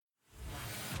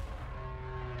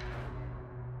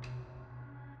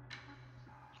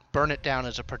Burn It Down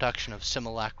is a production of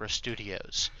Simulacra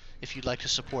Studios. If you'd like to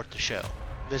support the show,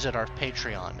 visit our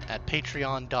Patreon at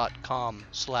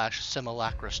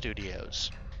patreon.com/Simulacra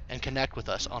Studios and connect with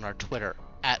us on our Twitter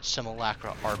at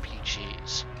Simulacra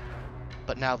RPGs.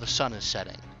 But now the sun is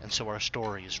setting, and so our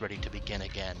story is ready to begin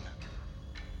again.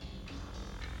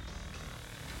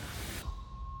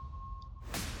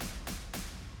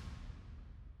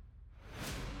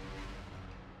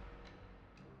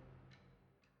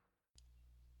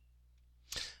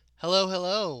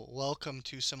 Hello, welcome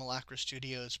to Simulacra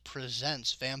Studios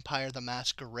presents Vampire the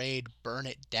Masquerade Burn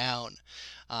It Down.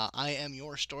 I am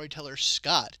your storyteller,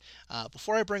 Scott.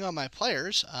 Before I bring on my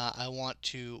players, I want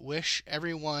to wish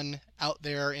everyone out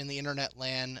there in the internet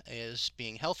land is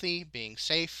being healthy, being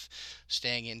safe,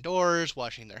 staying indoors,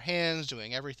 washing their hands,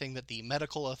 doing everything that the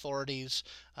medical authorities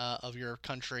of your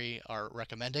country are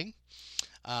recommending.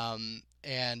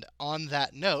 And on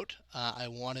that note, I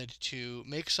wanted to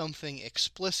make something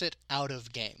explicit out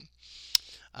of game.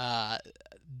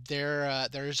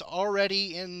 There's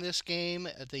already in this game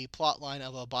the plotline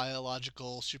of a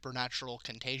biological supernatural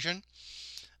contagion,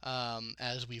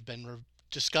 as we've been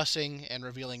discussing and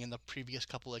revealing in the previous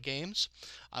couple of games.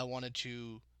 I wanted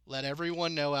to let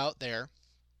everyone know out there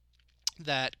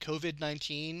that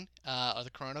COVID-19, or the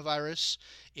coronavirus,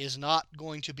 is not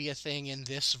going to be a thing in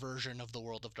this version of the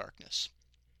World of Darkness.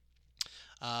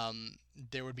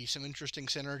 There would be some interesting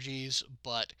synergies,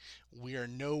 but we are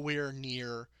nowhere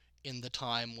near in the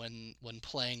time when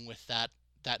playing with that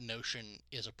notion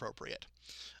is appropriate.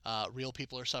 Real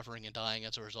people are suffering and dying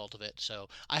as a result of it, so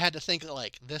I had to think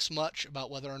like this much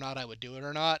about whether or not I would do it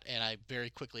or not, and I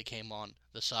very quickly came on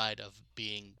the side of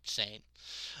being sane.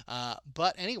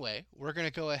 But anyway, we're going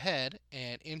to go ahead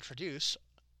and introduce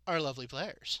our lovely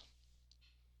players.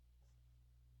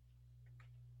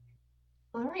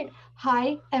 All right.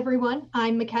 Hi, everyone.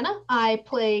 I'm McKenna. I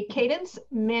play Cadence,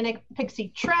 Manic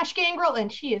Pixie Trash Gangrel,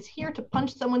 and she is here to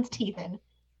punch someone's teeth in.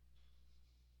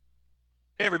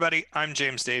 Hey everybody, I'm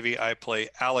James Davey. I play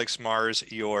Alex Mars,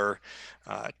 your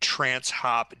trance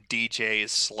hop DJ /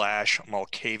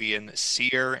 Malkavian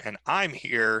seer, and I'm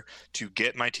here to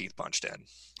get my teeth punched in.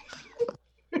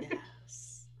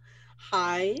 Yes.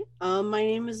 Hi, my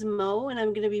name is Mo, and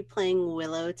I'm going to be playing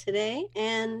Willow today.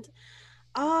 And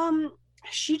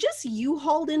she just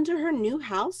U-hauled into her new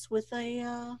house with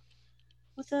a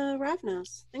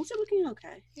Ravnos. Things are looking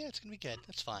okay. Yeah, it's gonna be good.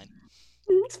 That's fine.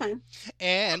 It's fine.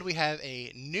 And we have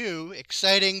a new,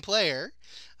 exciting player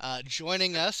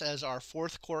joining us as our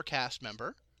fourth core cast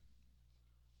member.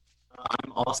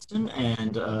 I'm Austin,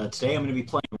 and today I'm going to be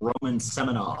playing Roman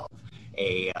Semenov,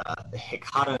 a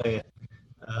Hecata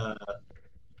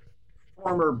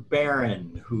former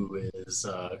baron who is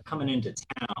coming into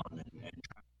town and trying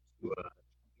to get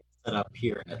set up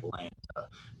here in Atlanta,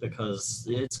 because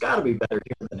it's got to be better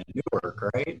here than in Newark,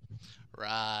 right?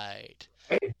 Right.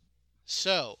 Right.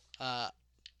 So,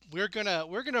 we're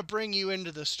gonna bring you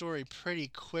into the story pretty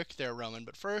quick there, Roman.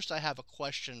 But first, I have a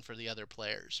question for the other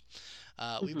players.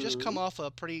 We've just come off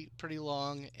a pretty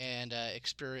long and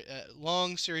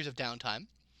long series of downtime,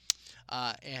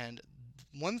 and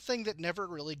one thing that never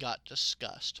really got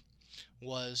discussed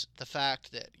was the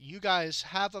fact that you guys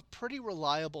have a pretty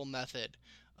reliable method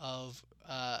of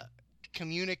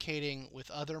communicating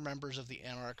with other members of the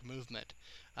Anarch movement,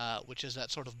 which is that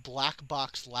sort of black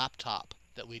box laptop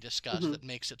that we discussed that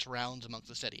makes its rounds amongst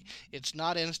the city. It's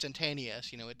not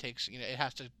instantaneous, it takes, it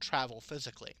has to travel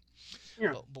physically.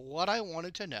 Yeah. But what I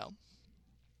wanted to know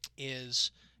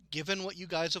is, given what you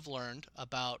guys have learned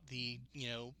about the,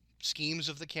 schemes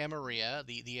of the Camarilla,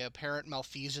 the apparent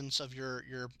malfeasance of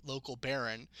your local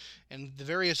baron, and the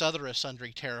various other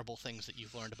sundry terrible things that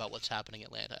you've learned about what's happening in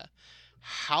Atlanta,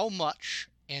 how much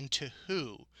and to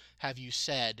who have you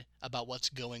said about what's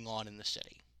going on in the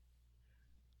city?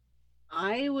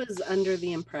 I was under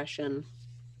the impression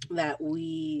that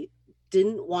we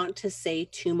didn't want to say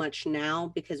too much now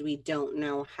because we don't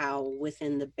know how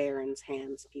within the Baron's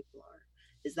hands people are.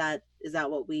 Is that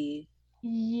what we...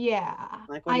 Yeah.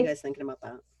 Like, what are you guys thinking about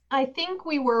that? I think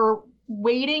we were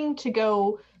waiting to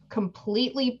go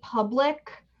completely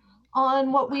public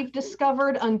on what we've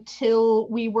discovered until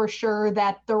we were sure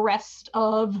that the rest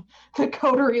of the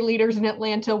coterie leaders in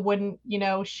Atlanta wouldn't,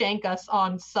 shank us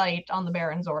on sight on the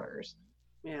Baron's orders.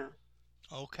 Yeah.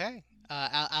 Okay.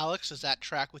 Alex, does that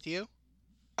track with you?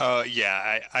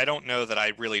 Yeah, I don't know that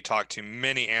I really talk to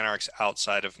many Anarchs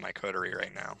outside of my coterie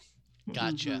right now.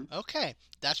 Gotcha. Okay.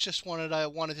 That's just I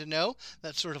wanted to know.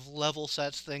 That sort of level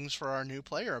sets things for our new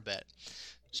player a bit.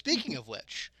 Speaking of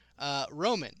which,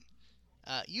 Roman,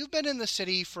 you've been in the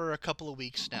city for a couple of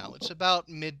weeks now. It's about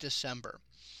mid-December.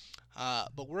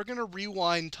 But we're gonna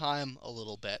rewind time a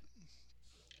little bit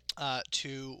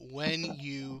to when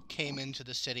you came into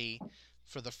the city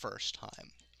for the first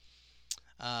time.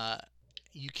 Uh,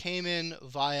 you came in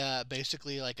via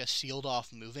basically like a sealed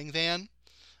off moving van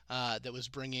that was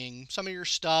bringing some of your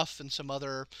stuff and some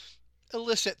other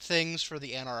illicit things for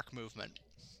the Anarch movement.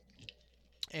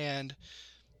 And,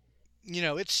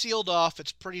 it's sealed off,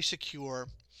 it's pretty secure,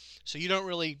 so you don't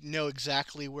really know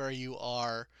exactly where you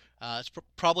are. It's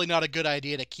probably not a good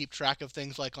idea to keep track of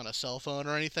things like on a cell phone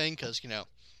or anything, because,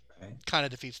 Right. kind of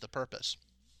defeats the purpose.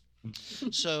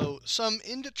 So, some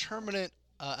indeterminate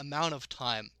amount of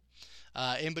time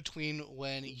in between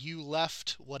when you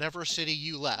left whatever city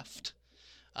you left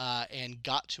and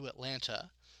got to Atlanta,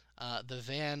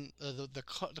 the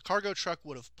cargo truck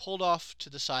would have pulled off to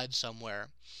the side somewhere,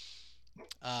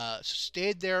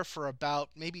 stayed there for about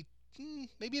maybe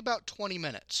about 20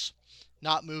 minutes,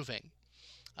 not moving,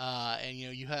 and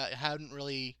you hadn't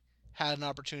really had an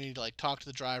opportunity to like talk to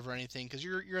the driver or anything because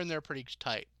you're in there pretty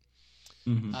tight,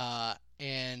 Mhm.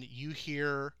 and you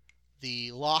hear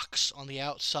the locks on the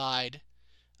outside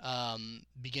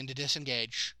begin to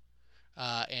disengage,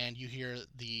 and you hear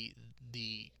the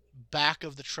back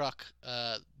of the truck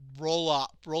roll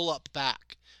up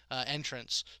back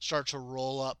entrance start to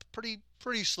roll up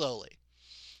pretty slowly.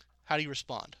 How do you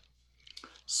respond?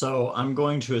 So I'm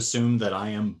going to assume that I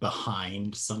am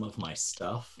behind some of my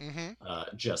stuff,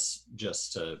 Mm-hmm.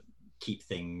 just to keep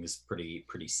things pretty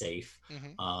safe.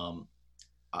 Mm-hmm.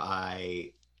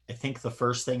 I think the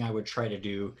first thing I would try to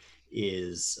do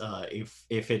is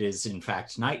if it is in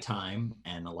fact nighttime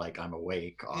and like I'm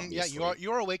awake, Yeah, obviously.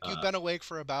 you're awake. You've Uh, been awake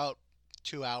for about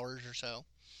 2 hours or so.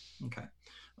 Okay.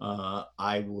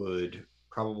 I would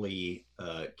probably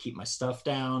keep my stuff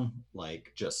down,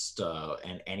 like just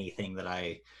and anything that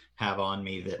I have on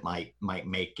me that might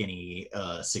make any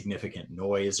significant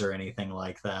noise or anything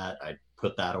like that. I'd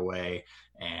put that away,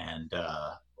 and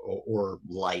or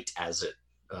light as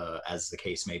the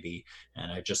case may be,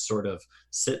 and I just sort of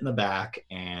sit in the back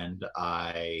and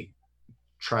I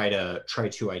try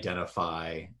to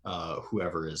identify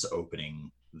whoever is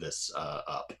opening this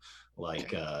up.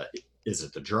 Like, Okay. is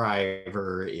it the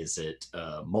driver? Is it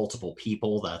multiple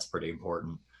people? That's pretty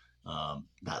important.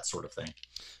 That sort of thing.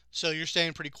 So you're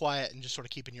staying pretty quiet and just sort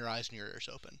of keeping your eyes and your ears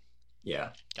open.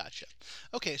 Yeah. Gotcha.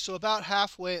 Okay, so about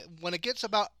halfway, when it gets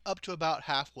about up to about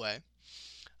halfway,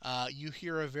 you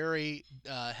hear a very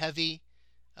heavy,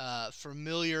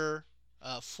 familiar,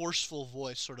 forceful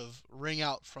voice sort of ring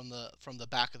out from the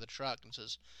back of the truck and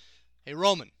says, "Hey,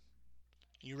 Roman."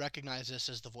 You recognize this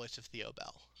as the voice of Theo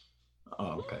Bell.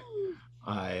 Oh, okay.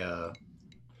 I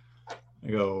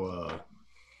go.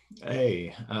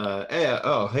 Hey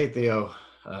Theo.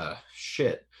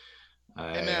 Shit.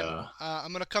 Hey, man,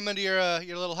 I'm gonna come into your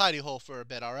little hidey hole for a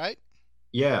bit. All right?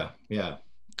 Yeah.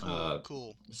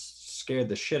 Cool. Scared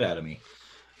the shit out of me.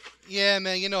 Yeah,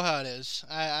 man, you know how it is.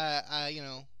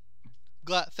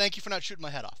 Glad. Thank you for not shooting my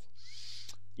head off.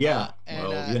 Yeah. And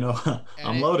well, and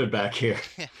I'm it- loaded back here.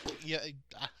 yeah,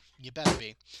 you better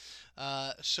be.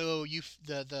 So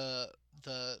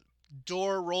the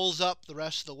door rolls up the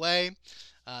rest of the way.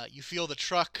 You feel the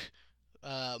truck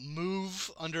move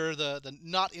under the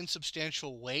not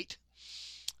insubstantial weight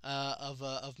of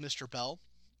Mr. Bell,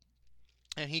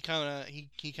 and he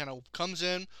kind of comes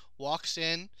in, walks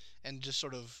in, and just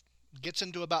sort of gets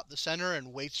into about the center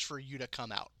and waits for you to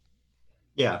come out.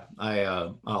 Yeah,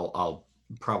 I'll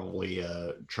probably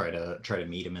try to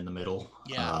meet him in the middle.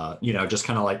 Yeah. Just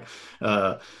kind of like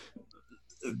uh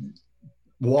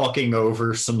walking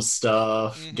over some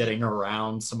stuff, Mhm. getting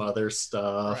around some other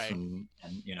stuff, Right. and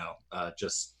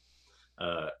just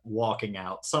walking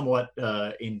out somewhat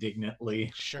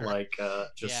indignantly, Sure. like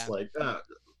just Yeah. like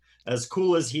as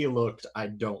cool as he looked, I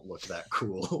don't look that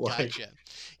cool. Like, Gotcha.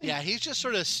 Yeah, he's just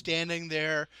sort of standing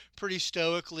there pretty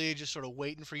stoically, just sort of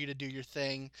waiting for you to do your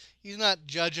thing. He's not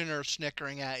judging or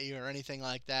snickering at you or anything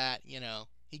like that. He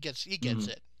gets Mhm.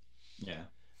 it. yeah,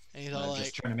 And he's all just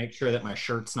like, trying to make sure that my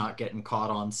shirt's not getting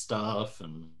caught on stuff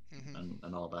and mhm.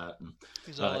 and all that. And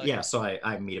He's all like, yeah, so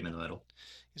I meet him in the middle.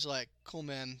 he's like, cool,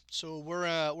 man. So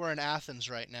we're in Athens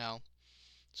right now.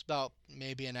 It's about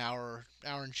maybe an hour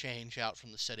and change out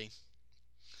from the city.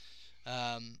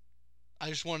 Um, I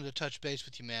just wanted to touch base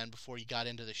with you, man, before you got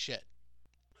into the shit.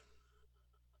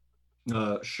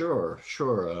 Sure.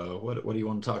 What do you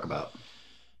want to talk about?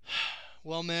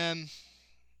 Well, man,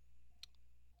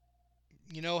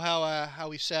 you know how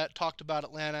we talked about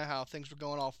Atlanta, how things were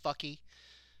going all fucky,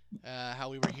 how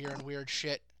we were hearing weird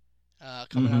shit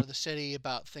coming out of the city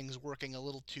about things working a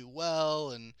little too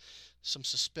well, and some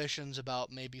suspicions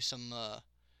about maybe some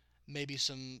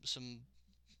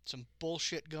some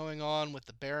bullshit going on with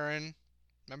the Baron.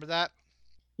 Remember that?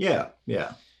 Yeah,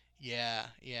 yeah.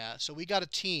 Yeah. So we got a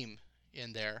team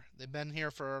in there. They've been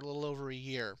here for a little over a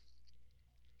year.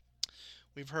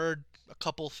 We've heard a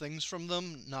couple things from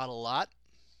them, not a lot.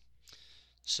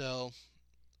 So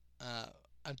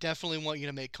I definitely want you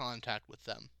to make contact with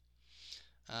them.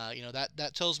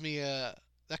 That tells me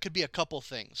that could be a couple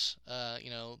things.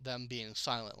 Them being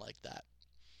silent like that.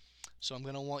 So I'm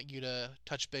gonna want you to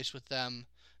touch base with them,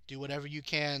 do whatever you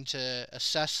can to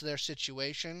assess their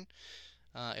situation.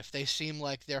 If they seem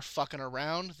like they're fucking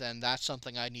around, then that's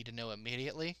something I need to know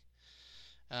immediately.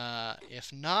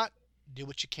 If not, do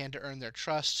what you can to earn their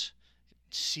trust.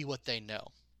 See what they know.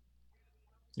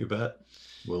 You bet.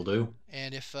 Will do.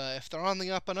 And if they're on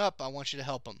the up and up, I want you to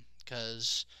help them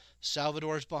because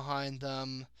Salvador's behind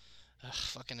them.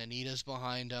 Fucking Anita's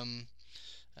behind them.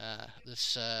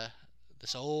 This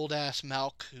old ass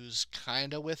Malk who's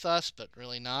kinda with us but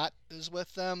really not is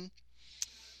with them.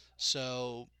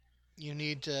 So you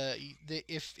need to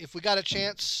if we got a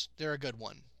chance, they're a good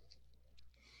one.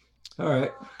 All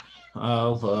right.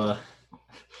 I'm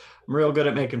real good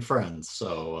at making friends,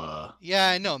 so Yeah,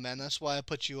 I know, man. That's why I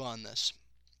put you on this.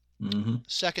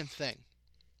 Second thing,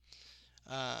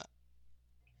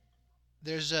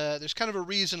 there's kind of a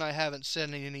reason I haven't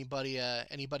sent anybody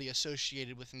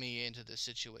associated with me into this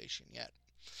situation yet,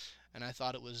 and I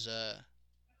thought it was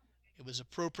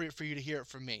appropriate for you to hear it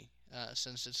from me,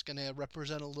 since it's going to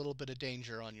represent a little bit of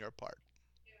danger on your part.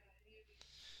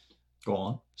 Go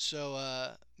on.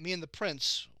 So me and the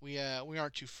prince, we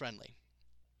aren't too friendly.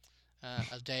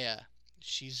 Adea,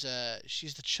 she's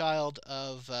the child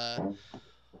of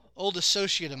old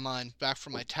associate of mine back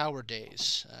from my tower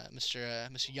days,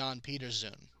 Mr. Jan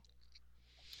Peterzoon.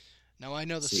 Now I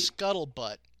know the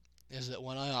scuttlebutt is that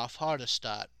when I off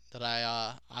Hardestadt, that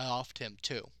I offed him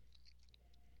too.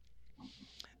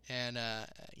 And I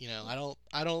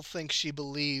don't think she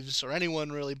believes, or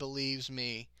anyone really believes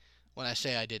me when I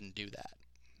say I didn't do that.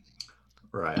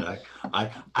 Right.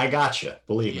 I gotcha.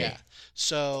 Believe me. Yeah.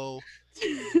 So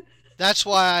that's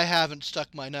why I haven't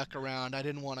stuck my neck around. I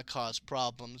didn't want to cause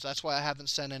problems. That's why I haven't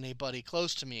sent anybody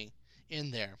close to me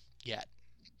in there yet,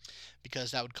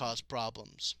 because that would cause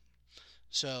problems.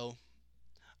 So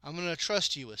I'm going to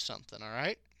trust you with something, all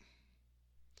right?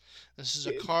 This is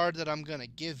a card that I'm going to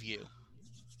give you,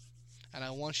 and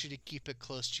I want you to keep it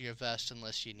close to your vest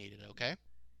unless you need it, okay?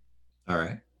 All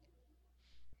right.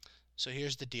 So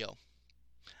here's the deal.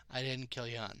 I didn't kill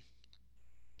Jan.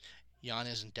 Jan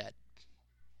isn't dead.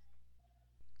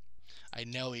 I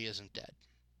know he isn't dead.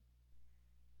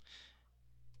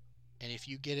 And if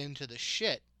you get into the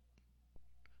shit,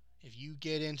 if you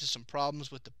get into some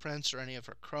problems with the prince or any of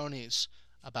her cronies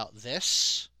about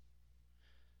this,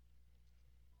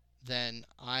 then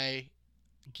I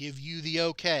give you the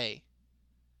okay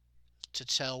to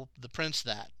tell the prince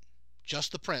that.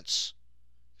 Just the prince.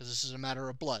 Because this is a matter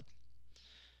of blood.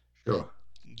 Sure.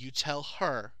 You tell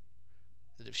her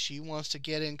that if she wants to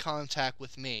get in contact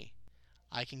with me,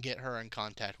 I can get her in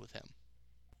contact with him.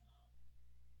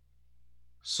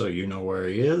 So you know where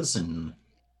he is and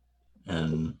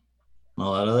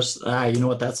all that other you know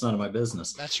what? That's none of my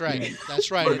business. That's right.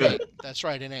 That's right. It ain't. That's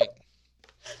right. It ain't.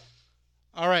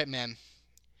 All right, man.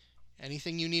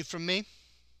 Anything you need from me?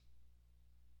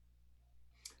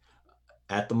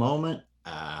 At the moment,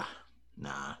 nah,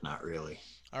 not really.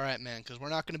 All right, man, because we're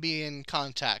not going to be in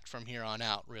contact from here on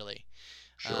out, really.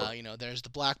 Sure. There's the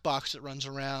black box that runs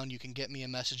around. You can get me a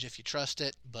message if you trust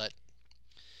it, but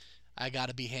I got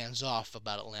to be hands off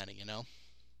about Atlanta, you know?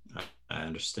 I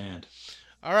understand.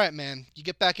 All right, man. You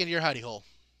get back into your hidey hole.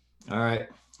 All right.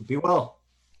 Be well.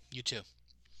 You too.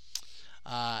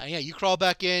 And yeah, you crawl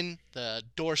back in, the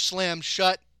door slams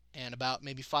shut, and about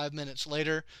maybe 5 minutes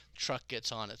later, the truck gets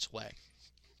on its way.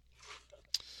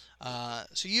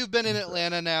 So you've been in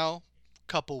Atlanta now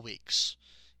a couple weeks.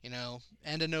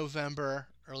 End of November,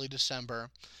 early December.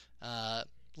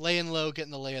 Laying low,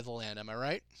 getting the lay of the land. Am I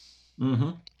right?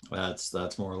 Mm-hmm.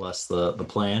 That's more or less the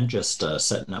plan. Just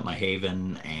setting up my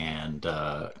haven and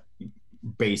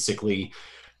basically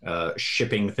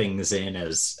shipping things in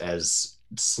as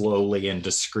slowly and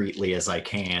discreetly as I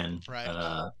can.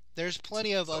 Right. There's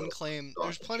plenty of unclaimed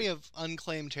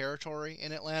territory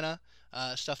in Atlanta.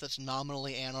 Stuff that's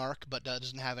nominally anarch but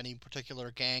doesn't have any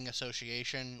particular gang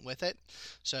association with it.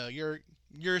 So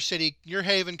your city, your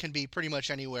haven can be pretty much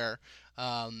anywhere,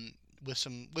 with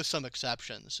some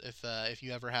exceptions. If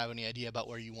you ever have any idea about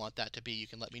where you want that to be, you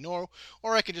can let me know,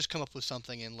 or I could just come up with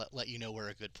something and let you know where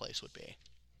a good place would be.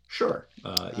 Sure.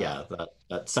 Yeah,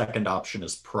 that second option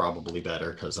is probably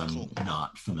better because I'm Cool.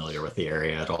 not familiar with the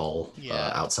area at all,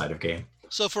 Yeah. outside of game.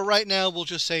 So for right now, we'll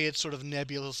just say it's sort of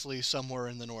nebulously somewhere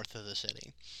in the north of the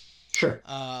city. Sure.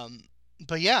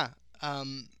 But yeah,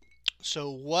 um,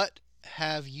 so what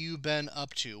have you been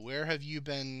up to? Where have you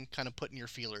been kind of putting your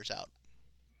feelers out?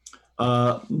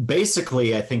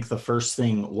 Basically, I think the first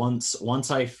thing once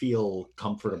I feel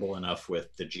comfortable enough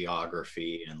with the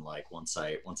geography and like once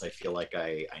I feel like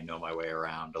I know my way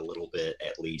around a little bit,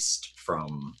 at least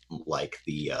from like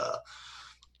the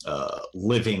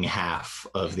living half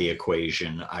of the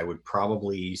equation, I would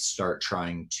probably start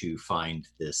trying to find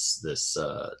this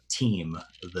team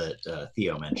that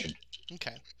Theo mentioned.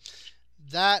 Okay.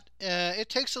 That it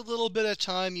takes a little bit of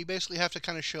time. You basically have to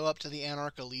kind of show up to the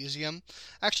Anarch Elysium.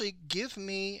 Actually, give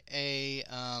me a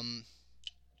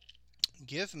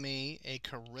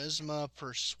charisma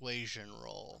persuasion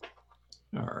roll.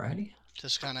 Alrighty.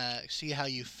 Just kind of see how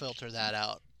you filter that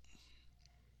out.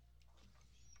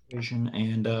 Vision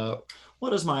and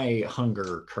what is my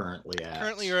hunger currently at?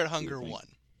 Currently, you're at hunger 1.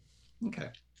 Okay.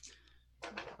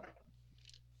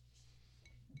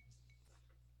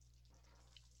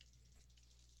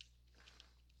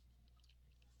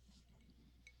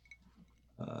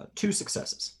 2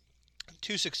 successes.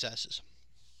 2 successes.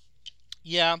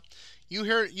 Yeah,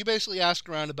 you basically ask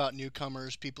around about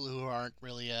newcomers, people who aren't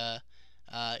really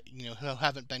who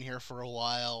haven't been here for a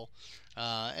while,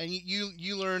 and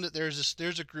you learn that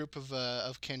there's a group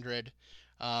of kindred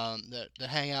that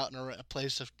hang out in a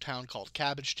place of town called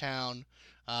Cabbage Town.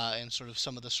 And sort of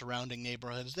some of the surrounding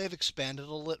neighborhoods. They've expanded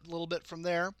a little bit from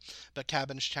there, but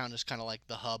Cabbage Town is kind of like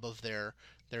the hub of their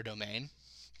domain.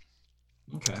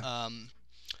 Okay.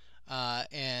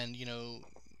 And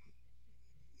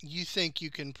you think you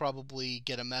can probably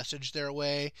get a message their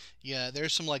way. Yeah,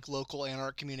 there's some like local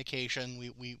Anarch communication.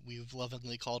 We've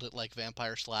lovingly called it like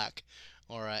Vampire Slack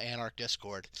or Anarch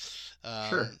Discord,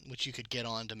 Sure. which you could get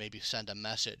on to maybe send a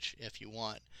message if you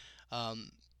want.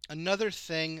 Another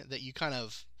thing that you kind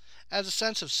of, as a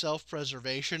sense of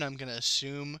self-preservation, I'm going to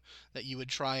assume that you would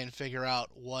try and figure out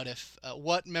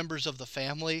what members of the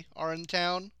family are in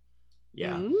town.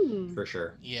 Yeah, for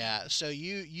sure. Yeah, so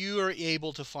you are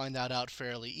able to find that out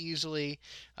fairly easily.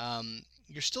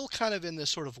 You're still kind of in this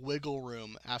sort of wiggle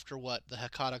room after what the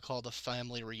Hecata call the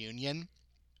family reunion,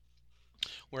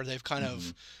 where they've kind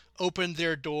of opened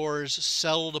their doors,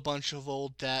 settled a bunch of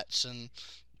old debts, and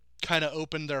kind of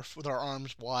opened their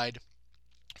arms wide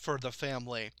for the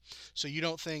family. So you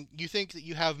think that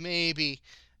you have maybe,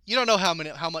 you don't know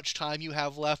how much time you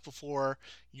have left before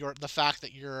the fact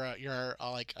that you're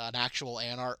like an actual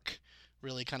Anarch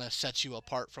really kind of sets you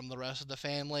apart from the rest of the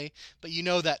family, but you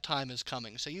know that time is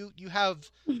coming. So you have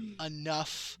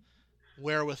enough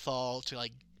wherewithal to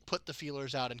like put the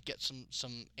feelers out and get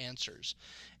some answers.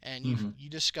 And you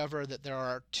discover that there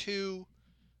are 2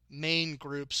 main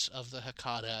groups of the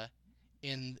Hecata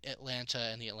in Atlanta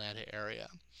and the Atlanta area.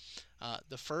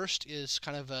 The first is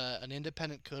kind of an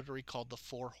independent coterie called the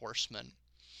Four Horsemen,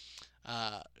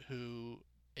 who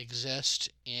exist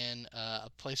in a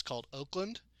place called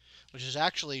Oakland, which is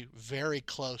actually very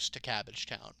close to Cabbage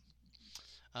Town.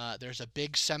 There's a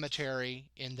big cemetery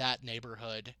in that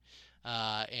neighborhood,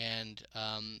 and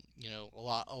a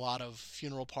lot of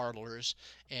funeral parlors.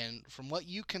 And from what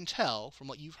you can tell, from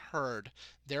what you've heard,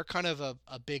 they're kind of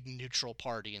a big neutral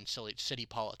party in city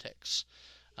politics.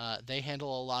 They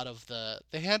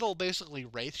handle basically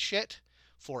wraith shit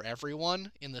for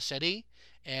everyone in the city,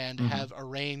 and have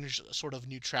arranged sort of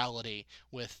neutrality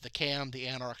with the Cam, the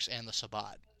Anarchs, and the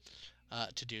Sabbat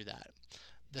to do that.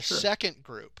 The second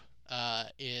group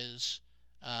is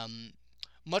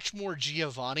much more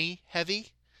Giovanni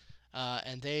heavy,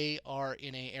 and they are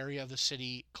in an area of the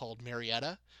city called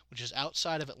Marietta, which is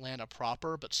outside of Atlanta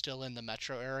proper, but still in the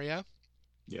metro area.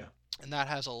 Yeah. And that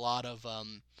has a lot of,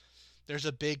 there's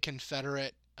a big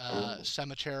Confederate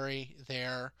cemetery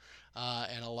there,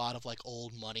 and a lot of like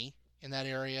old money in that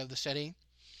area of the city.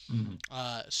 And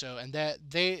that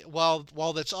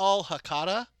while that's all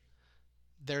Hecata,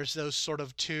 there's those sort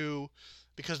of 2,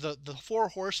 because the Four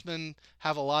Horsemen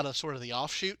have a lot of sort of the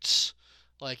offshoots.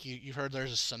 Like you've heard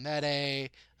there's a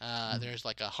Semete, there's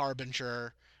like a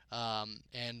Harbinger,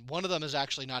 and one of them is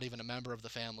actually not even a member of the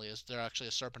family. They're actually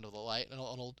a Serpent of the Light, an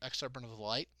old ex-Serpent of the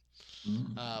Light,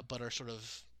 but are sort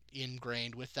of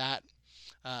ingrained with that.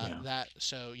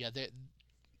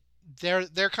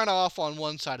 They're kind of off on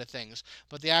one side of things,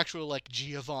 but the actual like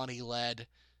Giovanni led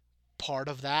part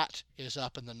of that is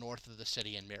up in the north of the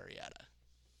city in Marietta.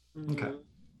 Okay.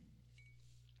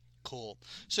 Cool.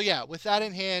 So yeah, with that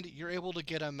in hand, you're able to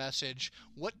get a message.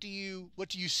 What do you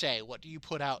say? What do you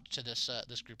put out to this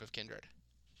group of kindred?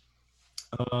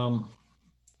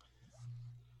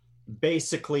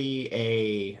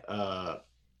 Basically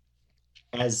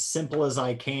as simple as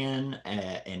I can,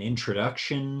 an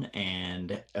introduction,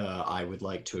 and I would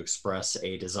like to express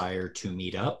a desire to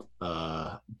meet up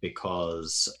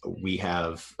because we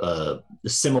have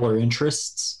similar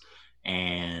interests,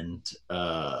 and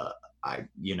I,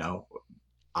 you know,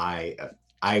 I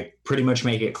I pretty much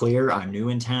make it clear I'm new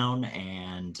in town,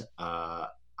 and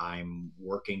I'm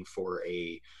working for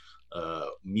a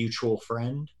mutual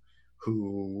friend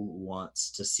who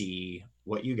wants to see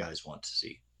what you guys want to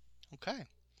see. Okay.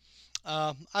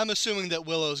 I'm assuming that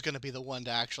Willow's going to be the one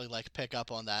to actually like pick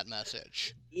up on that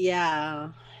message. Yeah.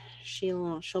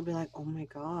 She'll be like, "Oh my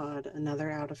god,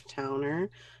 another out of towner.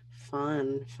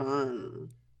 Fun, fun."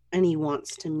 And he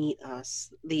wants to meet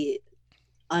us, the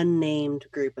unnamed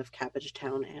group of Cabbage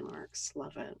Town anarchs.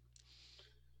 Love it.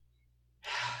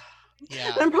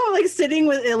 Yeah. I'm probably like sitting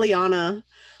with Ileana.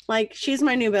 Like, she's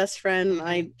my new best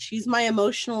friend. She's my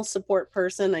emotional support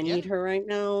person. I need her right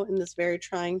now in this very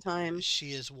trying time.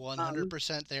 She is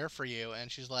 100% there for you,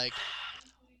 and she's like,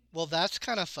 "Well, that's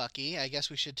kind of fucky. I guess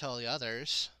we should tell the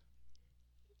others."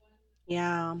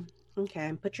 Yeah.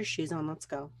 Okay. Put your shoes on. Let's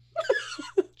go.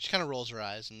 She kind of rolls her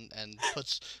eyes and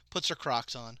puts her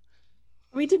Crocs on.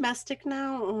 Are we domestic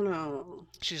now? Oh no.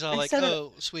 She's all like,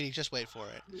 "Oh, sweetie, just wait for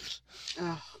it."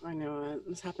 Oh, I know it.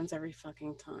 This happens every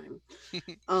fucking time.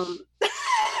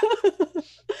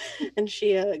 And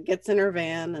she gets in her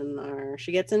van, or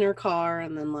she gets in her car,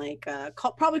 and then like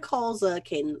probably calls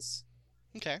Cadence.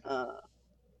 Okay. To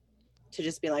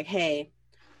just be like, "Hey,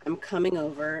 I'm coming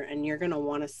over, and you're gonna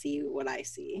want to see what I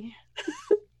see."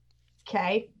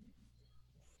 Okay.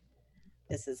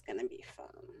 This is gonna be fun.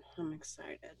 I'm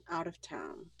excited. Out of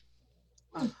town.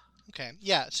 Oh. Okay.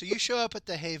 Yeah. So you show up at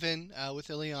the Haven with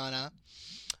Ileana.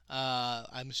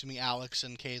 I'm assuming Alex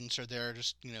and Cadence are there,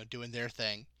 just doing their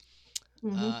thing.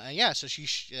 And yeah, so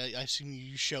I assume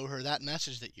you show her that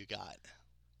message that you got.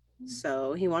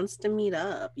 So he wants to meet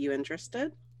up. You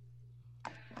interested?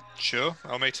 Sure,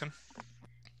 I'll meet him.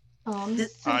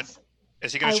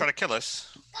 Is he going to try to kill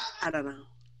us? I don't know.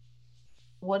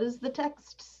 What does the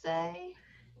text say?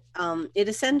 It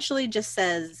essentially just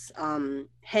says,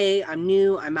 "Hey, I'm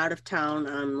new. I'm out of town.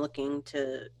 I'm looking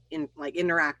to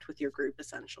interact with your group."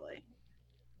 Essentially.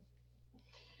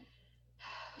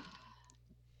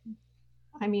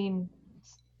 I mean,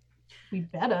 we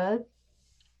better.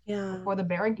 Yeah. Before the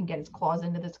Baron can get his claws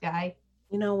into this guy.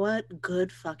 You know what?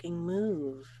 Good fucking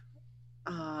move.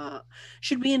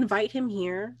 Should we invite him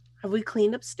here? Have we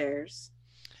cleaned upstairs?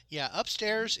 Yeah,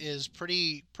 upstairs is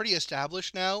pretty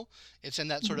established now. It's in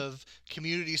that sort of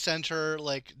community center,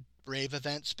 like rave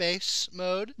event space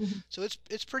mode. So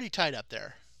it's pretty tight up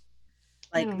there.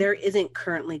 Like there isn't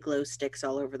currently glow sticks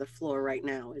all over the floor right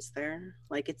now, is there?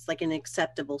 Like it's like an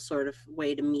acceptable sort of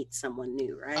way to meet someone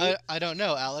new, right? I don't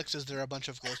know, Alex. Is there a bunch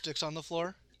of glow sticks on the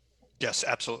floor? Yes,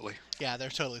 absolutely. Yeah,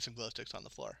 there's totally some glow sticks on the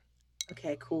floor.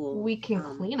 Okay, cool. We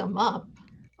can clean them up.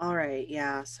 All right,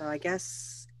 yeah. So I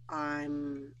guess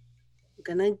I'm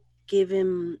gonna give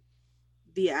him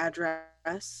the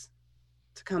address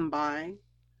to come by,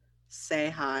 say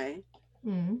hi,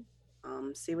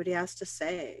 see what he has to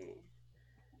say.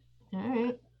 All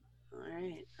right.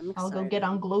 I'm excited. I'll go get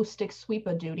on glow stick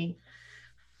sweeper duty.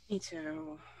 Me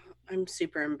too. I'm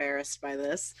super embarrassed by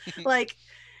this. Like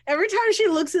every time she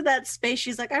looks at that space,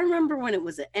 she's like, "I remember when it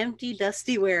was an empty,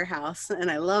 dusty warehouse, and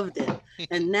I loved it.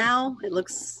 And now it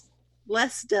looks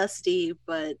less dusty,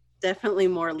 but definitely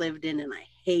more lived in, and I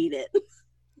hate it."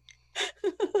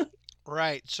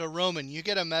 Right. So Roman, you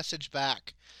get a message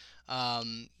back.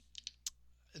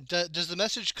 Does the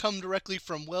message come directly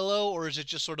from Willow, or is it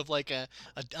just sort of like an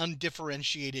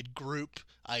undifferentiated group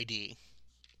ID?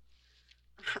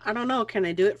 I don't know. Can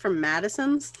I do it from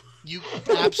Madison's? You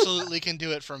absolutely can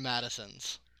do it from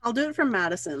Madison's. I'll do it from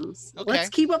Madison's. Okay. Let's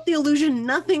keep up the illusion.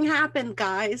 Nothing happened,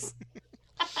 guys.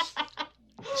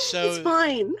 So it's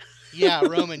fine. Yeah,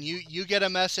 Roman, you get a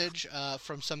message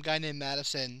from some guy named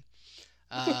Madison,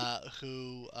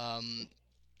 who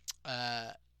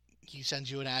he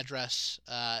sends you an address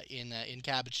in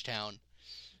Cabbage Town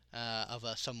of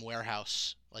some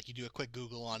warehouse. Like you do a quick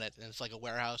Google on it, and it's like a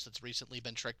warehouse that's recently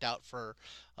been tricked out for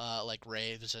like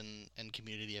raves and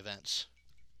community events.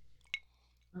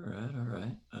 All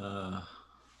right.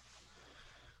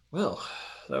 Well,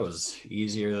 that was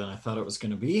easier than I thought it was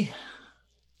going to be.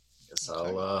 Guess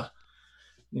okay. I'll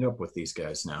meet up with these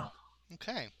guys now.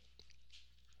 Okay.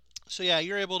 So yeah,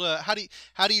 you're able to. How do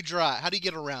you drive? How do you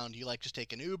get around? Do you like just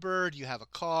take an Uber? Do you have a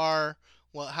car?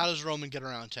 Well, how does Roman get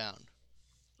around town?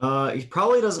 He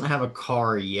probably doesn't have a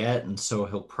car yet, and so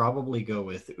he'll probably go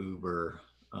with Uber,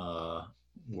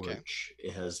 which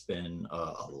has been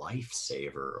a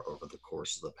lifesaver over the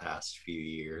course of the past few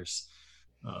years.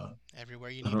 Everywhere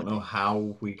you I need don't to know be.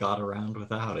 how we got around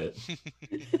without it.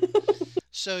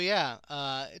 So yeah,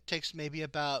 it takes maybe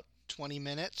about 20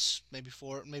 minutes, maybe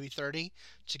 30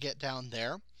 to get down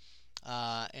there.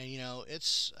 And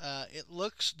it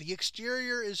looks the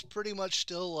exterior is pretty much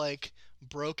still like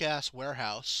broke ass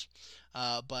warehouse,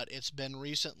 but it's been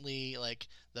recently like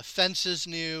the fence is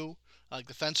new. Like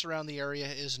the fence around the area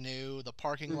is new. The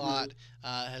parking lot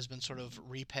has been sort of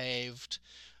repaved.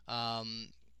 Um,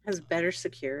 Has better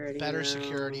security better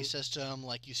security now. system.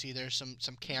 Like you see, there's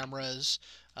some cameras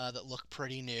that look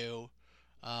pretty new.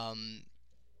 Um,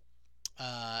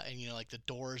 and like the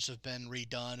doors have been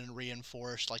redone and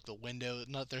reinforced, like the window,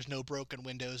 not there's no broken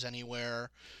windows anywhere.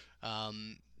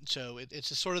 So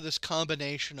it's a sort of this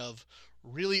combination of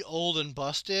really old and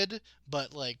busted,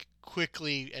 but like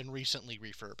quickly and recently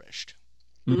refurbished.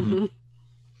 Mhm. hmm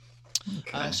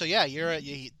Okay. So yeah,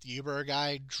 the Uber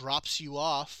guy drops you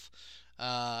off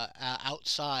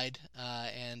outside,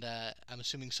 and I'm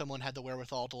assuming someone had the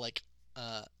wherewithal to like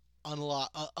uh,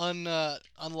 unlock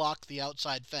the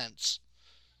outside fence.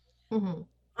 Hmm.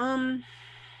 Um,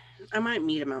 I might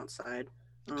meet him outside.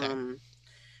 Okay.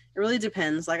 It really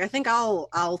depends. Like I think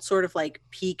I'll sort of like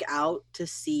peek out to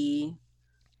see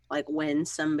like when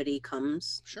somebody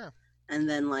comes, Sure. and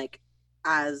then like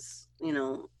as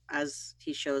as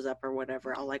he shows up or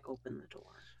whatever, I'll like open the door.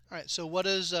 All right. So what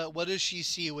does she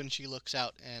see when she looks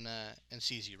out and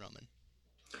sees you, Roman?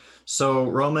 So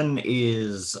Roman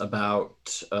is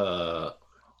about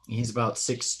he's about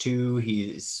 6'2".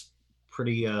 He's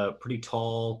pretty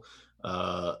tall.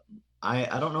 Uh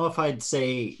I don't know if I'd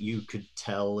say you could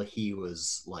tell he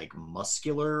was like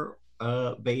muscular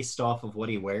based off of what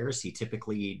he wears. He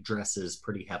typically dresses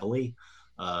pretty heavily.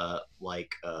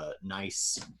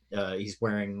 Nice he's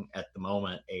wearing at the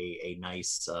moment a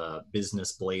nice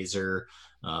business blazer.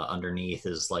 Underneath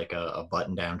is like a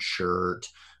button down shirt,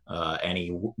 and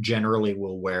he generally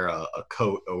will wear a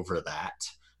coat over that,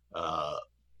 uh,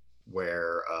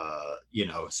 where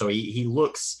so he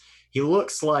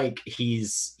looks like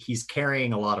he's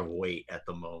carrying a lot of weight at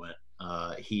the moment.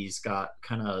 He's got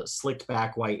kind of slicked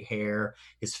back white hair.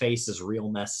 His face is real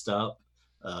messed up.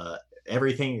 Uh,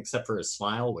 Everything except for his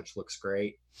smile, which looks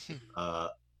great. Uh,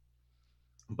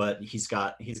 but he's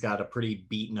got a pretty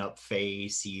beaten up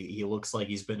face. He looks like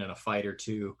he's been in a fight or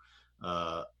two.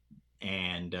 Uh,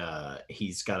 and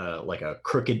he's got a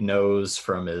crooked nose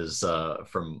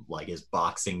from like his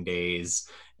boxing days,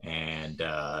 and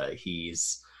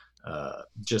he's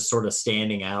just sort of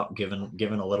standing out,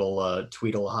 giving a little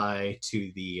tweedle hi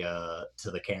to the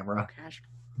camera. Cash.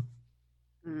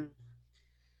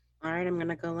 All right, I'm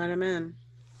gonna go let him in.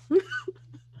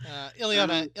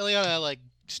 Ileana like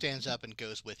stands up and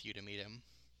goes with you to meet him.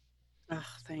 Oh,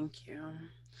 thank you.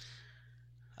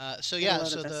 So Get a yeah, load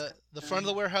so of this the stuff front of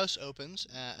the done. warehouse opens,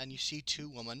 and you see two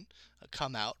women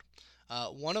come out.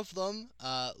 One of them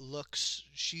looks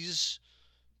she's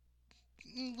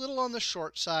a little on the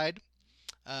short side.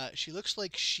 She looks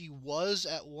like she was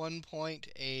at one point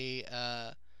a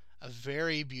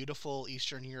very beautiful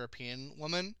Eastern European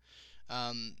woman.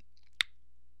 Um,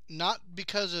 Not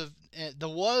because of the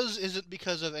was isn't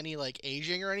because of any like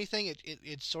aging or anything.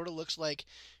 It sort of looks like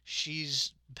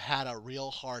she's had a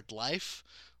real hard life,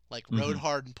 like rode Mm-hmm.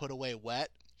 hard and put away wet,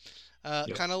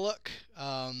 Yep. kind of look.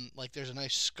 Like there's a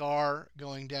nice scar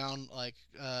going down, like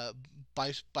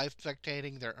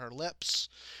bifurcating her lips,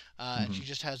 and Mm-hmm. she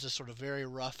just has this sort of very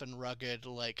rough and rugged.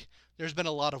 Like there's been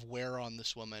a lot of wear on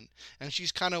this woman, and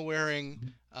she's kind of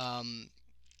um,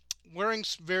 wearing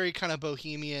very kind of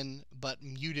bohemian but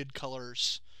muted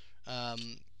colors,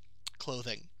 um,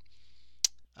 clothing.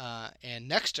 And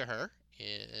next to her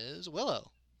is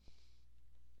Willow.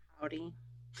 Howdy.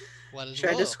 What is Should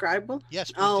I Willow? describe Willow?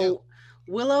 Yes, please do. Oh,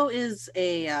 Willow is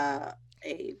a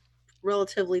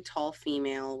relatively tall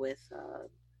female with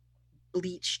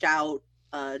bleached out,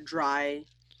 dry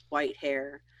white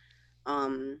hair.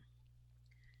 Um,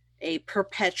 a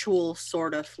perpetual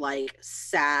sort of like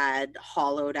sad,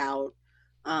 hollowed out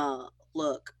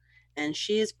look, and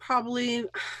she's probably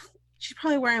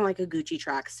wearing like a Gucci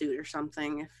tracksuit or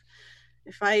something.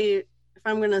 If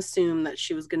I'm gonna assume that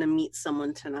she was gonna meet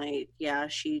someone tonight, yeah,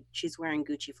 she's wearing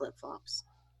Gucci flip flops.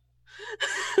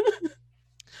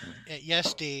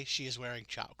 Yes, D, she is wearing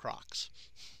chow Crocs.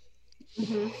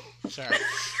 Hmm. Sorry.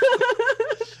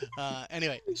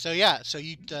 Anyway, so yeah, so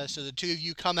the two of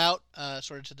you come out,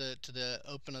 sort of to the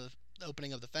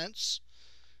opening of the fence,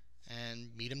 and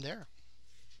meet him there.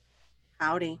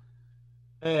 Howdy.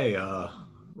 Hey,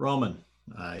 Roman.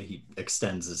 He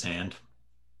extends his hand.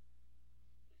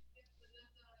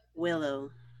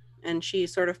 Willow. And she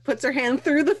sort of puts her hand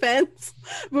through the fence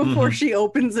before she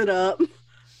opens it up.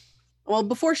 Well,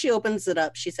 before she opens it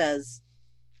up, she says,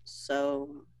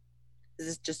 "So, is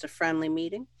this just a friendly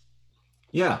meeting?"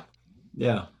 Yeah,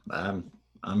 yeah.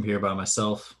 I'm here by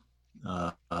myself.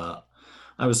 I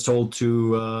was told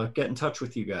to get in touch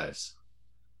with you guys.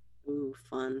 Ooh,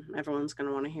 fun. Everyone's going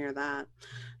to want to hear that.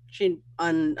 She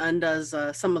undoes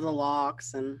some of the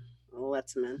locks and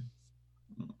lets him in.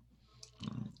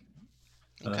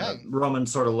 Okay. Roman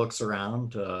sort of looks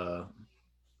around.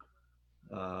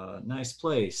 Nice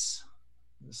place.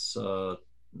 This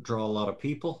draw a lot of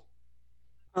people.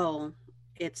 Oh,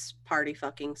 it's party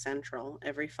fucking central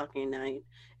every fucking night.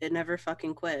 It never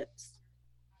fucking quits.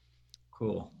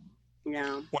 Cool.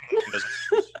 Yeah.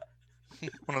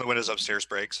 One of the windows upstairs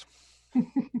breaks.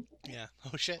 Yeah.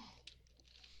 Oh shit.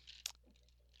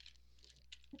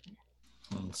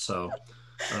 And so,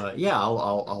 yeah,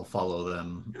 I'll follow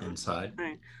them inside. All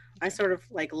right. I sort of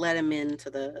like let him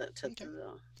into the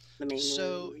main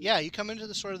So room. yeah, you come into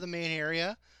the sort of the main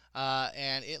area,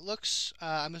 and it looks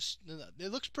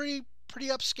it looks pretty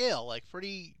upscale, like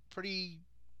pretty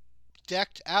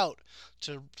decked out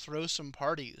to throw some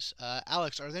parties.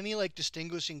 Alex, are there any like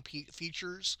distinguishing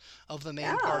features of the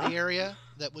main party area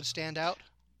that would stand out?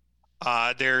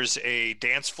 There's a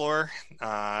dance floor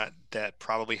that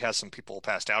probably has some people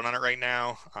passed out on it right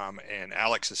now, and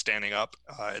Alex is standing up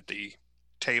at the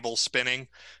table spinning,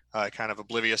 kind of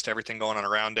oblivious to everything going on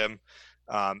around him.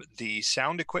 The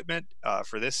sound equipment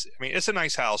for this, I mean, it's a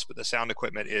nice house, but the sound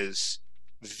equipment is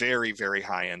very, very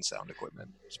high-end sound equipment.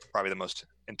 It's probably the most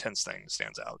intense thing that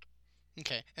stands out.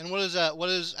 Okay, and what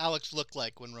does Alex look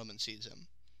like when Roman sees him?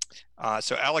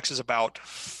 So Alex is about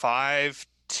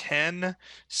 5'10",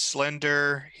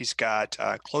 slender. He's got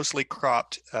closely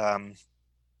cropped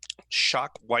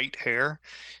shock white hair.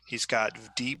 He's got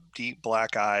deep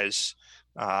black eyes,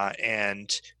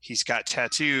 and he's got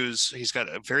tattoos. He's got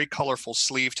a very colorful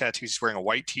sleeve tattoo. He's wearing a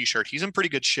white t-shirt. He's in pretty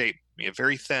good shape.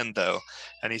 Very thin though,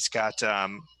 and he's got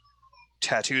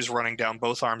tattoos running down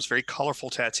both arms. Very colorful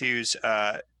tattoos,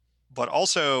 but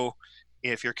also,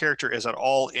 if your character is at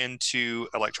all into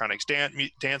electronics,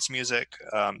 dance music,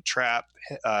 trap,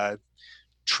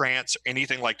 trance,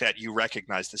 anything like that, you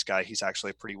recognize this guy. He's actually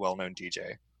a pretty well-known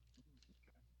DJ.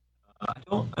 I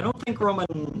don't think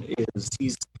Roman is.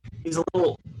 He's a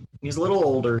little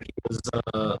older. He was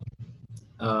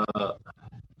I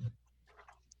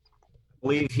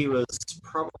believe he was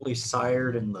probably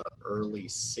sired in the early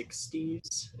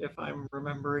 60s, if I'm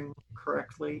remembering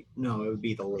correctly. No, it would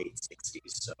be the late 60s.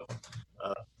 So,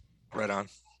 Right on.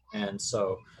 And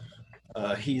so,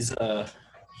 he's got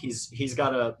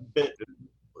a bit.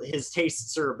 His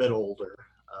tastes are a bit older,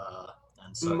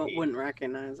 and so he wouldn't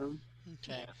recognize him.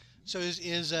 Okay. So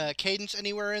is Cadence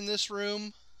anywhere in this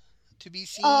room to be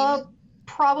seen?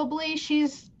 Probably.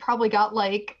 She's probably got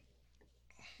like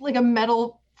a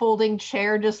metal folding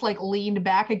chair just like leaned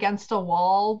back against a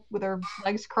wall with her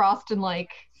legs crossed and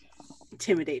like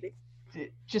intimidating.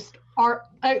 Just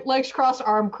legs crossed,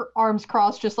 arms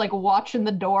crossed, just like watching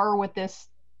the door with this,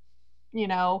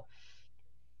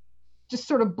 just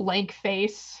sort of blank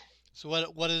face. So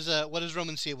what does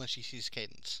Roman see when she sees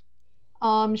Cadence?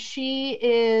 She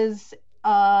is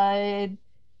a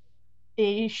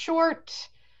short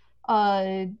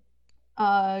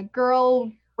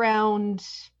girl around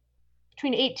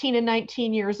between 18 and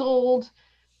 19 years old,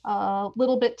 a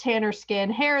little bit tanner skin,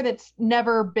 hair that's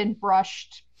never been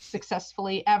brushed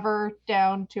successfully ever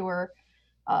down to her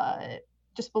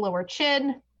just below her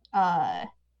chin, a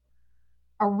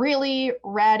really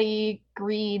ratty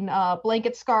green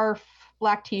blanket scarf,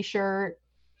 black t-shirt,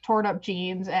 torn up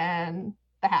jeans, and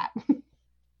the hat.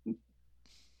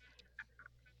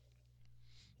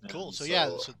 Cool. So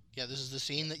this is the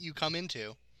scene that you come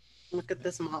into. Look at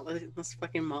this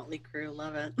fucking motley crew.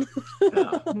 Love it.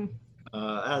 Yeah.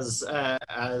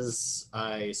 As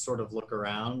I sort of look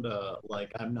around,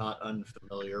 like I'm not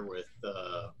unfamiliar with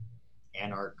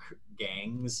anarch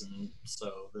gangs, and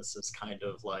so this is kind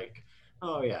of like,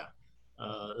 oh yeah,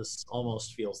 this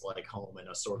almost feels like home in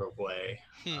a sort of way.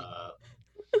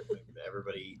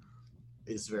 Everybody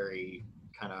is very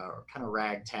kind of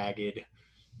ragtagged.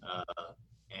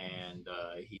 And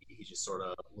he just sort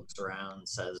of looks around,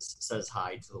 says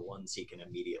hi to the ones he can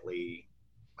immediately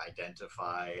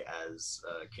identify as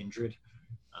kindred,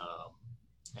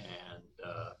 and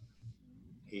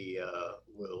he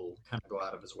will kind of go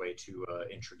out of his way to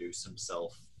introduce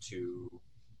himself to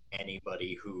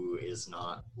anybody who is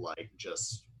not like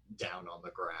just down on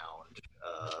the ground,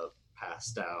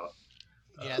 passed out.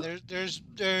 Yeah,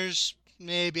 there's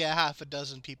maybe a half a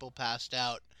dozen people passed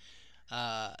out.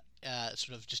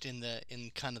 Sort of just in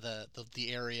kind of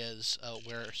the areas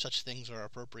where such things are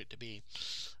appropriate to be.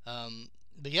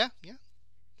 But yeah, yeah.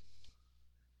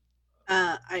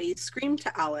 I screamed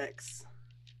to Alex,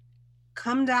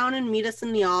 "Come down and meet us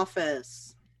in the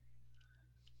office."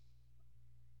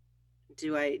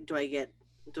 Do I get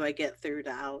through to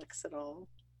Alex at all?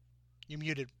 You're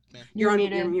muted, man. You're You're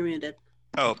muted. muted.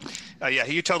 Oh, yeah,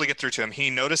 you totally get through to him. He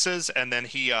notices, and then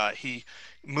he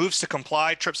moves to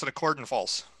comply, trips on a cord, and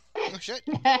falls. Oh shit.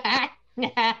 Oh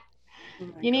my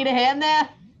You need a God. hand there?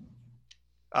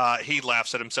 He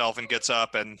laughs at himself and gets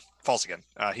up and falls again.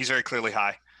 He's very clearly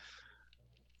high.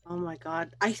 Oh my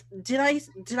God. Did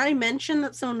I mention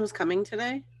that someone was coming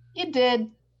today? You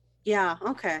did. Yeah,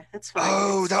 okay, that's fine.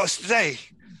 Oh, that was today.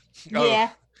 Oh,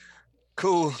 Yeah.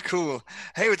 cool.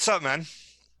 Hey, what's up, man?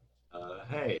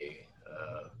 Hey,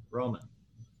 Roman.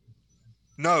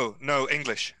 No,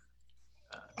 English.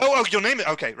 Uh, Oh, your name is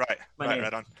okay. My name.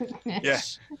 Right on. Yeah,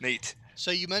 neat. So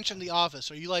you mentioned the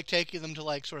office. Are you like taking them to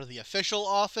like sort of the official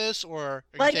office, or are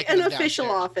you Like taking an them official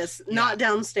downstairs? office, not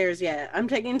downstairs yet. I'm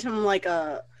taking him like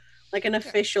an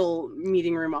official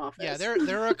meeting room office. Yeah,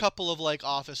 there are a couple of like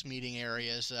office meeting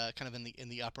areas, kind of in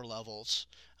the upper levels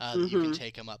that you can Mhm.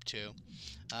 take them up to.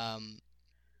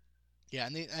 Yeah,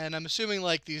 and I'm assuming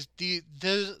like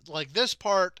this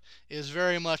part is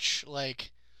very much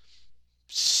like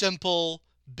simple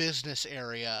business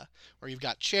area where you've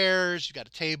got chairs, you've got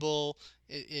a table.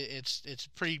 It's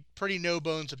pretty no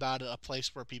bones about it, a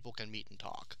place where people can meet and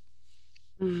talk.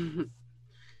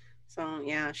 So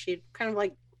yeah, she kind of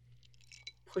like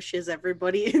pushes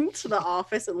everybody into the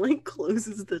office and like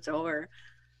closes the door.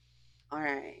 All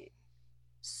right.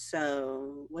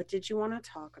 So, what did you want to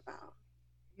talk about?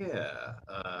 Yeah.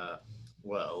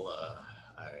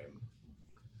 I'm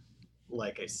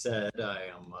like I said, I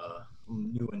am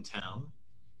new in town.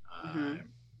 Mhm.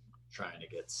 I'm trying to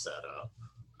get set up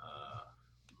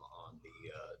on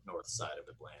the north side of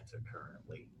Atlanta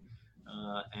currently.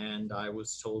 And I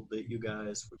was told that you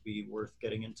guys would be worth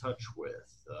getting in touch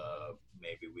with.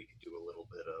 Maybe we could do a little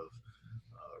bit of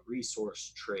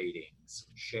resource trading,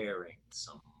 some sharing,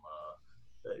 some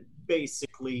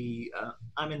basically,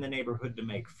 I'm in the neighborhood to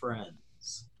make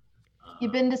friends. You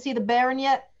been to see the Baron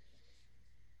yet?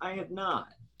 I have not.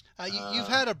 You've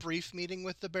had a brief meeting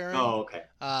with the Baron. Oh, okay.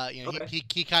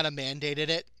 He kind of mandated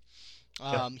it.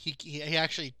 Yeah. He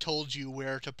actually told you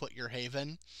where to put your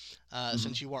haven, Mhm.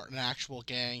 since you weren't an actual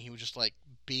gang. He would just like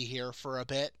be here for a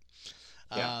bit.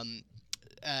 Yeah.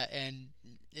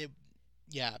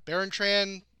 Baron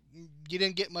Tran, you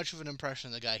didn't get much of an impression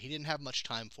of the guy. He didn't have much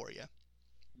time for you.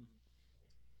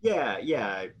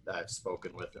 Yeah, I've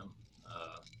spoken with him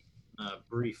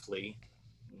briefly,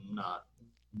 not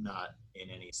in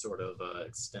any sort of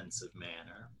extensive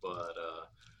manner, but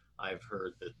I've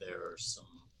heard that there are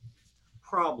some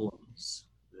problems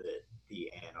that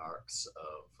the anarchs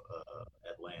of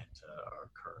Atlanta are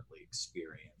currently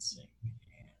experiencing,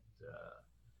 and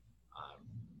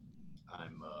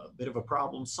I'm a bit of a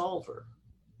problem solver,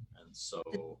 and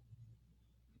so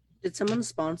Did someone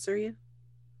sponsor you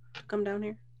to come down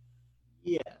here?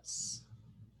 yes.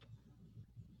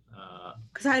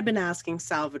 Because I had been asking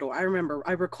Salvador. I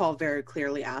recall very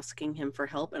clearly asking him for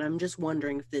help, and I'm just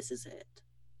wondering if this is it.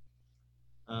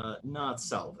 Not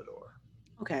Salvador.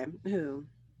 Okay, who?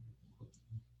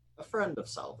 A friend of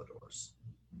Salvador's.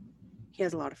 He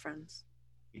has a lot of friends.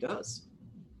 He does.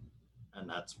 And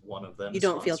that's one of them. You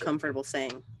don't feel sponsored. comfortable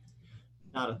saying.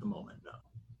 Not at the moment, no.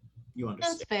 You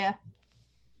That's understand. fair.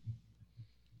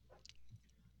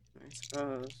 I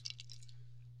suppose.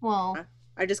 Well,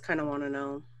 I just kind of want to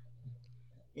know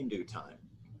In due time.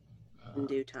 in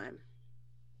due time.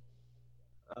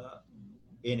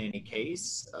 In any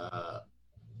case,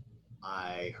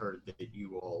 I heard that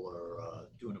you all are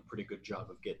doing a pretty good job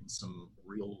of getting some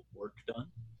real work done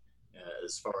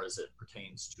as far as it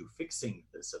pertains to fixing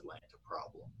this Atlanta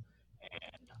problem.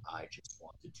 And I just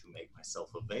wanted to make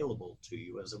myself available to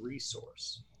you as a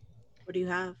resource. What do you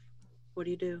have? What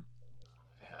do you do?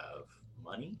 I have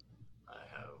money. I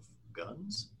have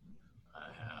guns. I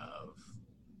have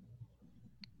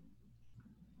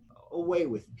a way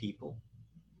with people.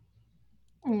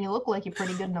 you look like you're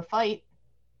pretty good in a fight.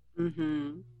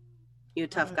 Mm-hmm. You a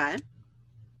tough guy?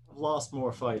 I've lost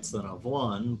more fights than I've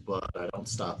won, but I don't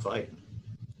stop fighting.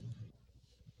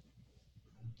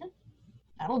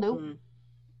 That'll do.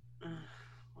 Mm.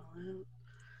 Well,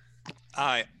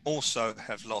 I also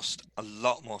have lost a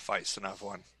lot more fights than I've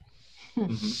won.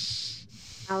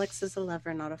 Alex is a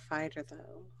lover, not a fighter,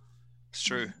 though. It's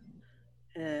true.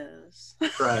 It is.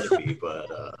 Try to be, but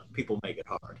people make it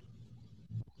hard.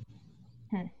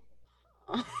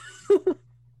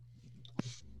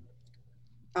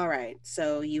 All right.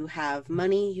 So you have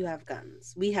money, you have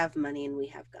guns. We have money and we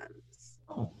have guns.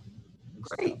 Oh,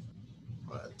 Great.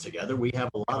 Together we have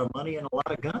a lot of money and a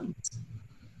lot of guns.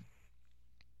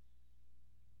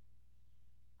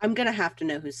 I'm gonna have to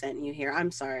know who sent you here.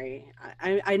 I'm sorry.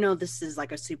 I know this is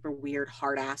like a super weird,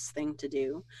 hard ass thing to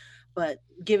do, but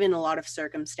given a lot of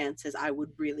circumstances, I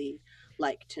would really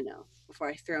like to know before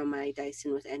I throw my dice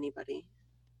in with anybody.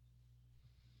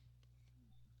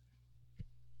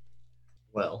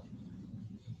 Well,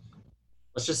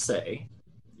 let's just say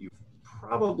you've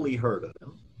probably heard of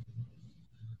him.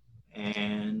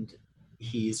 And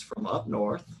he's from up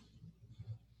north.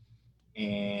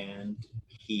 And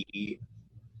he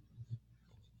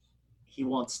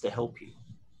wants to help you.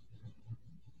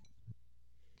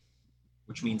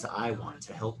 Which means I want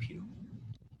to help you.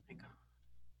 My God.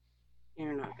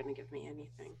 You're not gonna give me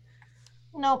anything.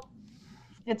 Nope.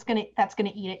 That's gonna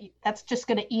eat it. That's just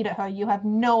gonna eat at her. You have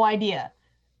no idea.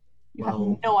 You have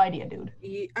no idea, dude.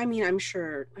 I mean, I'm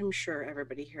sure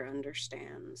everybody here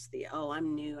understands the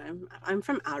I'm new. I'm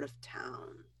from out of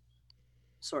town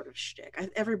sort of shtick.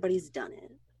 Everybody's done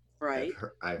it, right?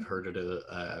 I've heard it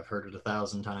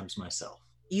 1,000 times myself.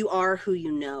 You are who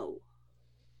you know.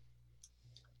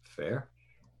 Fair.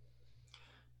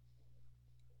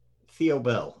 Theo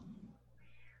Bell.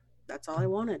 That's all I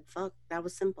wanted. Fuck, that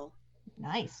was simple.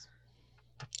 Nice.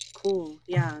 Cool.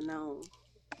 Yeah, no.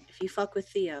 If you fuck with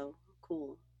Theo,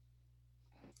 cool.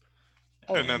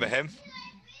 I remember him.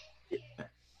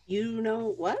 You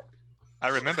know what? I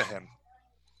remember him.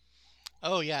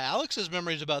 Oh yeah, Alex's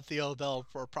memories about Theo Bell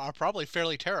are probably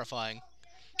fairly terrifying.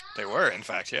 They were, in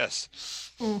fact, yes.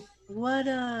 What,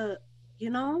 you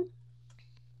know?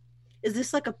 Is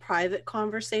this like a private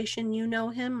conversation, you know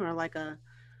him, or like a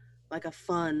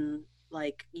fun,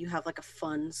 like you have like a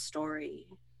fun story,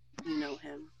 you know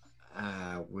him?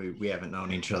 We haven't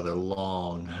known each other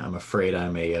long. I'm afraid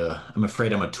I'm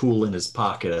a tool in his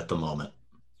pocket at the moment.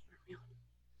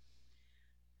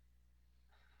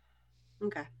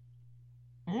 Okay.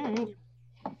 All right.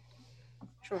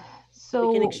 Sure. So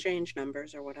we can exchange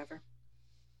numbers or whatever.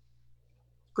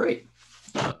 Great.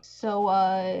 So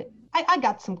I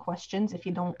got some questions if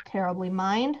you don't terribly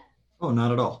mind. Oh,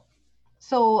 not at all.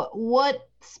 So what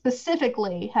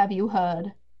specifically have you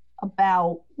heard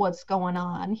about what's going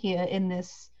on here in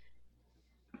this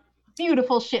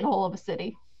beautiful shithole of a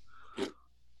city?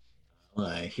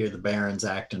 I hear the Baron's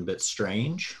acting a bit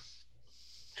strange.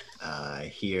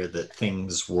 I hear that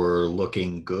things were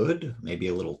looking good, maybe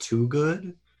a little too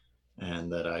good,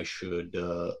 and that I should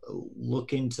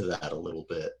look into that a little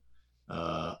bit.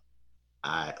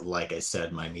 Like I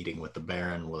said, my meeting with the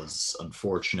Baron was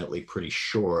unfortunately pretty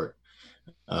short,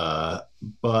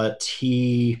 but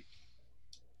he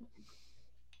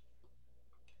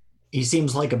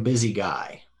seems like a busy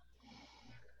guy.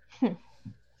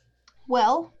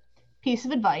 Well, piece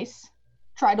of advice,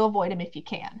 try to avoid him if you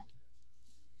can.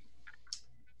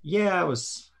 Yeah, I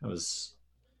was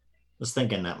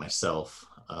thinking that myself.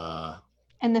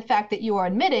 And the fact that you are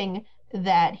admitting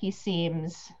that he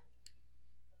seems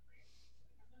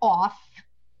off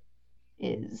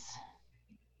is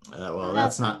well,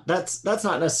 that's not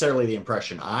necessarily the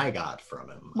impression I got from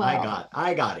him. Well,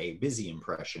 I got a busy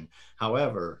impression.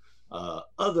 However,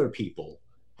 other people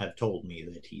have told me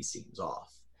that he seems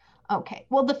off. okay.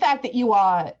 Well, the fact that you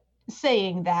are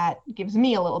saying that gives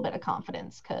me a little bit of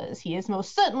confidence, because he is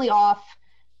most certainly off,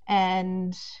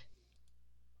 and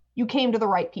you came to the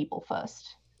right people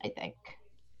first, I think.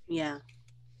 Yeah.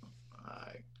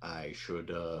 I should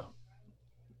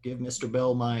give Mr.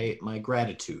 Bell my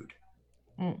gratitude.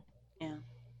 Yeah.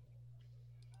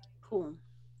 Cool.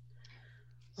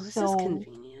 Well, this is So-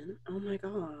 convenient. Oh my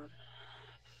God.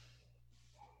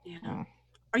 Yeah. Mm.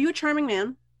 Are you a charming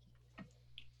man?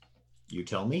 You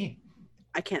tell me.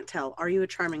 I can't tell. Are you a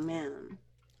charming man?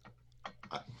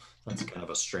 That's kind of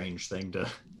a strange thing to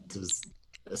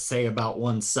say about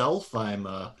oneself. I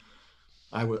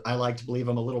like to believe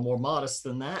I'm a little more modest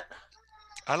than that.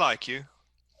 I like you.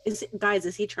 Is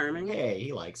he charming? Hey,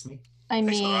 he likes me. I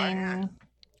Thanks a lot. mean,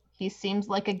 he seems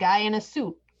like a guy in a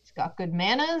suit. He's got good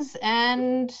manners,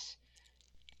 and Is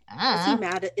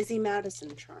he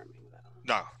Madison charming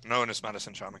though? No one is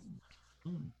Madison charming.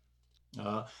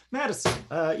 Madison.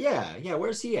 Yeah.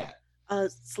 Where's he at?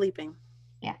 Sleeping.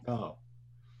 Oh,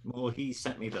 well, he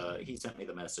sent me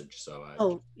the message. So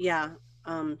Oh yeah.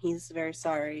 He's very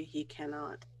sorry he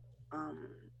cannot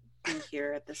be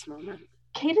here at this moment.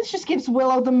 Cadence just gives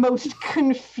Willow the most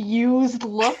confused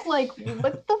look, like,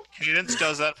 what the Cadence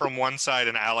does that from one side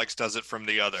and Alex does it from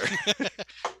the other.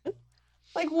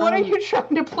 like, what are you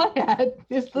trying to play at?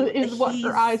 Is what her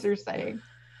he's- eyes are saying.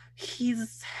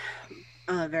 He's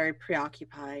very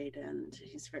preoccupied, and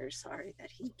he's very sorry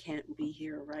that he can't be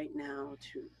here right now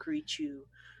to greet you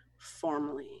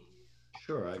formally.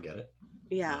 Sure, I get it.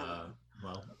 Yeah,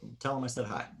 Well, tell him I said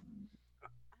hi.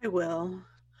 I will.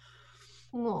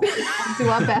 We'll do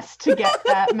our best to get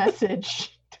that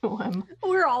message to him.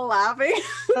 We're all laughing.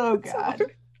 Oh God.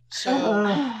 So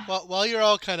while you're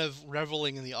all kind of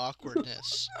reveling in the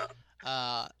awkwardness,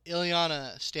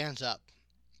 Ileana stands up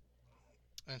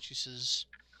and she says,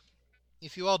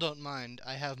 "If you all don't mind,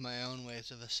 I have my own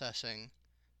ways of assessing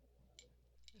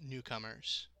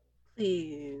newcomers."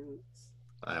 Please.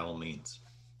 By all means.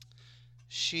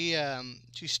 She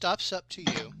stops up to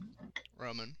you,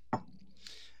 Roman,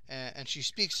 and she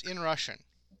speaks in Russian,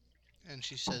 and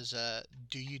she says,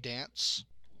 "Do you dance?"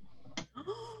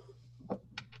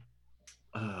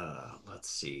 Let's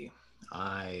see.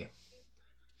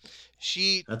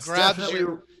 She That's grabs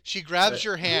definitely...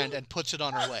 your hand and puts it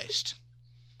on her waist,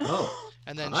 Oh,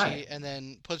 and then hi.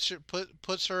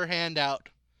 puts her hand out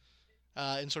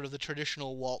in sort of the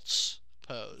traditional waltz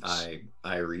pose.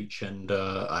 I reach and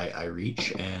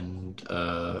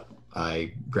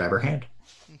I grab her hand.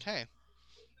 Okay.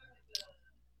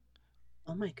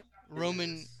 Oh my God.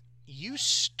 Roman, you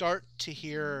start to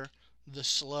hear the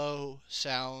slow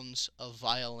sounds of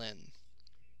violin,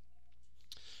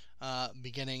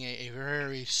 beginning a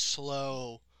very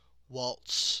slow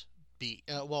waltz beat,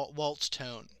 waltz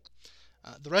tone.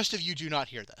 The rest of you do not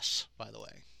hear this, by the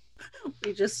way.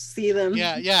 We just see them.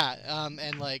 Yeah.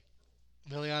 And like,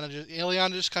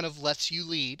 Ileana just kind of lets you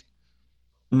lead.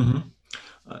 Mm-hmm.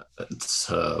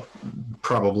 It's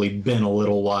probably been a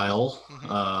little while,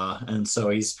 and so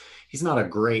he's not a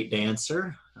great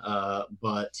dancer,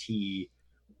 but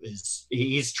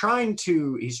he's trying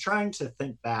to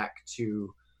think back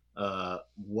to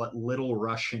what little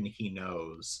Russian he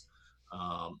knows,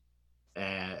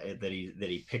 that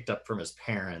he picked up from his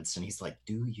parents, and he's like,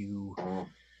 do you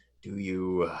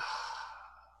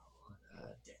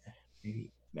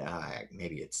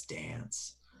maybe it's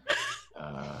dance.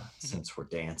 Since we're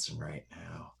dancing right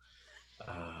now,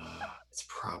 it's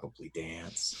probably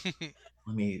dance.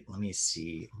 let me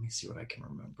see what I can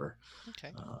remember.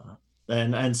 Okay.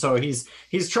 And so he's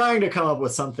trying to come up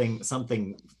with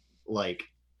something like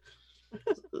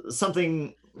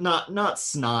something not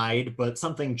snide, but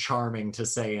something charming to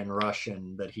say in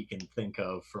Russian that he can think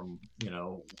of from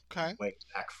way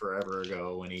back forever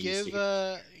ago when he used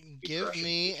to give Russian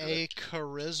me a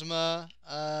charisma.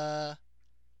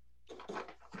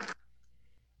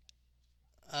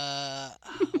 I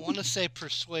want to say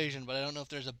persuasion, but I don't know if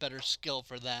there's a better skill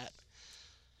for that.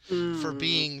 For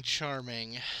being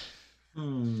charming.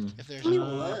 If there's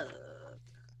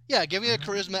yeah, give me a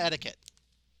charisma etiquette.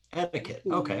 Etiquette.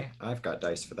 Okay, I've got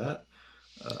dice for that.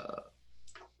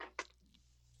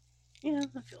 Yeah,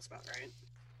 that feels about right.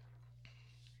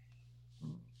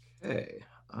 Okay,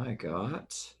 I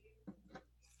got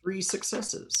 3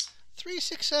 successes. 3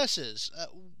 successes.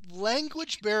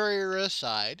 Language barrier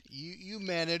aside, you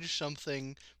manage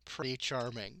something pretty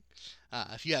charming.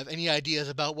 If you have any ideas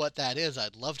about what that is,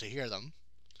 I'd love to hear them.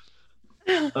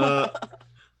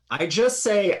 I just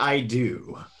say I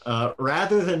do,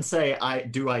 rather than say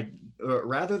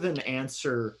rather than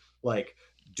answer like,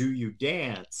 do you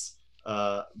dance?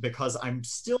 Because I'm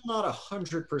still not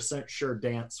 100% sure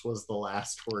dance was the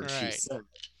last word she said.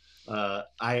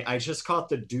 I just caught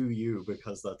the do you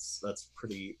because that's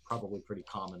probably pretty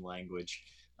common language.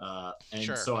 And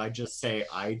sure. So I just say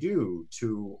I do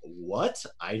to what?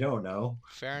 I don't know.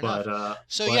 Fair enough. But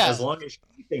as long as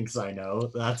she thinks I know,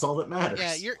 that's all that matters.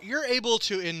 Yeah, you're able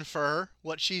to infer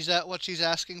what she's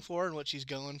asking for and what she's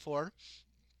going for.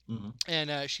 Mm-hmm.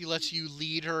 And she lets you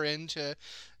lead her into.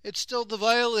 It's still, the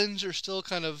violins are still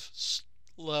kind of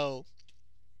slow.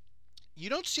 You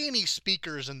don't see any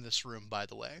speakers in this room, by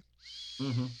the way.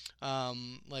 Mm-hmm.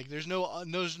 Like there's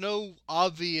no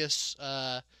obvious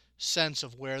sense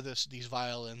of where these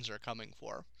violins are coming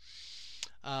for.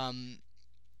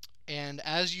 And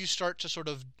as you start to sort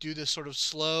of do this sort of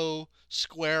slow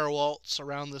square waltz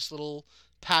around this little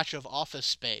patch of office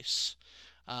space,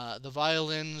 the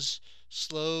violins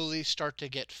slowly start to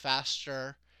get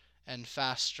faster and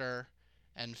faster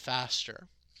and faster.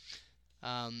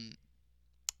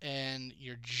 And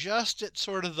you're just at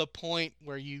sort of the point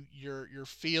where you're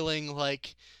feeling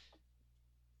like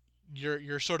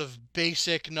your sort of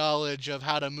basic knowledge of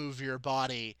how to move your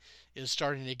body is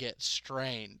starting to get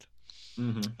strained.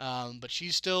 Mm-hmm. But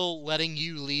she's still letting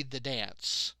you lead the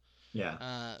dance.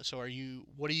 Yeah. So are you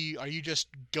just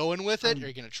going with it? Are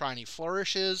you going to try any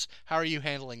flourishes? How are you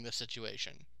handling this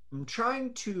situation? I'm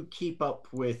trying to keep up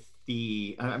with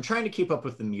the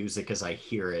music as I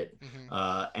hear it.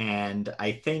 And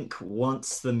I think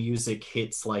once the music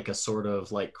hits like a sort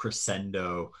of like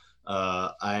crescendo,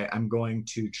 I'm going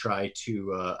to try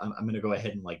to I'm going to go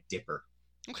ahead and like dip her.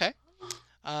 Okay.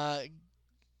 Uh,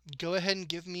 Go ahead and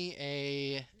give me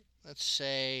a, let's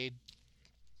say,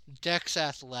 Dex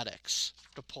Athletics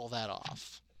to pull that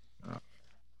off.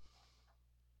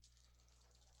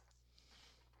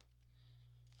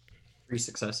 3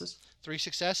 successes. 3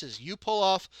 successes. You pull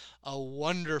off a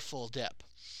wonderful dip.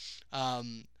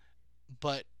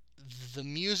 But the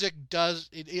music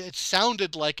it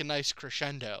sounded like a nice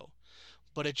crescendo,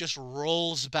 but it just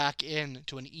rolls back in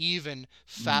to an even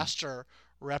faster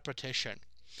repetition.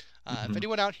 If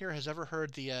anyone out here has ever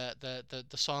heard the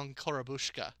song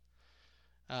Korobushka,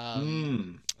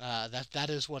 that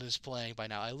is what is playing by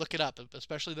now. I look it up,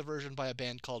 especially the version by a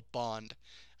band called Bond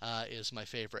is my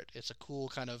favorite. It's a cool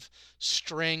kind of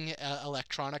string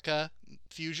electronica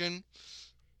fusion.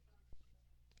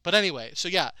 But anyway, so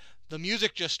yeah, the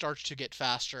music just starts to get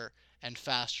faster and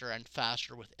faster and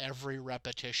faster with every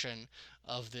repetition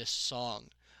of this song.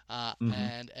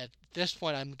 And at this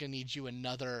point, I'm going to need you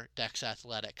another Dex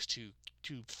Athletics to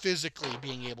physically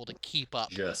being able to keep up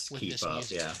Just with keep this up,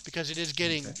 music. yeah. Because it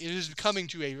is coming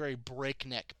to a very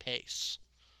breakneck pace.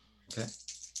 Okay.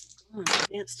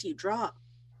 Dance till you drop,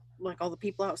 like all the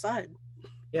people outside.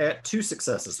 Yeah, 2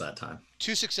 successes that time.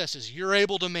 2 successes. You're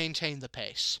able to maintain the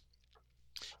pace.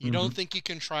 You don't think you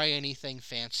can try anything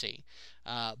fancy,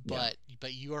 but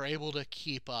you are able to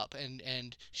keep up,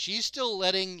 and she's still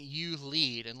letting you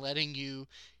lead and letting you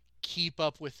keep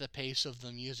up with the pace of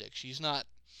the music. She's not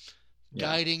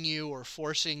guiding you or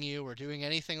forcing you or doing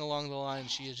anything along the line.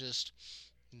 She is just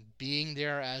being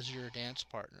there as your dance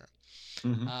partner.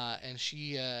 And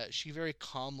she very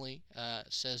calmly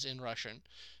says in Russian,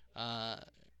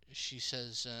 she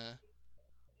says,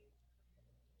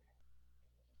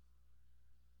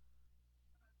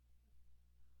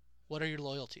 what are your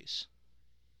loyalties?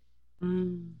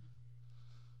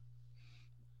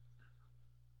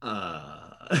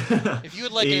 If you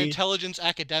would like an intelligence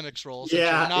academics roll, since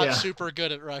you're not super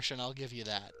good at Russian, I'll give you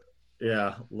that.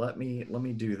 Yeah, let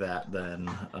me do that then.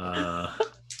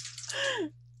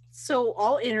 So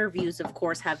all interviews, of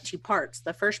course, have 2 parts.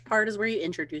 The first part is where you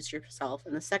introduce yourself,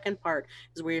 and the second part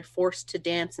is where you're forced to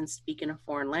dance and speak in a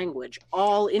foreign language.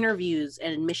 All interviews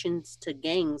and admissions to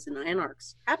gangs and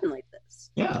anarchs happen like this.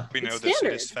 Yeah, we know It's this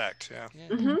standard. is fact. Yeah.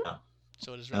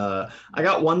 So it is. I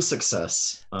got 1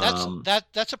 success.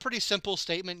 That's a pretty simple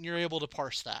statement, and you're able to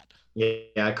parse that. Yeah,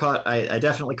 I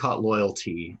definitely caught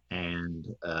loyalty, and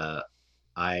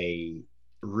I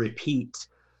repeat.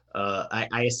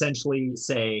 I essentially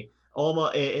say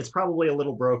almost. It's probably a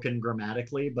little broken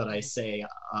grammatically, but I say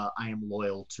I am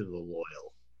loyal to the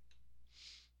loyal.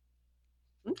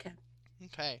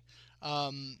 Okay.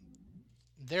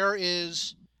 There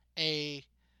is a.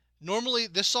 Normally,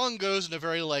 this song goes in a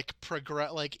very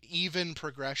even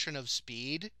progression of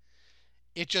speed.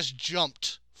 It just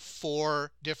jumped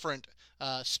 4 different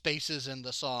spaces in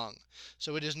the song,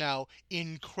 so it is now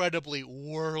incredibly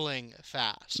whirling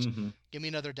fast. Give me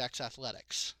another Dex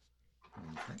Athletics.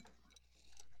 Okay.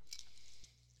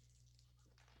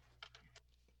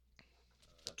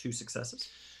 2 successes.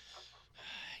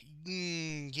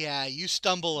 Yeah, you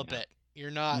stumble a bit. You're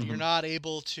not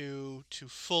able to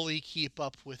fully keep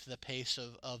up with the pace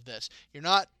of this. You're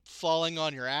not falling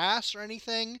on your ass or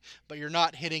anything, but you're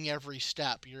not hitting every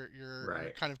step.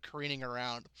 You're kind of careening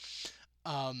around.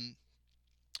 And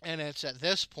it's at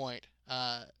this point,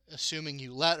 assuming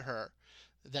you let her,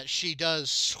 that she does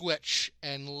switch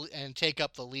and take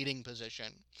up the leading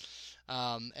position.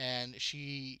 And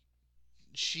she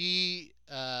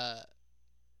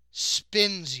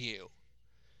spins you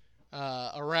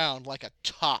around like a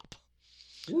top,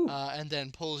 and then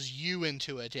pulls you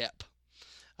into a dip.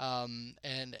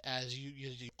 And as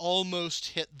you almost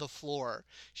hit the floor,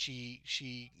 she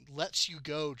lets you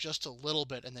go just a little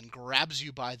bit and then grabs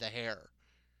you by the hair,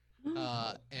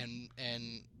 and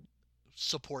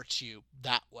supports you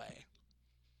that way.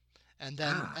 And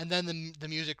then the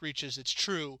music reaches its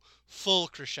true full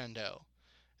crescendo,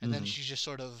 and then she just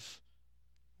sort of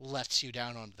lets you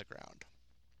down onto the ground.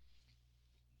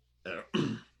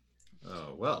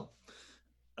 Oh, well,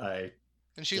 and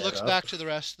she looks back to the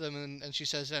rest of them and she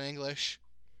says in English,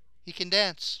 "He can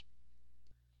dance."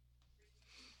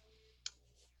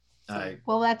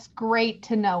 Well, that's great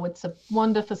to know. It's a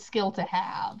wonderful skill to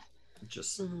have.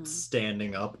 Just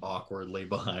standing up awkwardly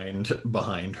behind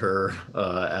her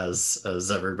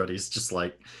as everybody's just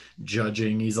like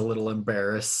judging. He's a little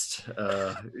embarrassed.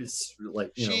 He's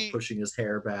like pushing his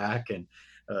hair back, and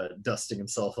dusting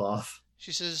himself off.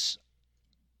 She says,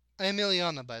 I am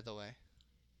Ileana, by the way.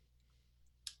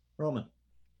 Roman.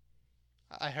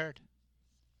 I heard.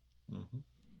 Mm-hmm.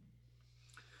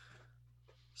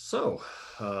 So,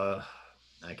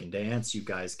 I can dance. You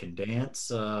guys can dance.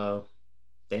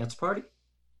 Dance party?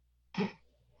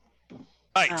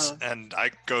 Right. Oh. And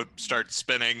I go start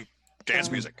spinning dance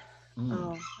Oh. music.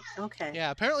 Oh, okay.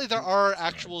 Yeah, apparently there are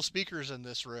actual speakers in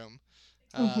this room.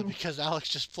 Mhm. Because Alex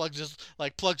just plugs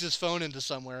his phone into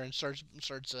somewhere and starts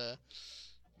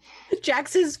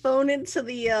Jacks his phone into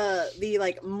the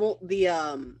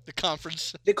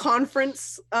conference. the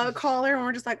conference caller, and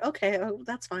we're just like, okay,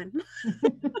 that's fine.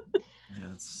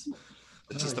 Yeah, it's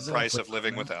This is the price of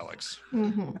living with Alex.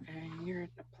 Mhm. Okay, you're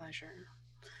a pleasure.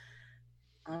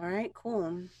 All right,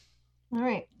 cool. All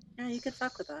right. Yeah, you could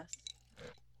fuck with us.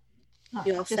 Oh,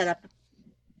 You all just- set up.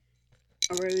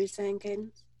 What were you saying,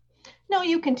 Cadence? No,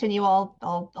 you continue.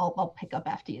 I'll pick up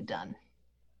after you're done.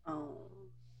 Oh,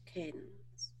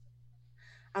 Cadence.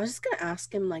 I was just gonna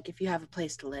ask him like if you have a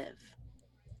place to live.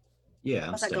 Yeah,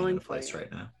 I'm How's that staying going in a for place you?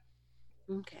 right now.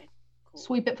 Okay, cool.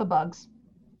 Sweep it for bugs.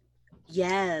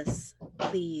 Yes,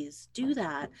 please do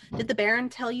that. Did the Baron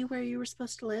tell you where you were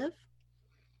supposed to live?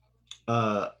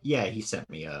 Yeah, he sent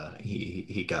me.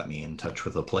 He got me in touch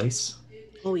with a place.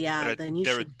 Oh yeah, then you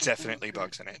There were should definitely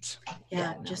bugs in it. Yeah,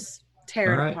 Yeah, no. just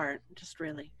tear All it right. apart. Just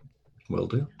really. Will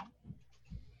do.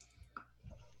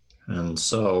 And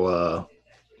so,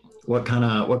 what kind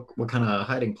of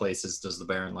hiding places does the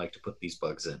Baron like to put these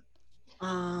bugs in?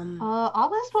 Our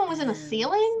last one was in a Yes.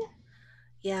 ceiling.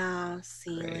 Yeah,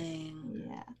 ceiling.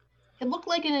 Yeah. It looked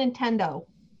like a Nintendo.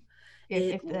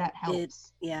 If that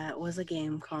helps. Yeah, it was a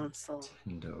game console.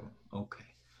 Nintendo. Okay.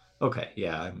 Okay.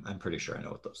 Yeah, I'm pretty sure I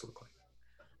know what those look like.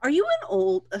 Are you an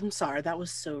old? I'm sorry, that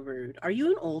was so rude. Are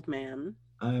you an old man?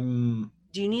 I'm.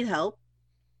 Do you need help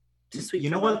to sweep? You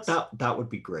for know what? bugs? That would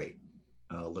be great.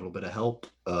 A little bit of help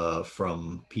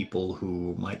from people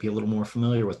who might be a little more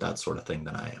familiar with that sort of thing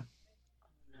than I am.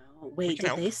 No. Wait,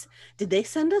 can did they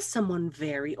send us someone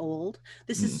very old?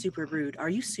 This is Hmm. super rude. Are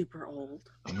you super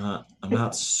old? I'm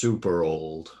not super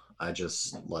old. I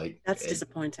just like That's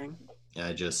disappointing.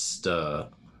 I just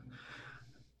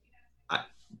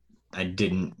I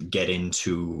didn't get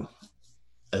into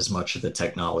as much of the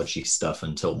technology stuff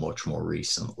until much more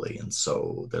recently, and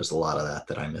so there's a lot of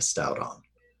that I missed out on.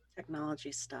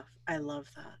 Technology stuff. I love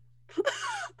that.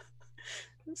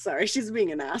 Sorry, she's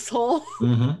being an asshole.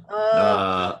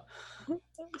 Mm-hmm.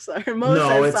 Sorry, Mo no,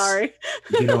 said it's- sorry.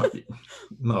 You don't,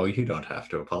 Mo. You don't have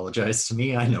to apologize to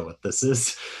me. I know what this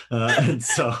is, and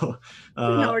so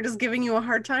No, we're just giving you a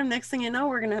hard time. Next thing you know,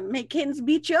 we're gonna make Cadence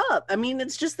beat you up. I mean,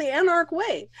 it's just the Anarch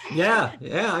way. yeah,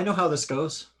 I know how this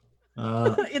goes.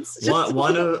 It's just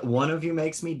one of you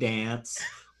makes me dance.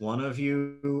 One of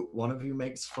you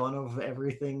makes fun of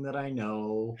everything that I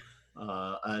know.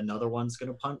 Another one's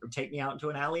gonna take me out into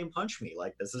an alley and punch me.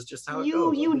 Like, this is just how it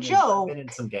goes. I've been in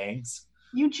some gangs.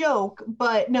 You joke,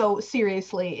 but no,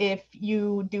 seriously, if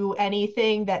you do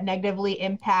anything that negatively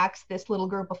impacts this little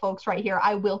group of folks right here,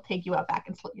 I will take you out back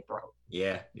and slit your throat.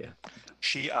 Yeah.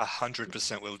 She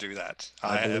 100% will do that. I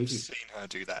I believe have you. seen her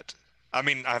do that. I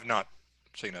mean, I have not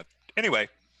seen her. Anyway,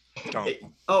 don't.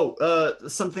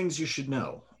 Some things you should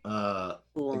know.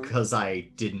 cool. Because I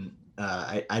didn't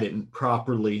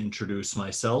properly introduce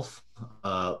myself.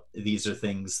 These are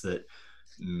things that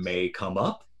may come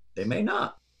up. They may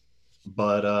not.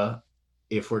 But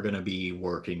if we're going to be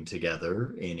working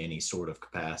together in any sort of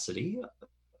capacity,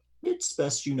 it's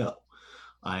best you know.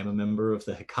 I'm a member of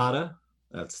the Hecata.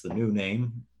 That's the new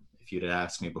name. If you'd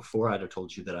asked me before, I'd have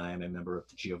told you that I am a member of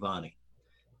the Giovanni.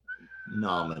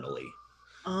 Nominally.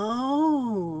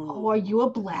 Oh, are you a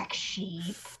black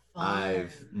sheep?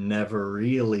 I've never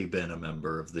really been a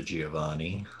member of the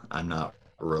Giovanni. I'm not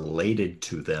related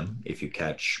to them, if you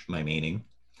catch my meaning.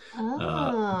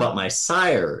 But my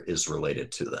sire is related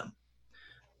to them.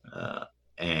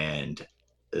 And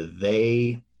if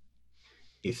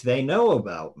they know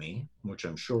about me, which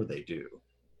I'm sure they do,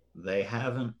 they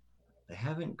haven't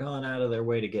gone out of their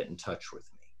way to get in touch with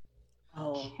me.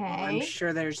 Oh, well, I'm Okay.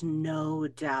 sure there's no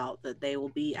doubt that they will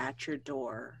be at your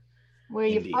door Where are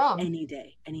you Indeed. from? any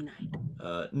day, any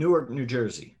night. Newark, New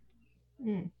Jersey.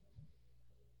 Mm,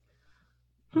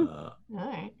 Uh, all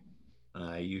right.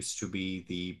 I used to be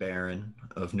the Baron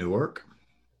of Newark,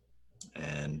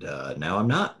 and now I'm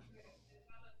not.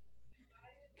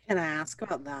 Can I ask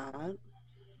about that?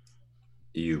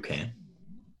 You can.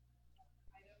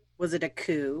 Was it a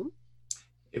coup?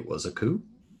 It was a coup.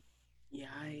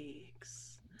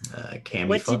 Yikes. Cammy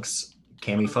What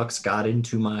did- Fucks got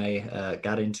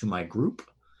into my group.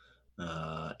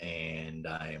 and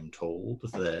I am told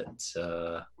that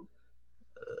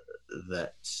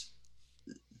that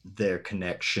their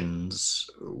connections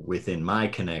within my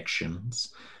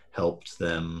connections helped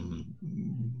them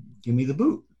give me the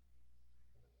boot.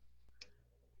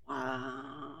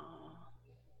 Wow.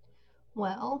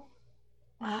 Well,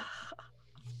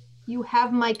 you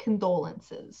have my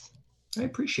condolences. I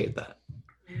appreciate that.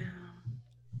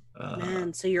 Yeah.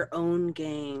 Man, so your own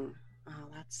gang. Oh,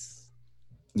 that's.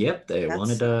 Yep, they That's-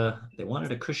 wanted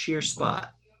a cushier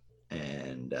spot,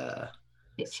 and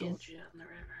Bitches. Sold you on the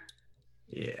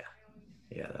river.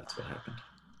 yeah, that's what happened.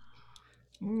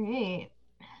 All right.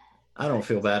 I don't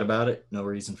feel bad about it. No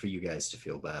reason for you guys to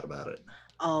feel bad about it.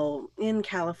 Oh, in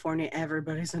California,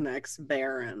 everybody's an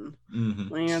ex-baron. Mm-hmm.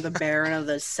 When you're the baron of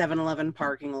the 7-Eleven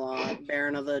parking lot,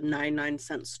 baron of the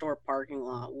 99-cent store parking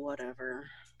lot, whatever.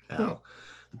 Now,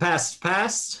 the past is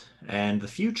past, and the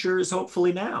future is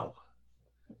hopefully now.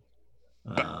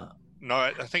 No,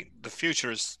 I think the future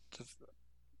is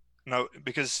no,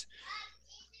 because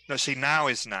no. See, now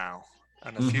is now,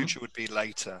 and the Mhm. future would be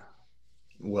later.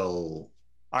 Well,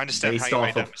 I understand how Based you off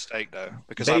made that of- mistake, though,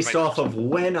 because I based made off of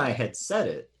when I had said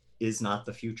it, is not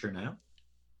the future now?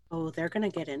 Oh, they're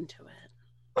gonna get into it.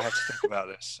 I have to think about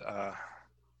this.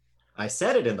 I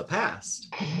said it in the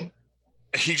past.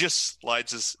 He just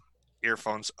slides his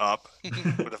earphones up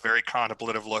with a very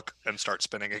contemplative look and starts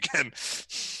spinning again.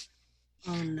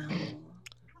 Oh no.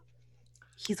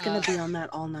 He's gonna be on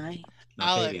that all night.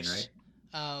 Malkavian, Alex,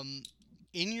 right?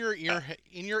 in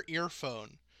your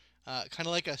earphone, kind of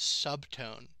like a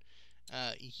subtone,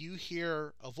 you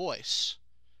hear a voice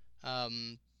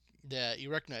that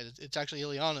you recognize. It's actually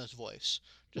Ileana's voice.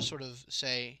 Just sort of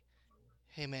say,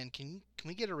 "Hey man, can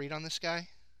we get a read on this guy?"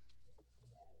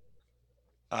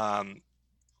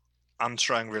 I'm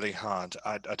trying really hard.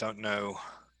 I don't know.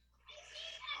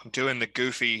 I'm doing the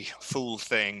goofy fool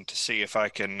thing to see if I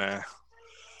can, I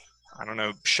don't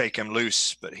know, shake him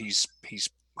loose, but he's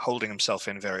holding himself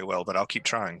in very well, but I'll keep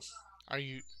trying. Are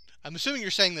you? I'm assuming you're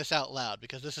saying this out loud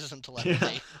because this isn't Yeah,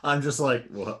 telepathy. I'm just like,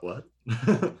 what?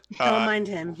 Don't Uh, mind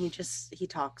him. He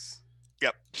talks.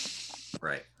 Yep.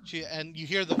 Right. And you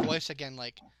hear the voice again,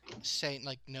 like saying,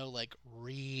 like, no, like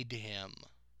read him.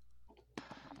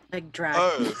 Like drag.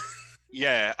 Oh,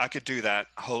 yeah, I could do that.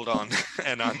 Hold on,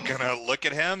 and I'm gonna look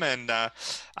at him, and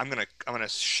I'm gonna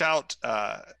shout,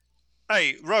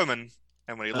 "Hey, Roman!"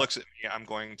 And when he looks at me, I'm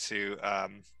going to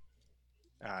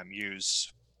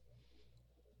use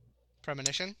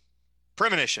Premonition.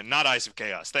 premonition, not Eyes of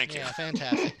Chaos. Thank you. Yeah,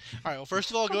 fantastic. All right. Well,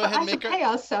 first of all, go The ahead and Eyes of make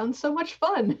Chaos sounds so much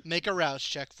fun. a rouse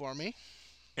check for me.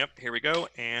 Yep, here we go,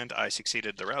 and I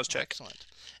succeeded the rouse check. Excellent.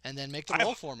 And then make the I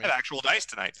roll for me. have actual dice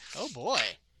tonight. Oh boy,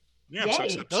 Yeah, I'm so, Yay.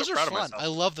 so those are proud of fun. myself. I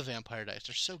love the vampire dice.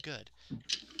 They're so good.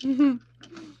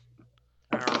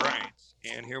 All right,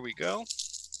 and here we go.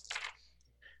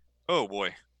 Oh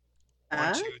boy.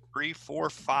 1, 2, 3, 4,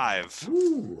 5.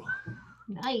 Ooh.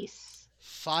 Nice.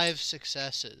 5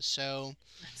 successes. So,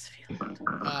 Let's feel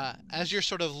it. as you're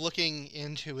sort of looking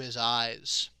into his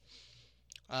eyes,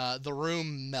 the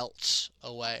room melts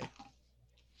away,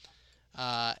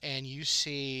 and you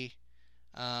see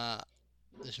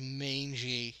this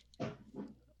mangy,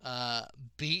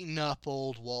 beaten up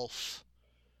old wolf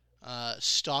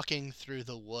stalking through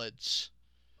the woods,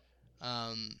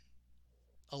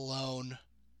 alone,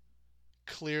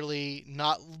 clearly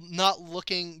not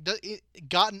looking,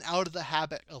 gotten out of the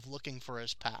habit of looking for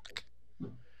his pack.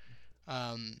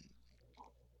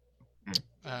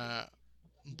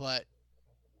 But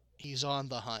he's on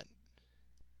the hunt.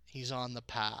 He's on the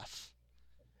path,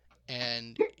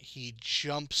 and he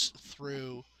jumps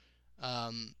through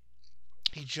the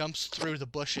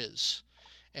bushes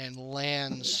and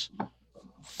lands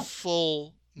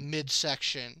full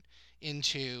midsection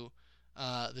into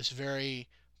this very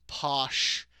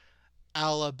posh,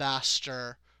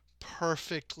 alabaster,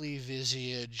 perfectly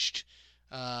visaged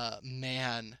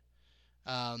man,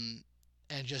 and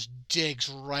just digs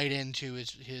right into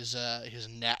his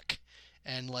neck,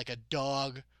 and like a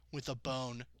dog with a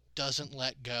bone, doesn't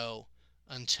let go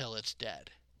until it's dead.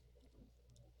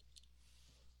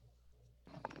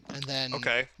 And then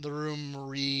Okay. the room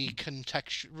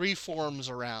reforms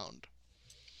around.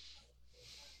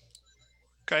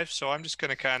 Okay, so I'm just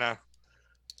gonna kind of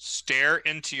stare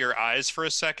into your eyes for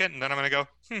a second, and then I'm gonna go,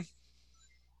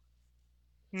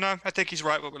 no, I think he's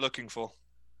right what we're looking for.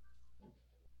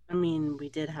 I mean, we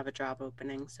did have a job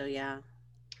opening, so yeah.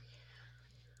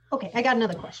 Okay, I got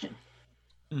another question.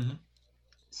 Mhm.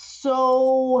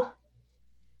 So,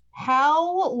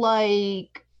 how,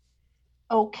 like,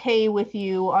 okay with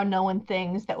you are knowing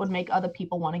things that would make other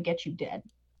people want to get you dead?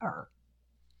 Or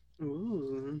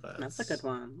Ooh. That's a good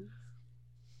one.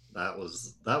 That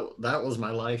was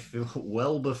my life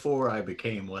well before I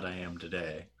became what I am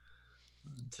today.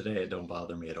 Today it don't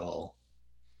bother me at all.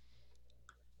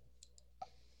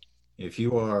 If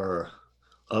you are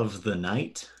of the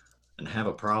night and have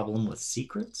a problem with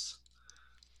secrets,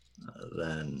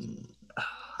 then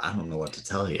I don't know what to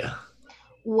tell you.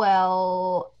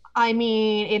 Well, I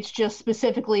mean, it's just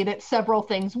specifically that several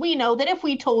things we know that if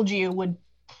we told you would,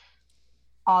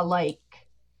 like,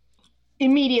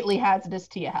 immediately hazardous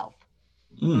to your health.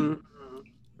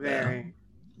 Very.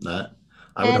 That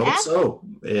I would hope so.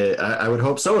 I would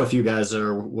hope so if you guys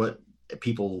are what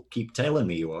people keep telling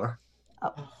me you are.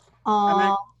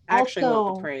 I actually also,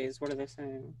 want the praise. What are they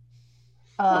saying?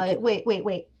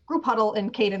 Wait. Group huddle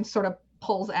and Cadence sort of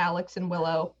pulls Alex and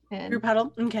Willow. And Group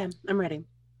huddle? Okay, I'm ready.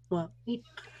 Well,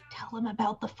 tell him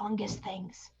about the fungus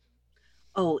things.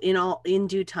 Oh, in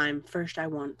due time. First, I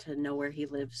want to know where he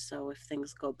lives, so if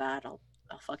things go bad, I'll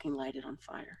fucking light it on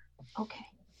fire. Okay.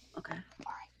 All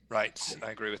right. Right.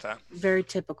 I agree with that. Very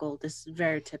typical. This is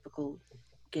very typical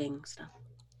gang stuff.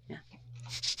 Yeah.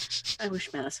 I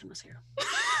wish Madison was here.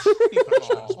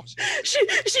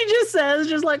 she just says,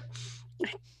 just like,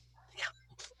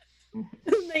 yeah.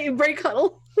 They break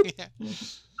huddle. Yeah.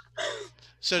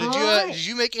 So did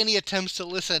you make any attempts to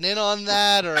listen in on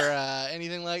that or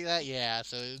anything like that? Yeah.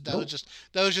 So that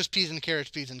was just peas and carrots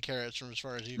from as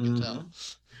far as you can tell.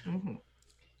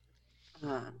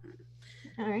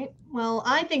 All right. Well,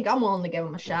 I think I'm willing to give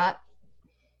him a shot.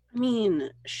 I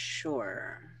mean,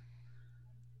 sure.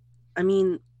 I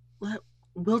mean,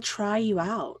 we'll try you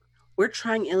out. We're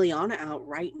trying Ileana out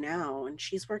right now, and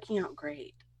she's working out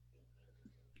great.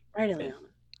 Right, Ileana?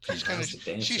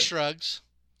 She shrugs.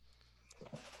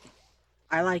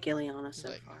 I like Ileana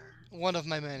so far. One of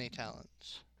my many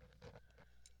talents.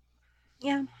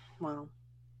 Yeah, well,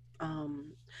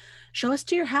 show us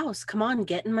to your house. Come on,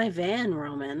 get in my van,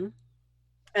 Roman.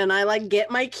 And I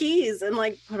get my keys and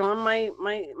put on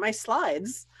my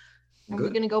slides. Are we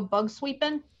gonna go bug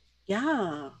sweeping?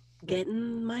 Yeah, get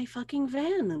in my fucking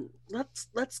van and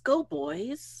let's go,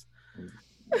 boys.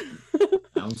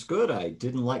 Sounds good. I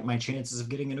didn't like my chances of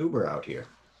getting an Uber out here,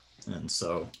 and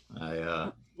so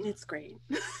I It's great.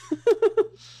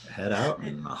 head out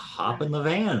and hop in the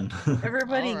van.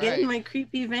 Everybody get in my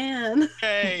creepy van.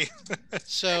 Hey.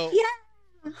 So yeah.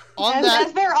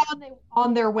 As they're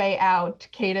on their way out,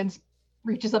 Cadence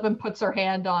reaches up and puts her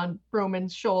hand on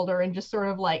Roman's shoulder and just sort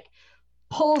of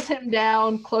pulls him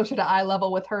down closer to eye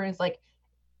level with her and is like,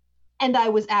 and I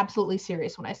was absolutely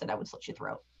serious when I said I would slit your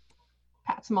throat.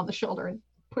 Pats him on the shoulder and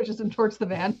pushes him towards the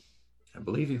van. I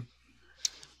believe you.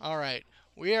 All right.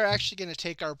 We are actually going to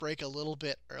take our break a little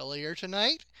bit earlier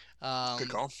tonight. Good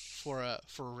call. For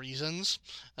reasons.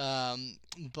 But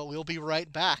we'll be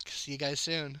right back. See you guys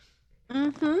soon.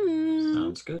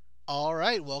 Sounds good. All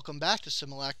right, welcome back to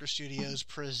Simulacra Studios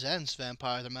presents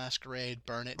Vampire the Masquerade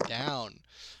Burn It Down.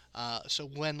 So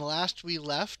when last we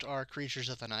left our creatures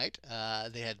of the night,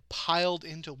 they had piled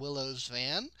into Willow's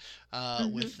van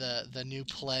with the new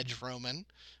pledge Roman.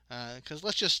 Because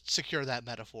let's just secure that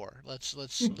metaphor.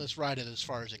 Let's ride it as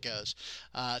far as it goes.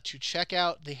 To check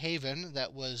out the haven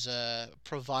that was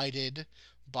provided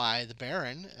by the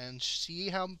Baron and see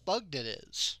how bugged it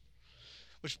is.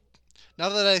 Which, now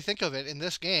that I think of it, in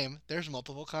this game, there's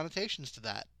multiple connotations to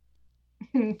that.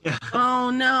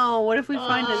 Oh no! What if we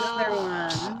find another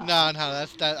one? No,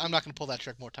 that's that. I'm not going to pull that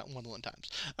trick more than one times.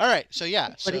 All right, so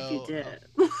yeah. What if you did?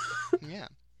 Yeah.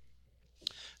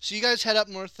 So you guys head up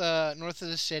north of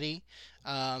the city.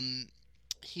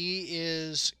 He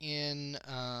is in.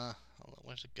 Hold on,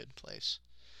 where's a good place?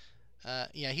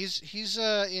 Yeah, he's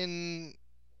in.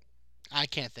 I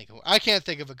can't think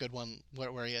of a good one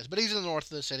where he is, but he's in the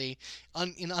north of the city,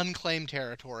 in unclaimed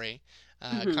territory,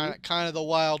 kind of the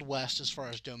Wild West as far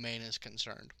as domain is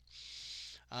concerned.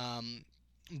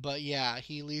 But yeah,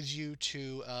 he leads you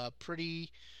to a pretty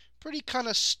kind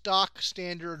of stock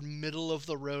standard middle of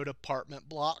the road apartment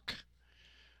block.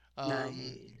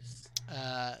 Nice.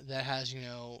 That has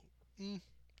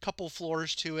couple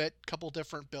floors to it, couple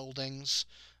different buildings,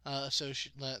 a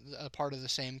part of the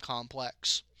same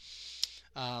complex.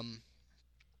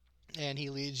 And he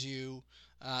leads you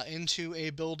into a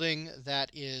building that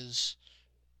is.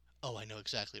 Oh, I know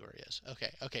exactly where he is.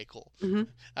 Okay, cool.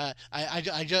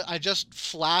 I just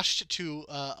flashed to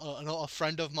a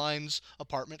friend of mine's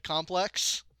apartment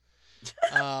complex,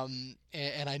 and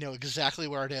I know exactly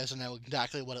where it is and I know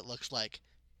exactly what it looks like.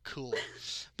 Cool.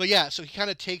 But yeah, so he kind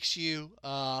of takes you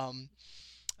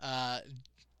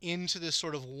into this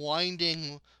sort of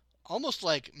winding, almost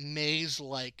like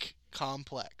maze-like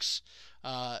complex,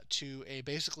 to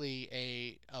basically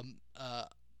a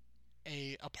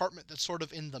a apartment that's sort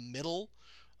of in the middle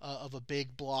of a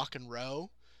big block and row.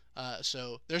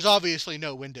 So there's obviously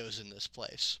no windows in this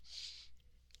place.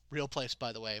 Real place,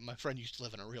 by the way. My friend used to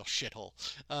live in a real shithole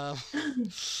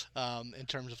in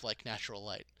terms of like natural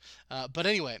light. But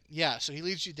anyway, yeah. So he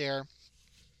leads you there.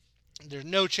 There's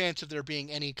no chance of there being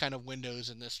any kind of windows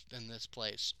in this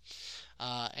place,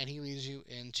 and he leads you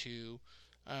into.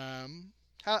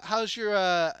 How's your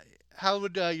how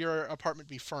would your apartment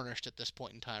be furnished at this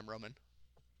point in time, Roman?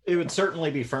 It would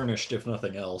certainly be furnished if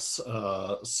nothing else.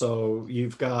 So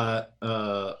you've got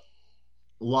a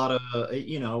lot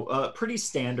of pretty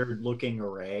standard looking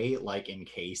array, like in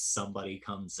case somebody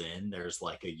comes in, there's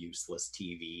like a useless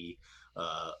TV.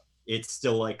 It's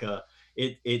still like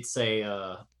it's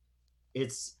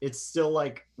still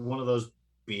like one of those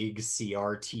big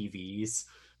CRTVs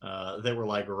that were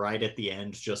like right at the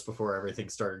end just before everything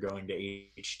started going to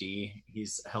HD.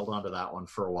 He's held onto that one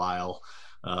for a while.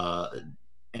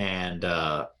 And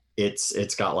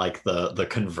it's got like the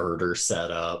converter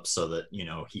set up so that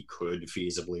he could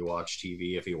feasibly watch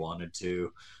TV if he wanted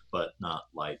to, but not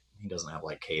like he doesn't have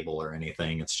like cable or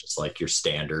anything. It's just like your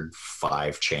standard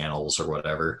 5 channels or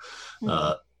whatever.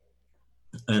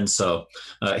 And so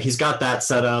he's got that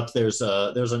set up. There's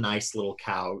a nice little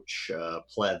couch,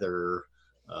 pleather,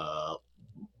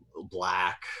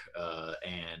 black,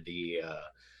 and the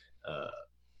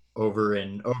over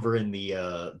in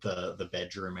the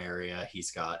bedroom area,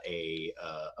 he's got a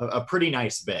pretty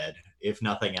nice bed. If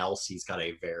nothing else, he's got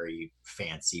a very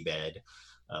fancy bed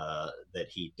that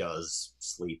he does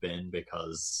sleep in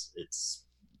because it's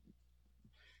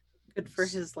good for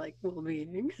his like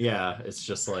well-being. Yeah, it's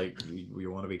just like we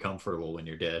want to be comfortable when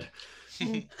you're dead.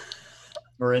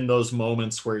 Or in those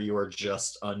moments where you are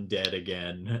just undead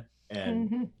again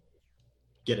and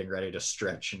getting ready to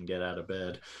stretch and get out of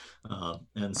bed.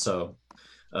 And so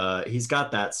he's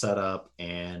got that set up,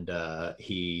 and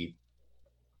he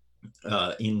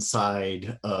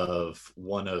inside of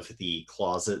one of the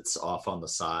closets off on the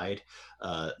side,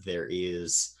 there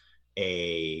is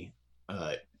a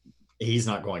he's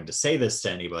not going to say this to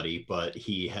anybody, but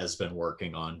he has been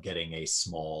working on getting a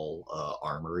small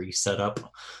armory set up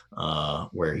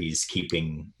where he's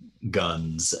keeping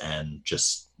guns and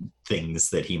just things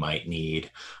that he might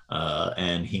need.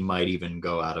 And he might even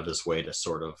go out of his way to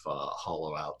sort of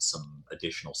hollow out some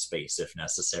additional space if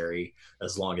necessary,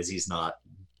 as long as he's not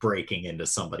breaking into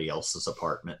somebody else's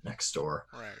apartment next door.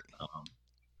 Right.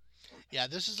 Yeah,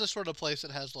 this is the sort of place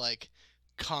that has like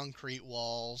concrete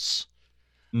walls.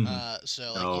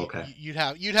 So like you'd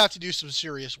have to do some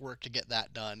serious work to get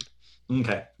that done.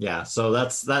 Okay, yeah. So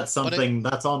that's something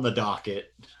that's on the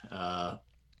docket.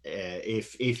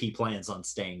 If he plans on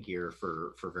staying here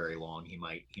for very long, he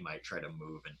might try to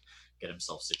move and get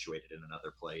himself situated in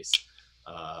another place.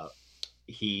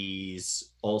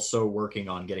 He's also working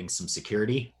on getting some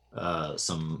security,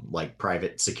 some like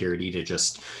private security to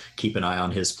just keep an eye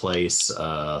on his place.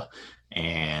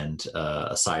 And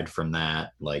aside from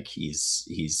that, like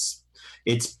it's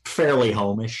fairly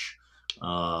homish.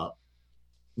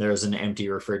 There's an empty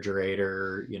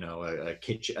refrigerator, a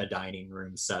kitchen, a dining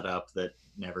room set up that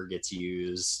never gets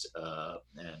used,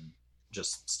 and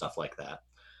just stuff like that.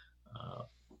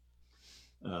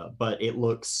 But it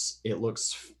looks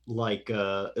like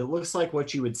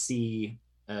what you would see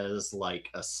as like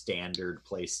a standard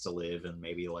place to live in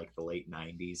maybe like the late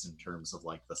 90s in terms of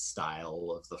like the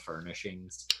style of the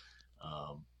furnishings.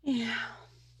 Yeah.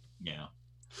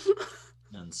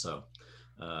 And so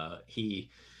he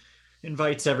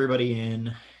invites everybody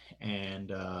in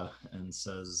and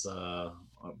says,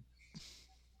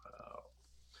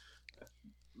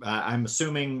 I'm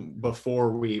assuming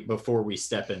before we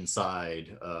step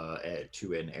inside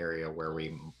to an area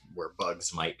where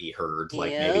bugs might be heard,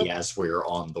 like maybe as we're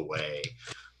on the way,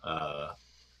 I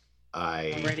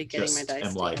already getting my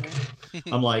dice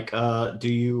I'm like, do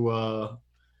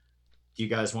you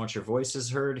guys want your voices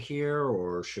heard here,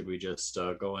 or should we just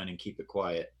go in and keep it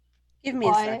quiet? Give me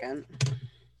a second.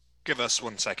 Give us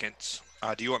 1 second.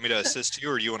 Do you want me to assist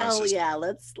you, or do you want to assist? Oh yeah,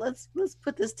 let's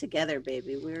put this together,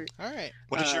 baby. We're all right.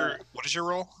 What is your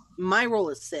role? My role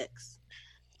is 6.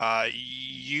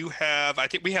 You have. I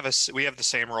think we have the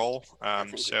same role.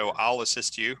 So I'll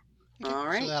assist you. Okay. All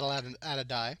right. So that'll add a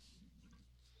die.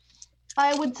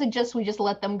 I would suggest we just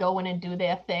let them go in and do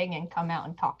their thing and come out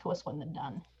and talk to us when they're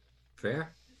done.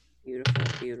 Fair.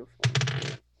 Beautiful.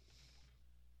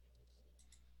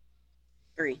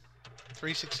 3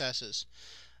 successes.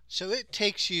 So it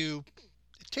takes you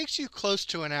close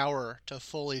to an hour to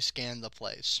fully scan the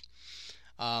place,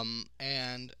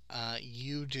 and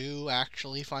you do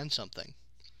actually find something.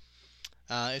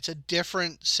 It's a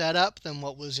different setup than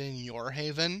what was in your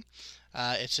Haven.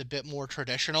 It's a bit more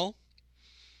traditional.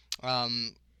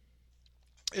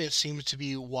 It seems to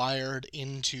be wired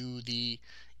into the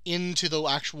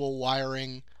actual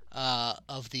wiring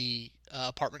of the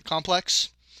apartment complex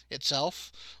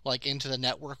itself, like into the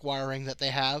network wiring that they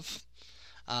have.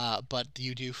 But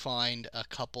you do find a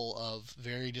couple of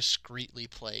very discreetly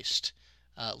placed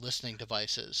listening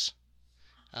devices.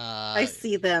 I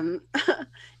see them.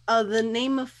 The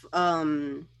name of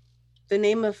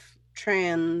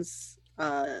trans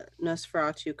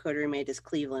Nosferatu coterie mate is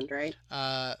Cleveland, right?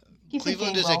 He's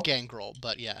Cleveland a is a gangrel. gangrel,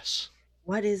 but yes.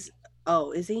 What is?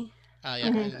 Oh, is he? Yeah,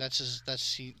 Mhm. that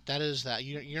is that.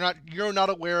 You're not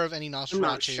aware of any I'm not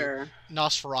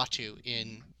Nosferatu sure.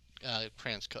 in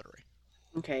trans coterie.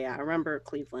 Okay, yeah, I remember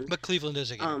Cleveland. But Cleveland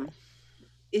is a gangrel.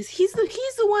 He's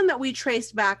the one that we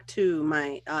traced back to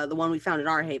my the one we found in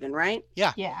our Haven, right?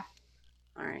 Yeah.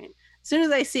 All right. As soon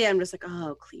as I see it, I'm just like,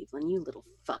 oh, Cleveland, you little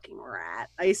fucking rat.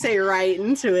 I say right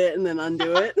into it and then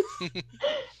undo it.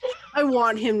 I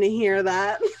want him to hear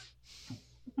that.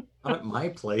 Not at my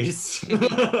place.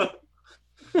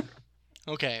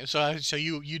 Okay, so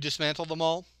you dismantle them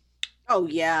all. Oh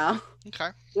yeah. Okay.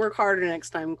 Work harder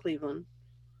next time, Cleveland.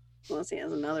 Unless he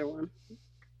has another one.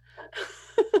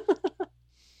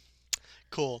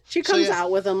 Cool. She comes out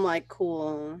with him like,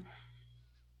 cool.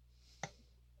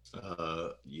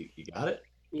 You got it?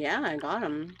 Yeah, I got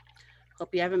him.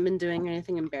 Hope you haven't been doing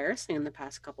anything embarrassing in the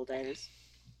past couple days.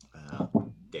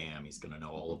 Damn, he's gonna know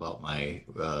all about my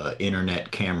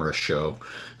internet camera show.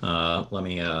 Let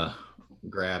me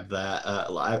grab that.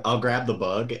 I'll grab the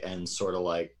bug and sort of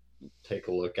like take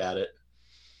a look at it.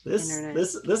 This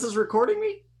is recording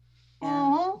me?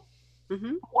 Yeah.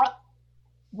 Mm-hmm. What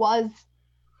was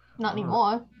not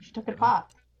anymore. She took it apart.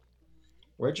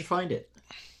 Where'd you find it?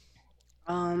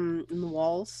 In the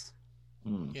walls.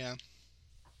 Yeah.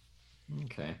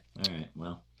 Okay. All right.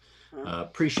 Well,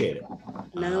 appreciate it.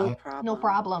 No problem. No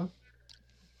problem.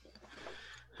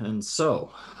 And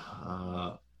so,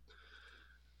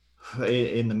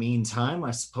 in the meantime,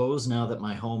 I suppose now that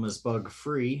my home is bug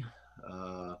free,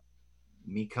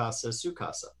 Mikasa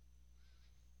Sukasa.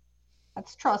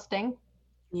 That's trusting.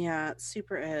 Yeah, it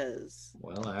super is.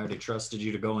 Well, I already trusted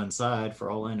you to go inside. For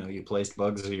all I know, you placed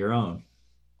bugs of your own.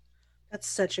 That's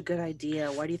such a good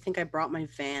idea. Why do you think I brought my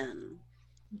van?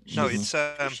 No, She's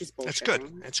it's good.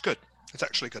 bullshitting. It's good. It's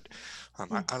actually good.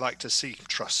 I like to see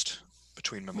trust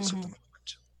between members of the movement.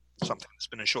 Something that's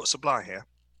been in short supply here.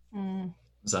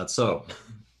 Is that so?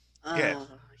 Yeah.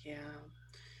 Yeah.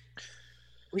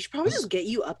 We should probably just get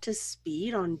you up to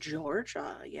speed on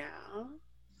Georgia. Yeah.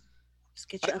 Just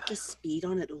get you up to speed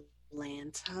on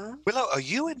Atlanta. Willow, are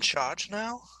you in charge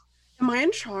now? Am I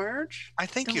in charge? I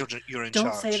think you're in charge.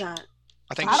 Don't say that.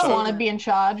 I think I don't so. want to be in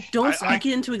charge. Don't speak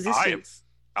it into existence.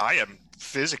 I am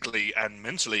physically and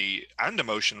mentally and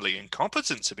emotionally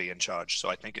incompetent to be in charge, so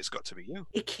I think it's got to be you.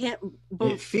 It can't.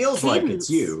 It feels like it's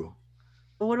you.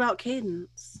 But what about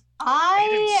Cadence?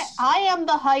 I am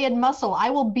the hired muscle. I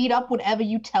will beat up whatever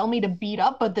you tell me to beat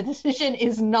up, but the decision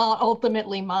is not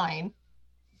ultimately mine.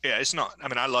 Yeah, it's not. I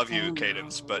mean, I love you,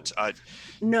 Cadence, but I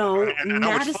would follow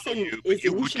Madison you, but is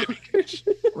you in would get me. charge.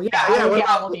 Well, yeah.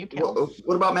 all of you killed.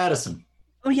 What about Madison?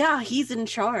 Oh yeah, he's in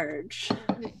charge.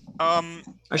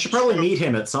 I should probably meet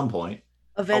him at some point.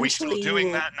 Eventually, are we still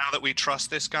doing that now that we trust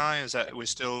this guy? Is that we're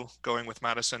still going with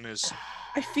Madison? Is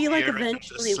I feel like here and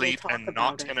eventually asleep we'll talk and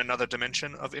about not it. in another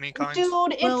dimension of any kind? Dude, Well,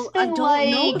 it's I been don't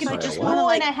know like if I just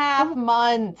 2.5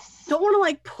 months. Don't want to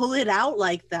like pull it out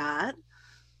like that.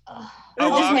 Ugh. It Oh,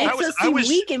 just well, makes I was- us I seem was-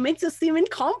 weak. It makes us seem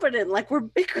incompetent, like we're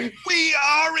bickering. We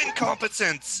are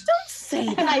incompetent. Don't say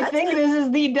that. And I think this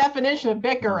is the definition of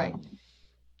bickering.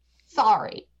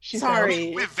 Sorry. She says.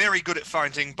 Sorry. We're very good at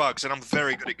finding bugs, and I'm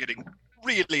very good at getting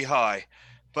really high.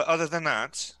 But other than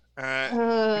that,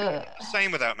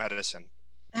 same without Madison.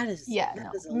 That is Yeah, that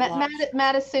no. is a lot.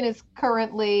 Madison is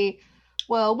currently,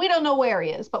 well, we don't know where he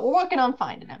is, but we're working on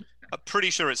finding him. I'm pretty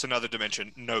sure it's another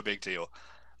dimension. No big deal.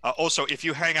 Also, if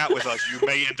you hang out with us, you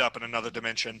may end up in another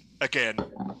dimension. Again,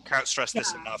 can't stress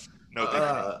this enough. No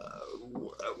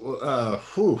big deal.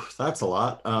 Whew, that's a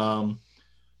lot.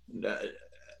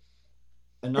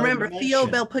 Another Remember, dimension. Theo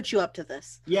Bell put you up to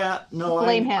this. Yeah, no,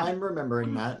 Blame him. I'm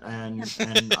remembering that,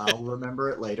 and I'll remember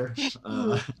it later.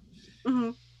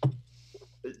 Mhm.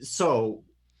 So,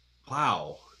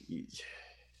 wow.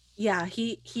 Yeah,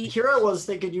 he. Here I was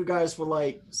thinking you guys were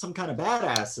like some kind of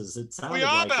badasses. It sounded We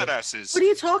are like it. badasses. What are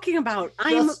you talking about?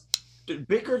 I'm. Just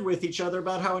bickered with each other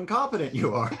about how incompetent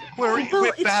you are. We're Well,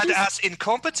 it's badass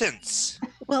incompetence.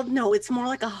 Well, no, it's more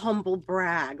like a humble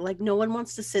brag. Like no one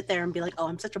wants to sit there and be like, "Oh,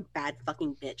 I'm such a bad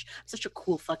fucking bitch. I'm such a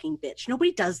cool fucking bitch."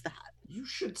 Nobody does that. You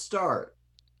should start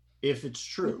if it's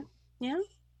true. Yeah.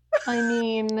 I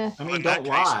mean, I Well, mean, in that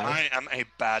don't case, lie. I am a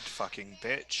bad fucking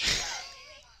bitch.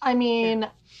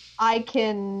 I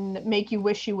can make you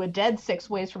wish you were dead 6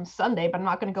 ways from Sunday, but I'm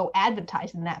not going to go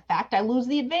advertising that fact. I lose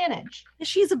the advantage.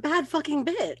 She's a bad fucking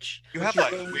bitch. You But have you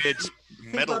like gain- weird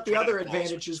Think metal. about the other predator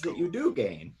claws, which advantages is that cool. you do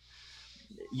gain.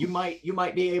 You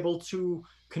might be able to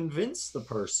convince the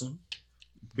person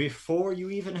before you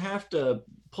even have to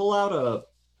pull out a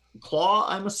claw,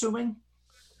 I'm assuming.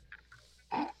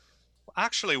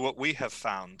 Actually, what we have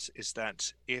found is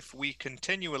that if we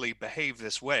continually behave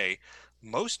this way,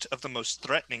 most of the most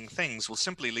threatening things will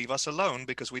simply leave us alone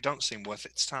because we don't seem worth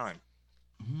its time.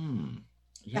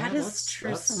 Yeah, That is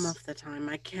true some of the time.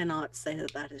 I cannot say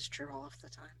that is true all of the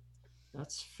time.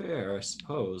 That's fair, I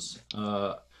suppose.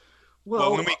 Well,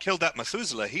 Well, when we killed that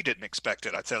Methuselah, he didn't expect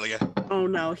it, I tell you. Oh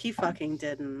no, he fucking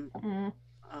didn't. Mm.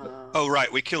 Oh,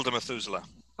 right, we killed a Methuselah.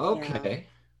 okay,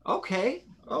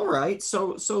 all right.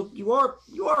 So you are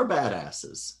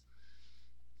badasses.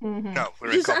 Mhm. No,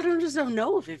 we're I incompetent. just don't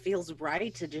know if it feels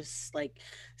right to just like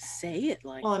say it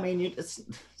like. Well, I mean, it's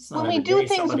not When we every do day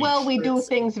things somebody well, we do trips-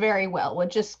 things very well. We've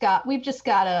just got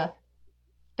a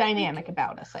dynamic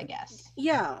about us, I guess.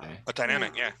 Yeah. Okay. A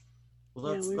dynamic, yeah.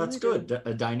 Well, Yeah, we that's really good.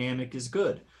 A dynamic is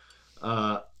good.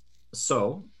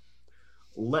 So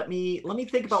let me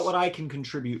think about what I can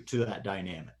contribute to that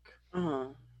dynamic. Uh-huh.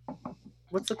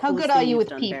 What's the How coolest good are thing you you've with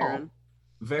done, people? Baron?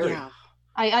 Very. Yeah.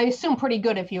 I assume pretty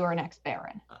good if you were an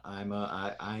ex-baron. I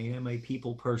am a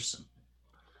people person.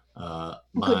 Good,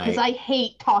 My because I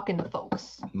hate talking to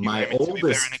folks. You my aiming to be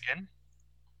oldest. Baron again?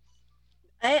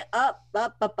 Hey, up.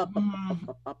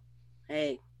 Mm,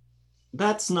 Hey.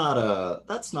 that's not a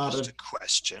Just a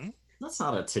question.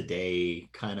 today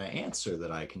kind of answer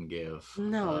that I can give.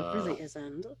 No, it really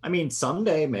isn't. I mean,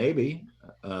 someday maybe.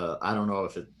 I don't know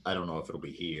if it'll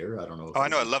be here. I don't know. If Oh, I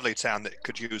know a it'll lovely town that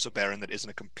could use a Baron that isn't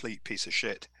a complete piece of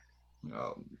shit. be-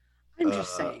 I'm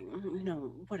just saying,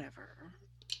 whatever.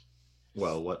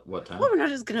 Well, what time? Well, we're not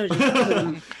just gonna just put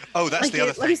 'em- Oh, that's like, the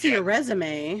other let me thing. see yeah. your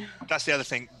resume. That's the other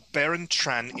thing. Baron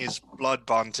Tran is blood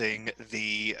bonding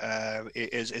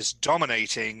is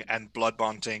dominating and blood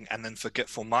bonding and then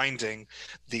forgetful minding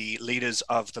the leaders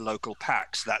of the local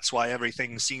packs. That's why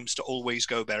everything seems to always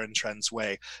go Baron Tran's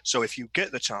way. So if you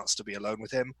get the chance to be alone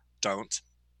with him, don't.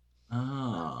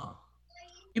 Oh.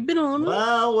 You've been on.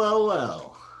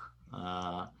 Well.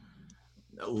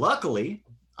 Luckily,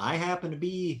 I happen to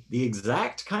be the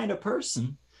exact kind of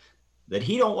person that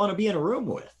he don't want to be in a room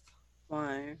with.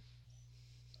 Why?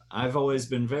 I've always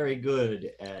been very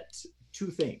good at two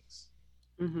things: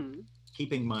 Mm-hmm.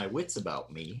 keeping my wits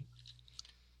about me,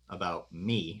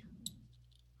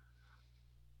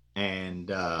 and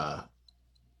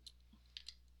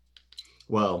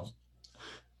well,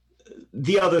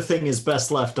 the other thing is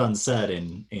best left unsaid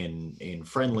in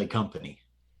friendly company.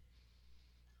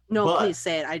 No, But- please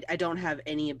say it. I don't have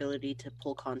any ability to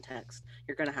pull context.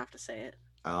 You're gonna have to say it.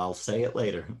 I'll say it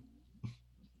later.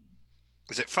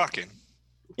 Is it fucking?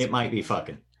 It might be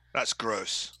fucking. That's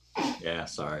gross. Yeah,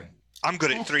 sorry. I'm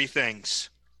good at 3 things: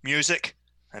 music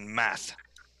and math.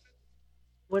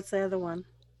 What's the other one?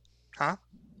 Huh?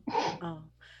 Oh,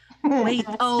 wait.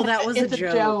 Oh, that was It's a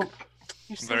joke.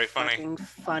 You're so Very funny. fucking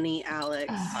funny,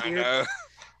 Alex. I You're know.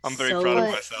 I'm very so proud of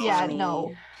But, myself. yeah, funny.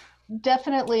 no.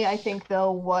 Definitely, I think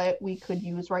though what we could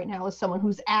use right now is someone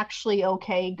who's actually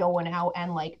okay going out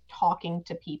and like talking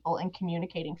to people and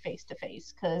communicating face to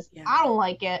face. Because Yeah. I don't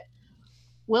like it.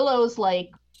 Willow's like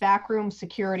backroom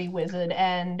security wizard,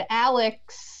 and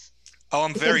Alex. Oh,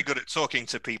 I'm very good at talking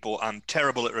to people. I'm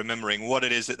terrible at remembering what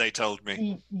it is that they told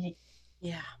me.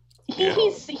 Yeah.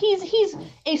 He's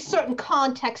a certain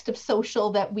context of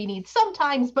social that we need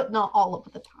sometimes, but not all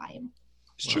of the time.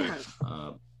 It's true. Yeah.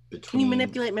 Can Between you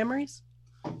manipulate memories?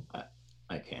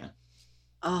 I can.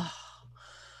 Oh,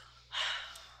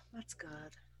 that's good.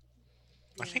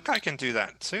 I think I can do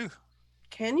that too.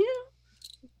 Can you?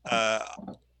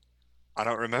 I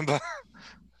don't remember.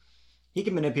 He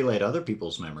can manipulate other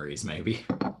people's memories, maybe.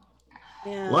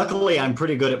 Yeah. Luckily, I'm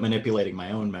pretty good at manipulating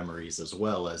my own memories as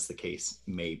well, as the case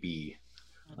may be.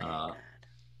 Okay, uh, good.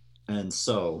 And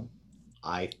so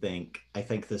I think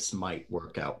this might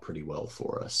work out pretty well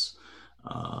for us.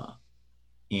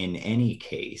 In any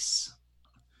case,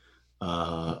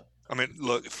 I mean,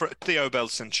 look, Theo Bell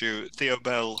sent you. Theo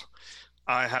Bell,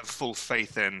 I have full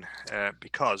faith in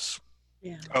because.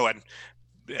 Yeah. Oh, and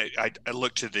I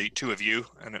looked to the two of you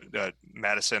and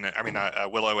Madison.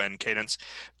 Willow and Cadence.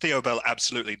 Theo Bell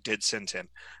absolutely did send him.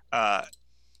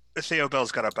 Theo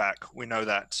Bell's got our back. We know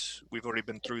that. We've already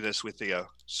been through this with Theo.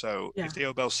 So Yeah. if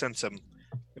Theo Bell sent him,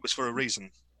 it was for a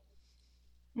reason.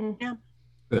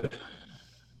 Good.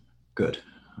 Good.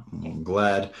 I'm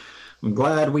glad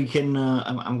we can.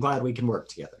 I'm glad we can work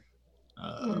together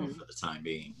for the time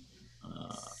being.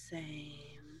 Same.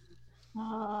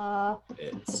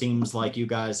 It seems like you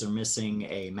guys are missing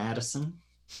a Madison,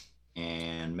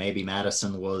 and maybe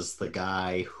Madison was the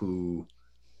guy who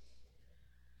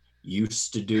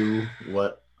used to do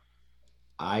what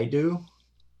I do.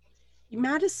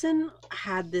 Madison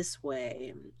had this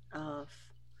way of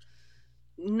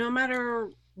no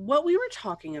matter what we were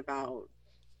talking about,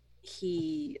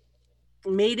 he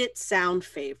made it sound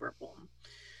favorable.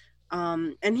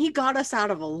 And he got us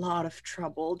out of a lot of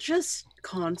trouble just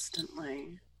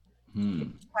constantly.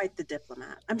 Quite the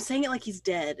diplomat. I'm saying it like he's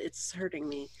dead. It's hurting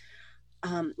me.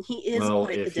 He is Well,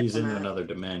 quite the if he's in diplomat. another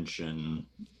dimension.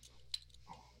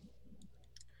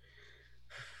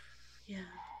 Yeah.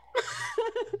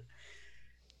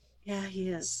 Yeah, he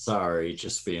is. Sorry,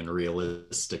 just being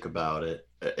realistic about it.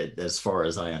 As far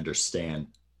as I understand,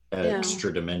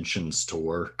 extra dimensions to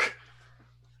work.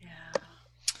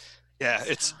 Yeah,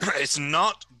 it's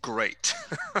not great.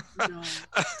 No.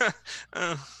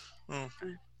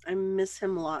 I miss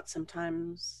him a lot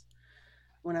sometimes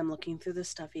when I'm looking through the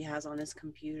stuff he has on his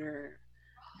computer.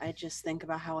 I just think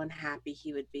about how unhappy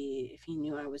he would be if he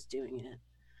knew I was doing it.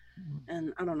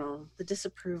 And I don't know, the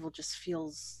disapproval just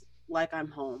feels like I'm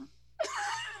home.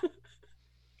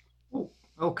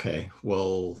 Okay,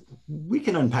 well, we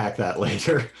can unpack that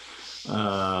later.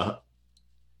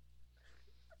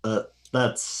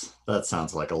 That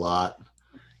sounds like a lot.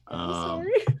 I'm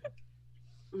sorry.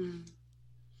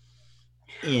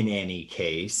 In any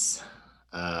case,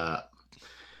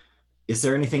 is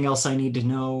there anything else I need to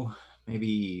know?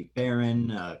 Maybe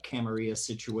Baron, Camarilla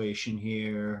situation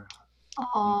here.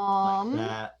 Like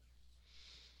that.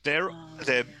 There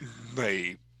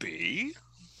may be.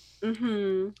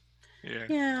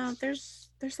 Yeah, there's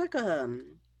like a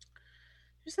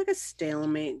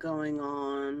stalemate going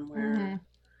on where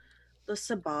the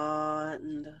Sabbat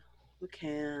and the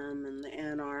Cam and the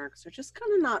Anarchs are just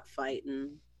kind of not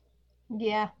fighting.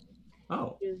 Yeah.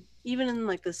 Oh. Even in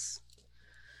like this.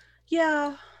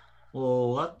 Yeah.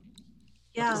 Well, that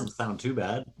doesn't sound too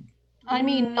bad. I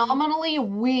mean, nominally,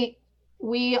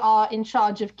 we are in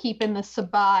charge of keeping the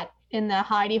Sabbat in the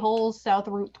hidey holes south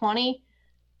of Route 20,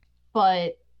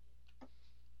 but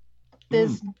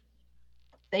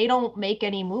they don't make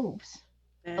any moves.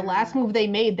 The last move they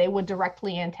made, they were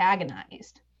directly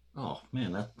antagonized. Oh,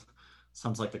 man, that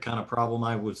sounds like the kind of problem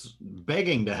I was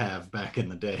begging to have back in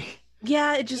the day.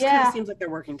 Yeah, it just kind of seems like they're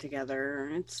working together.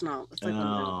 It's not. It's like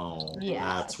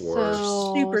that's worse.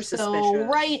 Super suspicious. So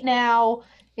right now,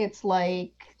 it's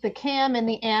like the Cam and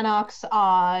the Anox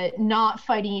are not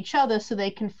fighting each other so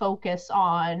they can focus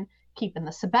on keeping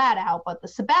the Sabbat out. But the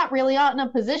Sabbat really aren't in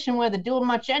a position where they're doing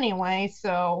much anyway,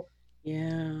 so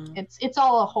yeah, it's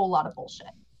all a whole lot of bullshit.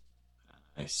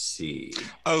 I see.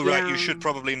 Oh, right. You should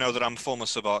probably know that I'm former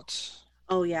Sabbat.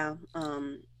 Oh, yeah.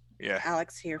 Yeah.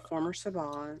 Alex here, former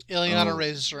Sabbat. Ileana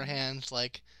raises her hand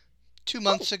like 2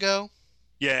 months ago.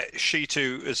 Yeah, she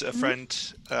too is a friend.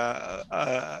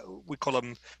 We call them,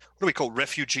 what do we call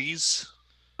refugees?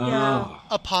 Yeah.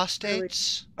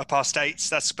 Apostates. Apostates.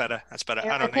 That's better. That's better.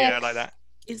 I don't know. Yeah, I like that.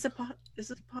 Is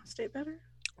apostate better?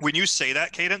 When you say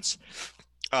that, Cadence,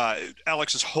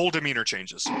 Alex's whole demeanor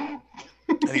changes.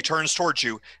 And he turns towards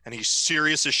you and he's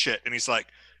serious as shit. And he's like,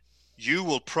 you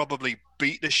will probably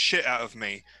beat the shit out of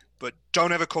me, but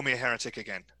don't ever call me a heretic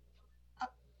again.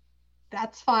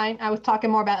 That's fine. I was talking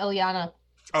more about Ileana.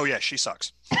 Oh, yeah, she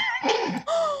sucks.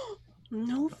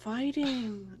 No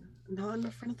fighting. Not in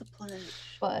front of the pledge.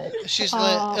 But she's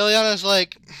like, Ileana's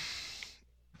like,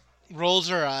 rolls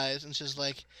her eyes and she's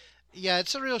like, yeah,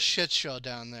 it's a real shit show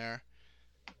down there.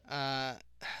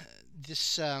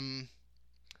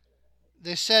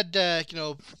 They said,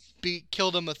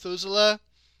 killed a Methuselah.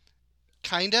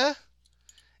 Kinda.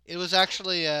 It was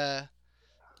actually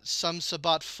some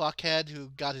Sabbat fuckhead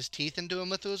who got his teeth into a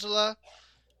Methuselah.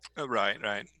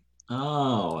 Right.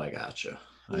 Oh, I gotcha.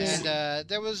 And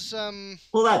there was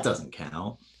Well, that doesn't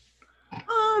count.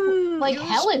 Like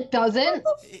hell, it doesn't.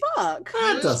 What the fuck?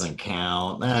 That doesn't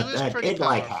count. It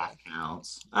like half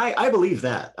counts. I believe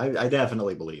that. I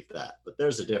definitely believe that. But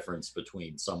there's a difference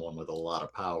between someone with a lot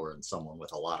of power and someone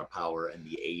with a lot of power and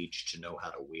the age to know how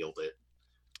to wield it.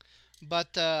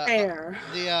 But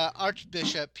the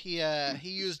Archbishop, he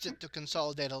used it to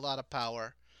consolidate a lot of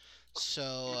power.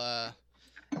 So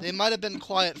they might have been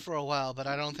quiet for a while, but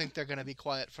I don't think they're going to be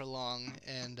quiet for long.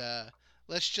 And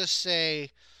let's just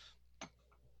say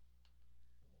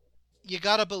you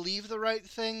gotta believe the right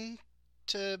thing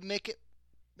to make it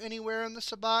anywhere in the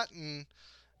Sabbat, and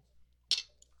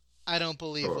I don't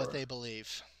believe what Sure. they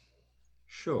believe.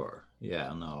 Sure.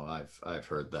 Yeah, no, I've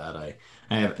heard that. I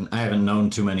haven't known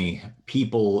too many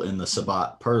people in the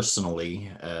Sabbat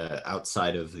personally,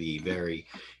 outside of the very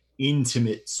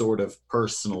intimate sort of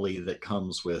personally that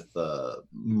comes with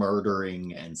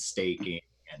murdering and staking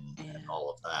and all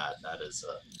of that. That is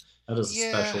a Yeah,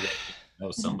 special way to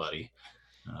know somebody.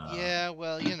 yeah.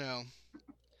 Well,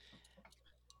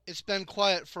 it's been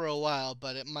quiet for a while,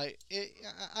 but it might.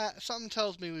 Something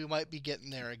tells me we might be getting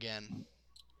there again.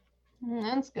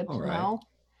 That's good All to right. know.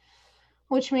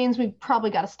 Which means we probably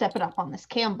got to step it up on this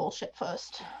cam bullshit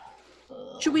first.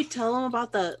 Should we tell them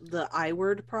about the I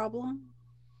word problem?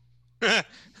 You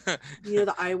know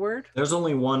the I word? There's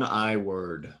only one I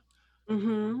word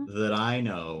Mm-hmm. that I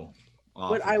know.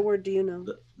 What I word do you know?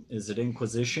 Is it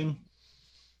Inquisition?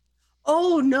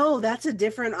 Oh no, that's a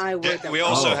different I word. Yeah, we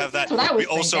also Oh. have that. That's what I was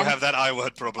We also thinking. have that I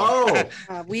word problem.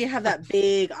 Oh, We have that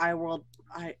big I world.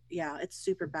 Yeah, it's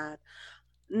super bad.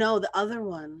 No, the other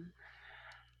one.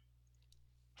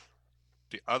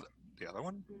 the other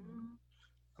one.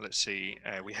 Let's see.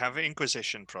 We have an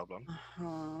Inquisition problem.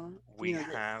 Uh-huh. We You know,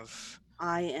 the have.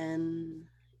 IN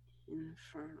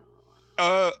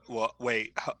Infernal. What?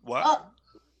 Wait. What?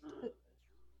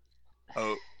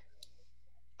 Uh,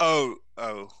 Oh.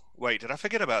 Wait. Did I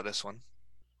forget about this one?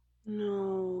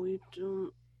 No, you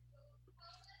don't.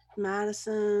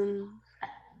 Madison,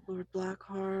 Lord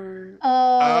Blackheart,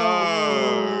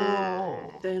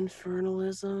 oh. the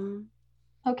Infernalism.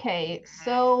 Okay,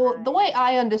 so the way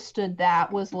I understood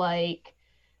that was like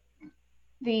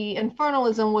the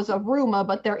infernalism was a rumor,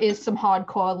 but there is some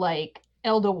hardcore like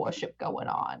elder worship going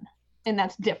on, and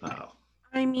that's different. oh.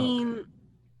 I mean,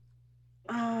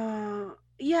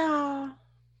 yeah,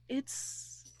 it's.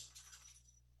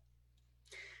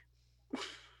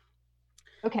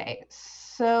 Okay,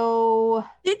 so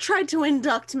They tried to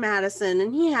induct Madison,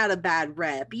 and he had a bad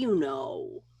rep, you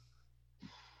know.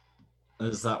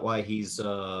 Is that why he's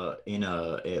in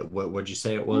what'd you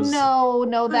say it was? no,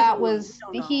 that I was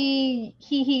don't know.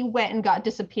 he went and got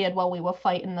disappeared while we were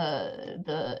fighting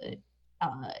the He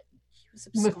was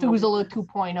absconded. Methuselah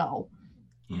 2.0.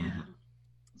 Yeah.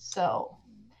 So,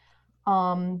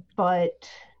 but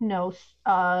no,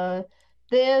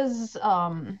 there's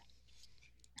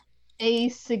a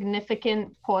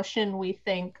significant portion, we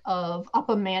think, of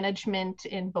upper management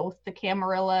in both the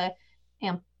Camarilla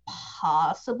and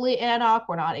possibly Anarch,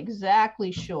 we're not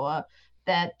exactly sure,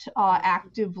 that are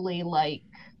actively like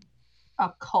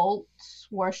occults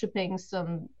worshipping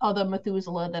some other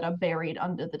Methuselah that are buried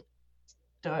under the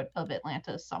dirt of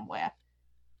Atlantis somewhere.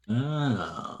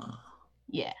 Ah,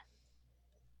 Yeah.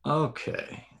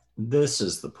 okay. This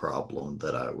is the problem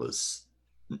that I was.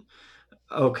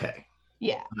 Okay,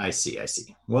 Yeah. I see.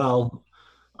 Well,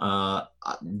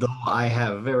 though I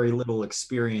have very little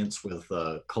experience with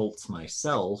cults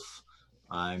myself,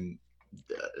 I'm.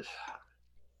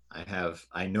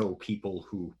 I know people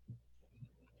who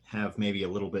have maybe a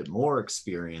little bit more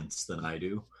experience than I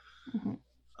do. Mhm.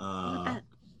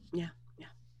 Yeah.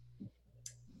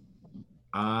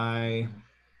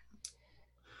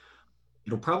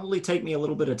 It'll probably take me a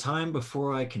little bit of time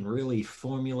before I can really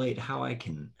formulate how I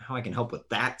can help with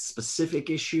that specific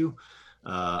issue.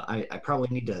 I probably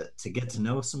need to get to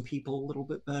know some people a little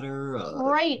bit better.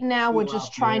 Right now, we're feel just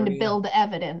out the trying to area. build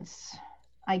evidence,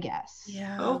 I guess.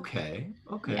 Yeah. Okay.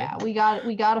 Yeah, we got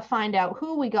to find out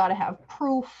who, we got to have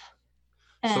proof.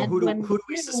 So And who do when we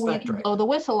we suspect can right blow now? the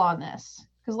whistle on this.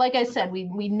 Because like I said,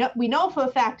 we know for a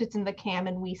fact it's in the cam,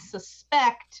 and we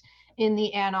suspect in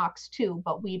the Anox too,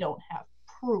 but we don't have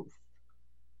proof.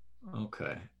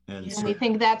 Okay. And Yeah. And we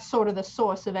think that's sort of the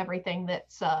source of everything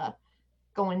that's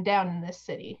going down in this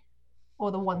city,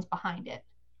 or the ones behind it.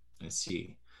 I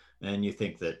see. And you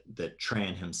think that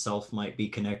Tran himself might be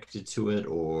connected to it,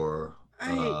 or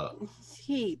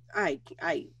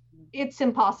It's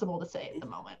impossible to say at the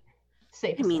moment.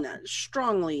 Safe I to mean, say.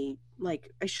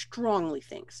 I strongly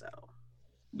think so.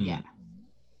 Yeah.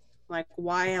 Like,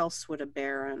 why else would a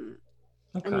Baron?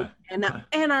 Okay. I mean, and okay.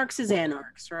 Anarchs is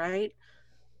Anarchs, right?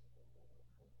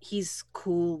 He's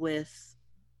cool with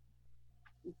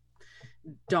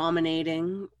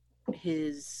dominating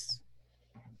his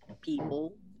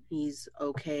people. He's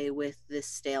okay with this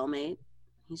stalemate.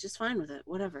 He's just fine with it.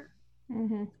 Whatever.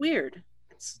 Mm-hmm. Weird.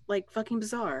 It's like fucking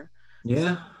bizarre.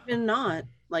 Yeah.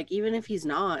 Even if he's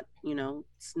not,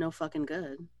 it's no fucking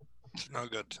good. No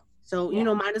good. So, Yeah.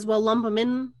 might as well lump him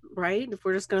in, right? If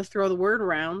we're just going to throw the word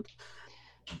around.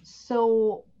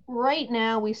 So right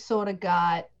now we sort of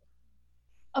got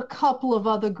a couple of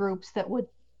other groups that would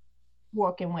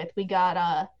working with. We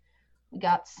got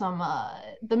some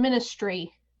the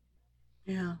ministry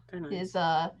Yeah, they're nice. is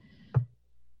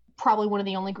probably one of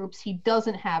the only groups he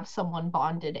doesn't have someone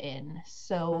bonded in.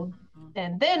 So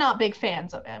and they're not big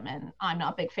fans of him, and I'm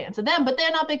not big fans of them, but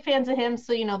they're not big fans of him,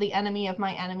 so the enemy of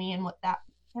my enemy and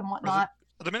whatnot.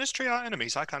 The Ministry are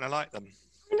enemies. I kind of like them.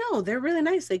 I know, they're really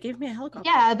nice. They gave me a helicopter.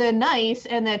 Yeah, they're nice,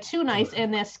 and they're too nice,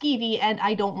 and they're skeevy, and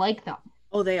I don't like them.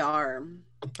 Oh, they are.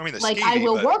 I mean, they're Like, skeevy, I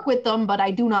will but... work with them, but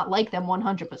I do not like them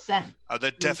 100%. Oh,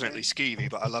 they're definitely skeevy,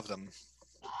 but I love them.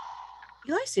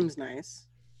 Eli seems nice.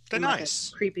 They're In, like,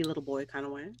 nice. a creepy little boy kind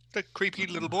of way. They're creepy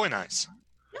little boy nice.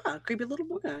 Yeah, creepy little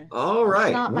boy guy. All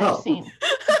right. Not my Well, scene.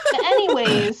 But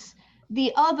anyways,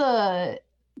 the other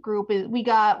group is we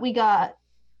got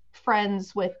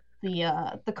friends with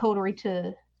the coterie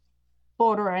to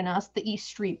bordering us, the East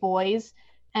Street Boys,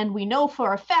 and we know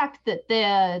for a fact that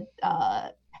their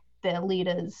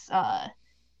leaders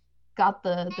got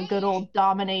the good old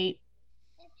dominate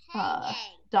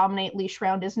leash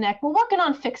around his neck. We're working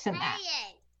on fixing that.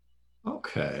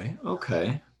 okay.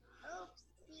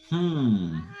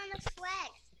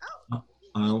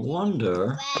 I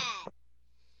wonder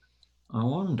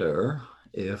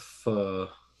if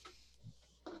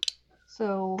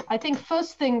So I think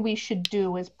first thing we should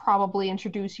do is probably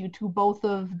introduce you to both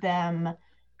of them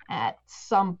at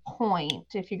some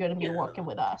point if you're going to be working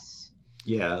with us.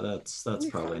 yeah, that's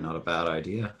probably not a bad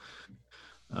idea.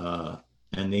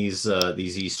 And these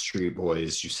East Street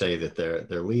Boys, you say that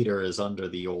their leader is under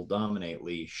the old dominate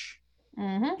leash.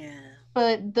 Mm-hmm. Yeah.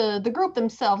 But the group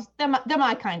themselves, they're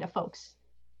my kind of folks.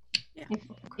 Yeah.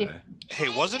 Okay. Hey,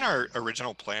 wasn't our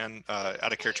original plan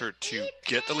out of character to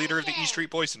get the leader of the East Street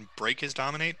Boys and break his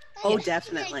dominate? Oh,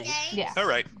 definitely. Yeah. All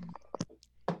right.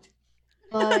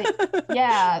 But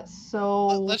yeah, so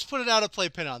Let's put it out a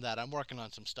playpen on that. I'm working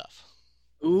on some stuff.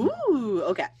 Ooh,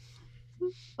 okay.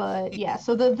 but yeah,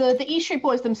 so the East Street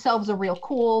Boys themselves are real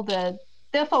cool.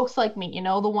 They're folks like me,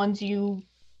 the ones you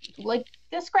like.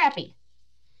 They're scrappy.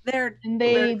 They're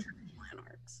They're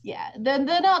lanarks. Yeah, they're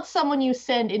not someone you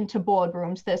send into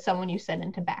boardrooms. They're someone you send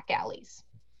into back alleys.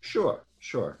 Sure,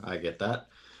 I get that.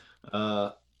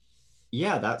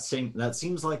 Yeah, that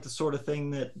seems like the sort of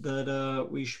thing that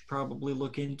we should probably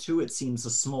look into. It seems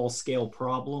a small scale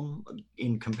problem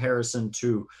in comparison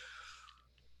to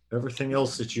everything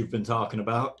else that you've been talking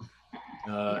about.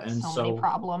 And so many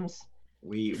problems.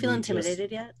 We Feel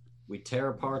intimidated yet? We tear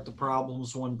apart the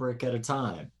problems one brick at a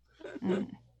time.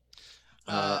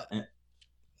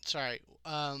 Sorry.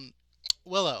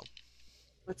 Willow.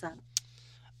 What's that?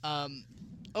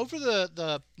 Over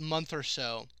the month or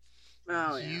so,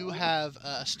 you yeah. have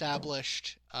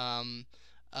established a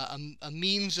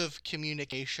means of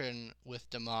communication with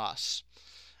Damas.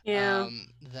 Yeah.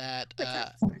 That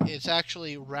it's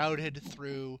actually routed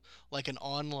through like an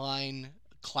online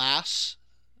class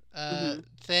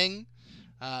thing.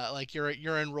 Like you're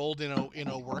enrolled in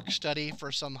a work study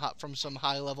for from some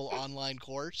high level online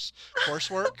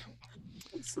coursework.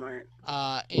 That's smart.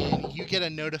 And you get a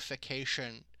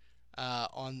notification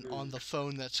on the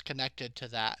phone that's connected to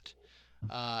that,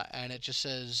 and it just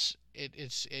says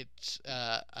it's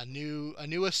a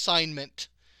new assignment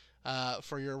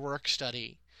for your work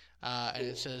study, and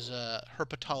it says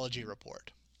herpetology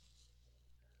report.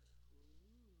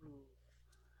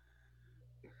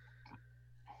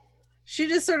 She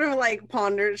just sort of like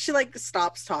ponders. She like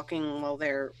stops talking while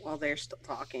they're still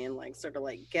talking, and like sort of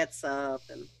like gets up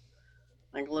and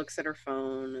like looks at her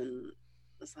phone and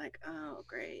is like, "Oh,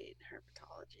 great,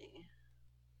 herpetology."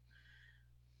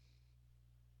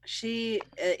 She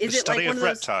is The it like study one of of those?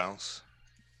 reptiles.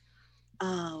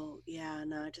 Oh yeah,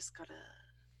 no, I just got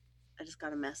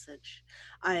a message.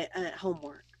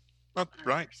 Homework. Oh,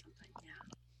 right. Or something. Yeah,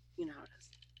 you know how it is.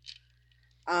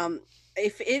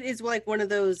 If it is like one of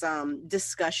those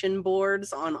discussion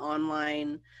boards on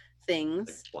online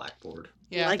things, Blackboard.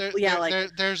 Yeah, like,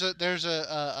 there's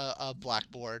a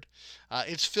blackboard.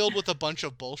 It's filled with a bunch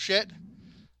of bullshit.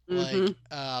 Like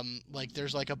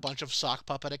there's like a bunch of sock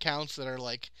puppet accounts that are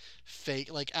like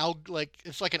fake, like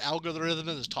it's like an algorithm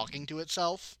that is talking to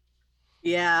itself.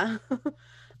 Yeah.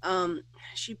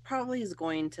 She probably is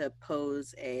going to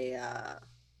pose a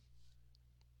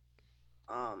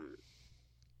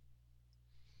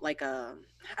like a,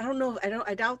 I don't know,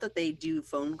 I doubt that they do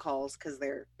phone calls because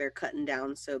they're cutting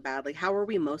down so badly. How are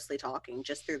we mostly talking?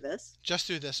 Just through this? Just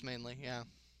through this mainly, yeah.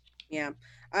 Yeah.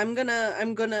 I'm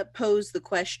gonna pose the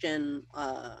question,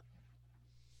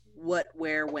 what,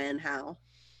 where, when, how.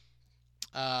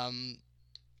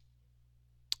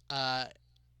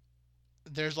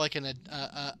 There's like an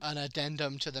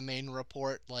addendum to the main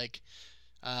report, like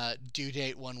due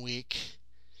date 1 week,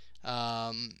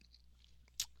 Um,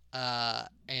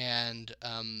 and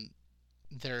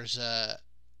there's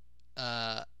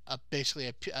basically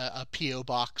a PO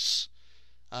box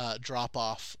drop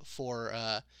off for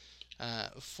the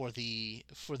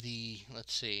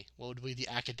let's see, what would be the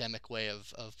academic way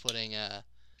of putting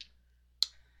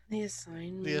The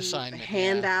assignment. the assignment, The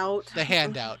handout. the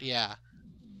handout, yeah.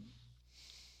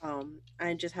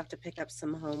 I just have to pick up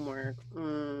some homework.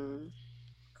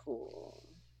 Cool.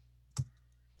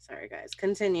 Sorry, guys.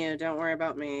 Continue. Don't worry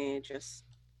about me. Just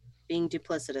being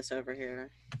duplicitous over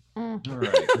here. All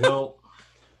right. Well,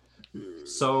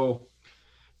 so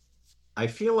I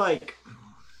feel like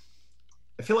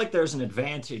there's an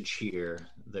advantage here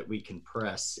that we can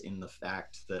press in the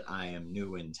fact that I am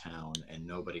new in town and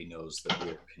nobody knows that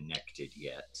we're connected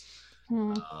yet.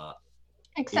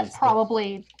 Except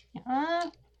probably,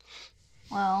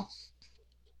 well,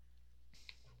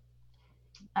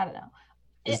 I don't know.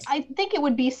 I think it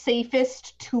would be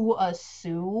safest to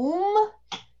assume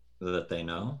that they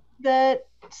know that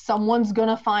someone's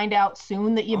gonna find out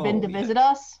soon that you've been to visit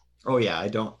us. Oh yeah, I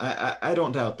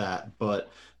don't doubt that.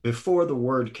 But before the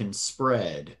word can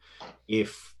spread,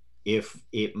 if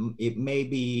it may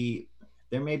be,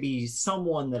 there may be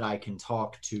someone that I can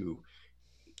talk to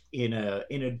in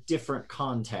a different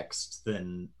context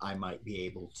than I might be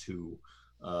able to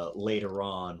later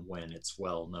on when it's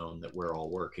well known that we're all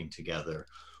working together.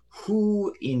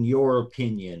 Who, in your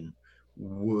opinion,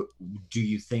 do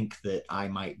you think that I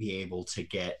might be able to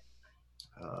get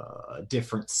a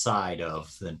different side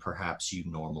of than perhaps you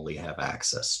normally have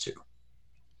access to?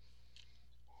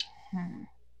 I'm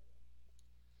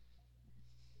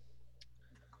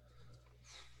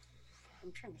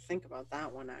trying to think about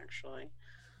that one, actually.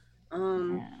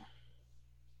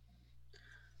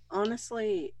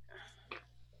 Honestly,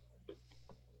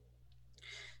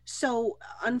 so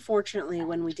unfortunately,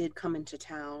 when we did come into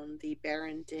town, the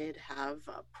Baron did have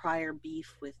prior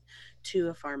beef with two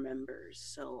of our members.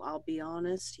 So I'll be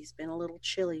honest, he's been a little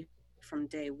chilly from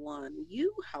day one.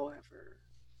 You, however.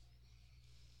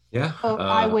 Yeah.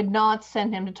 I would not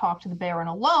send him to talk to the Baron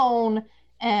alone,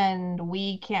 and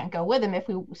we can't go with him if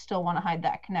we still want to hide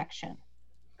that connection.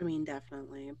 I mean,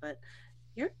 definitely, but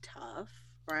you're tough,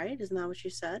 right? Isn't that what you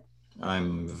said?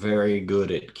 I'm very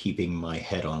good at keeping my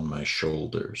head on my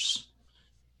shoulders.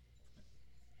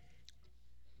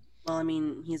 Well, I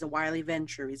mean, he's a wily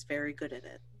venture. He's very good at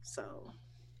it, so.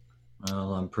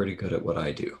 Well, I'm pretty good at what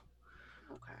I do.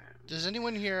 Okay. Does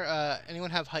anyone here, anyone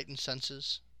have heightened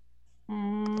senses?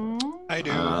 I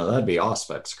do. That'd be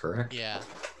Auspex, correct? Yeah.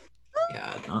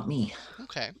 Yeah, not me.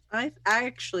 Okay. I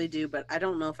actually do, but I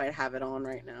don't know if I have it on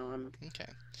right now. Okay.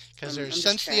 Because there's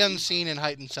Sense the Unseen and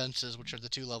Heightened Senses, which are the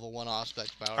two level 1 Auspex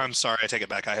powers. I'm sorry, I take it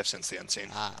back. I have Sense the Unseen.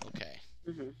 Ah, okay.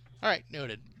 Mm-hmm. All right,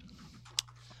 noted.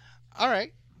 All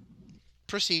right.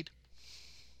 Proceed.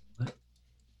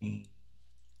 Having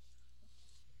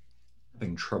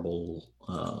trouble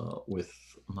with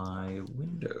my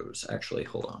Windows. Actually,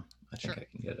 hold on. I think I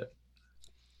can get it.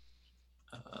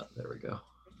 There we go.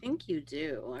 I think you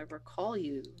do. I recall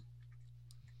you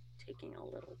taking a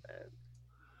little bit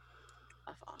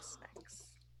of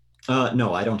Auspex.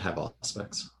 No, I don't have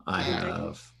Auspex. I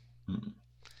have.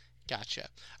 Gotcha.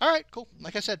 All right, cool.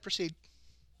 Like I said, proceed.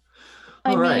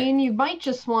 I mean, you might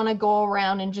just want to go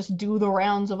around and just do the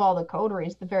rounds of all the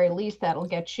coteries. At the very least, that'll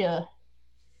get you.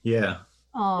 Yeah.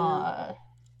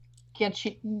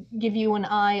 Give you an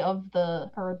eye of the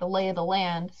lay of the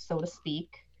land, so to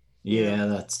speak. Yeah,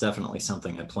 that's definitely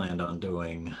something I planned on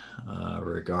doing,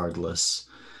 regardless.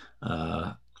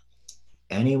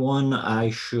 Anyone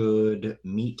I should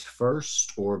meet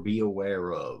first or be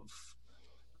aware of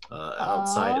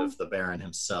outside of the Baron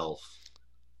himself?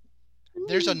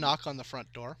 There's a knock on the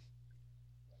front door.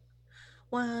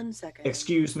 1 second.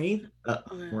 Excuse me?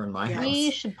 We're in my house.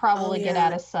 We should probably get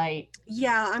out of sight.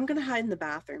 Yeah, I'm going to hide in the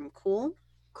bathroom. Cool?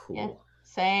 Cool. Yeah,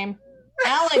 same.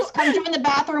 Alex, come join the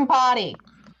bathroom potty.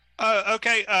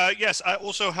 Okay, yes, I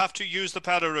also have to use the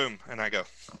powder room. And I go.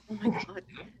 Oh my god.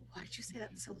 Why did you say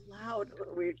that so loud?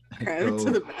 We're crammed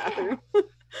into the bathroom.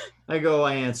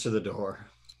 I answer the door.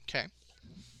 Okay.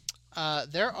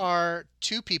 There are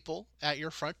two people at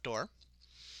your front door.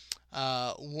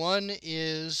 One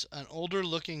is an older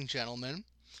looking gentleman,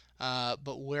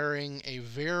 but wearing a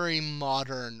very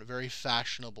modern, very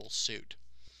fashionable suit.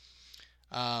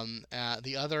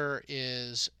 The other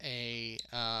is a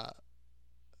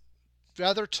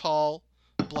rather tall,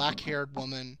 black-haired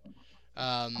woman,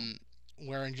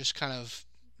 wearing just kind of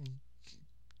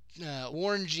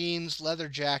worn jeans, leather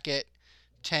jacket,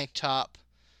 tank top,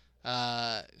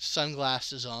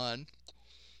 sunglasses on,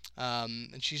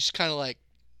 and she's kind of like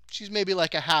she's maybe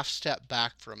like a half step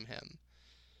back from him.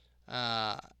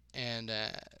 And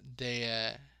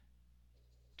they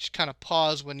just kind of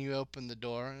pause when you open the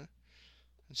door and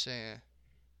say,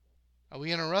 "Are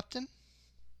we interrupting?"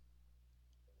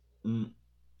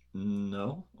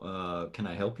 No. Can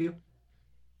I help you?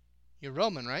 You're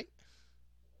Roman, right?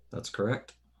 That's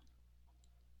correct.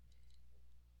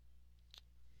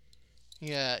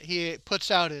 Yeah, he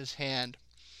puts out his hand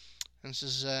and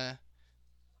says,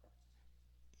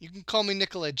 "You can call me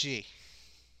Nicola G."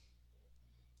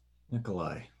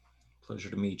 Nikolai, pleasure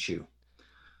to meet you.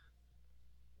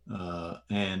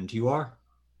 And you are?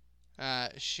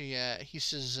 He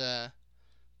says,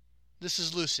 "This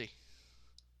is Lucy."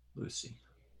 Lucy.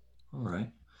 All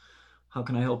right. How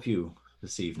can I help you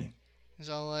this evening? He's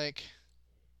all like,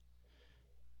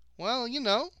 "Well, you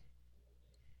know,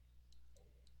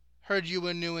 heard you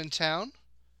were new in town.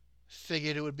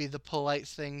 Figured it would be the polite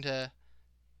thing to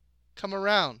come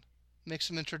around, make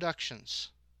some introductions.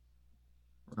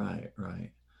 Right.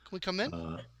 Can we come in?"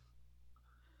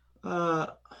 Uh,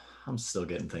 I'm still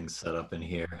getting things set up in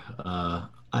here.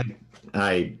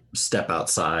 I step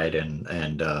outside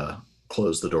and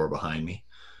close the door behind me.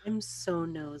 I'm so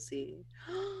nosy.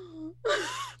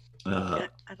 Uh, Yeah,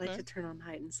 I'd like okay. to turn on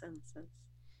heightened senses.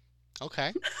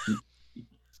 Okay.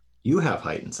 you have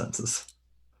heightened senses.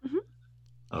 Mhm.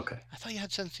 Okay. I thought you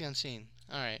had Sense the Unseen.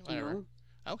 All right, whatever. No.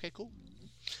 Okay, cool.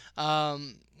 I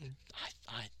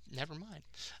never mind.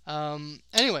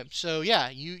 Anyway, so yeah,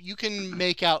 you can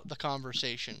make out the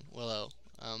conversation, Willow.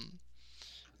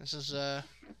 This is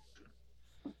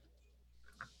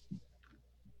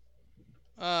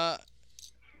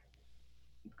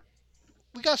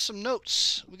we got some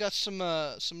notes. We got some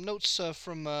notes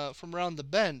from around the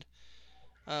bend.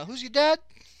 Who's your dad?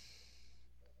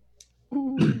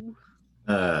 Ooh.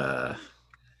 Uh,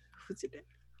 Who's your dad?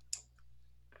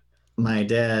 my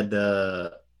dad's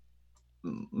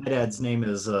name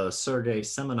is Sergei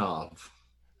Semenov.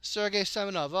 Sergei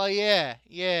Semenov. Oh yeah.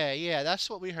 That's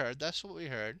what we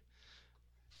heard.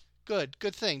 Good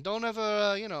thing. Don't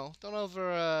ever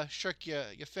shirk your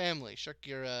family, shirk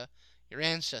your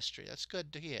ancestry. That's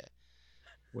good to hear.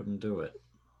 Wouldn't do it.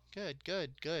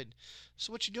 Good.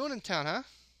 So what you doing in town,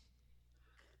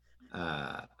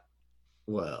 huh?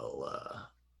 Well,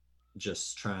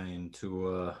 just trying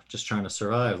to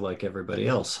survive like everybody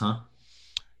else, huh?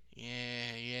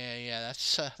 Yeah.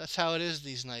 That's how it is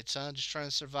these nights, huh? Just trying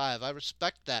to survive. I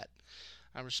respect that.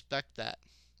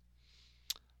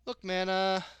 Look,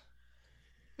 man,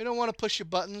 we don't want to push your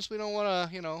buttons. We don't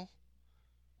want to,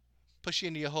 push you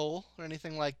into your hole or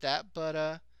anything like that.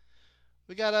 But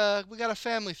we got a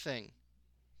family thing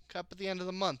up at the end of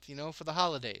the month, for the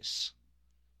holidays.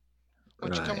 Why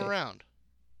don't you come Right. around?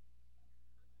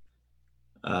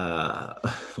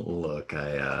 Look,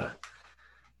 I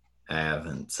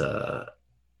haven't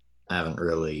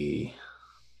really.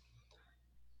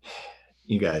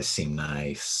 You guys seem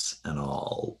nice and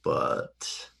all,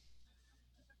 but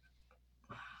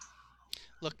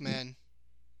Look, man,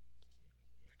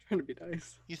 Trying to be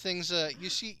nice.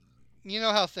 you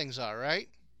know how things are, right?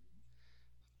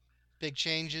 Big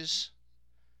changes,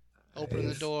 opening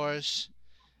the I've- doors.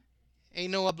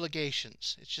 Ain't no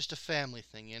obligations. It's just a family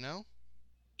thing.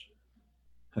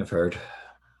 I've heard.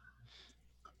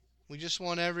 We just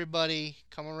want everybody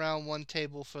come around one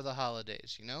table for the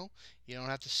holidays. You don't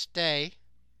have to stay,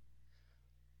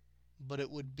 but it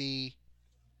would be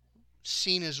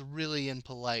seen as really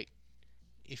impolite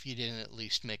if you didn't at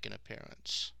least make an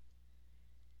appearance.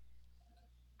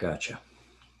 Gotcha.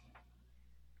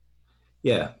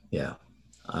 Yeah.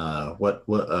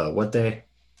 What day?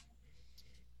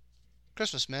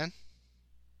 Christmas, man.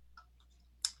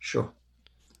 Sure.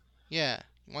 Yeah.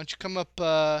 Why don't you come up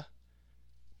to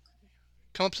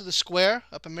the square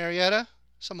up in Marietta?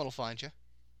 Someone will find you.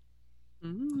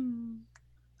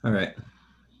 All right.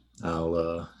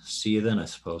 I'll see you then, I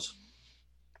suppose.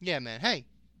 Yeah, man. Hey,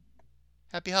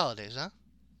 happy holidays, huh?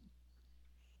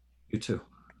 You too.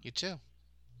 You too.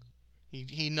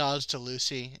 He nods to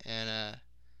Lucy, and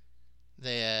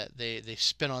they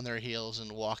spin on their heels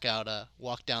and walk down the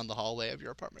hallway of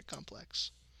your apartment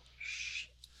complex. Shh.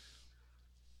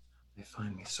 They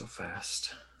find me so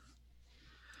fast.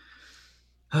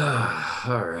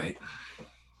 All right.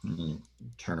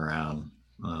 Turn around,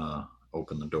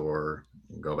 open the door,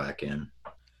 go back in.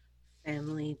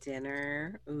 Family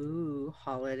dinner. Ooh,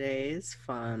 holidays.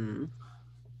 Fun.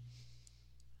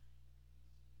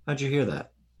 How'd you hear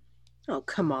that? Oh,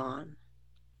 come on.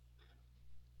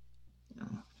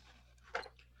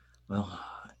 Well,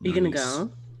 Are you going to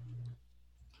go?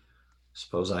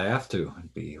 Suppose I have to.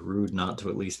 It'd be rude not to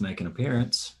at least make an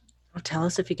appearance. Oh, tell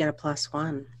us if you get a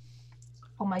 +1.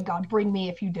 Oh my god, bring me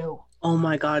if you do. Oh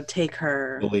my god, take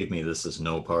her. Believe me, this is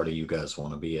no party you guys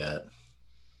want to be at.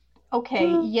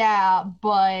 Okay, yeah,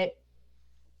 but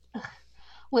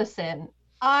listen,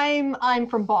 I'm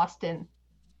from Boston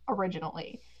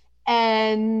originally.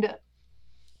 And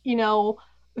you know,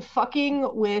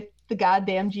 fucking with the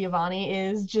goddamn Giovanni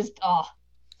is just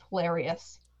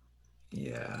hilarious.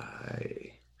 Yeah,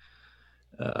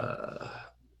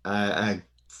 I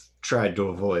tried to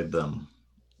avoid them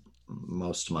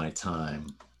most of my time.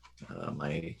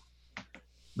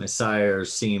 My sire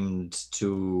seemed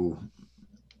to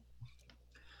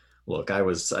look. I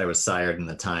was sired in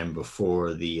the time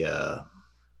before the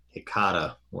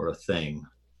Hikata were a thing.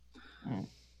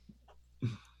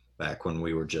 Back when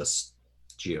we were just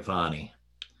Giovanni,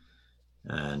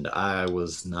 and I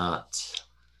was not.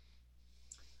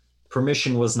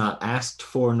 Permission was not asked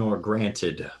for nor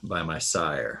granted by my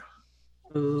sire.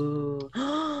 Ooh,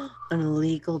 an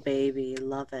illegal baby.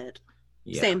 Love it.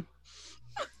 Yeah. Same.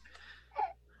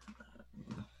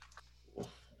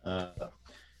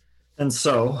 And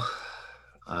so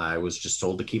I was just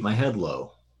told to keep my head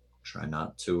low. Try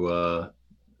not to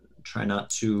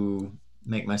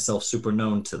make myself super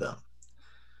known to them.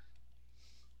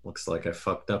 Looks like I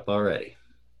fucked up already.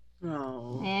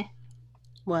 Oh.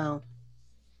 Well.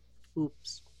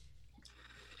 Oops.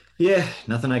 Yeah,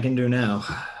 nothing I can do now.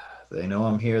 They know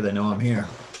I'm here. They know I'm here.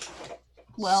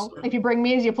 Well, if you bring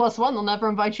me as your +1, they'll never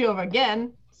invite you over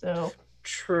again. So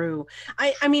True.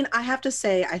 I mean, I have to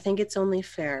say, I think it's only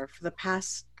fair for the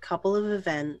past couple of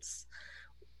events.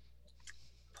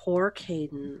 Poor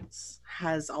Cadence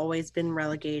has always been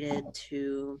relegated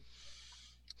to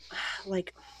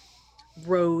like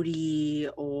roadie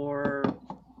or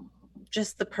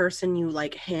just the person you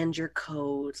like hand your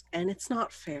codes, and it's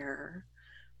not fair.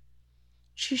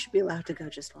 She should be allowed to go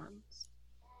just once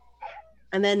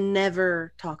and then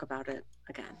never talk about it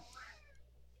again.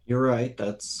 You're right.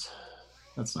 That's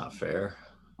not fair.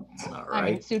 It's not right. I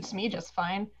mean, it suits me just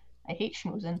fine. I hate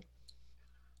schmoozing.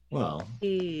 Well,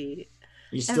 He,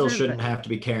 you still shouldn't everybody- have to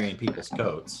be carrying people's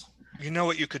coats. You know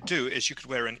what you could do is you could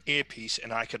wear an earpiece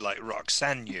and I could like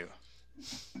Roxanne you.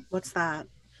 What's that?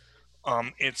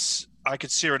 I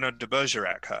could Cyrano de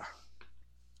Bergerac her.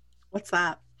 What's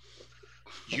that?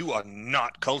 You are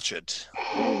not cultured.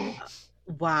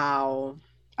 Wow.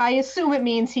 I assume it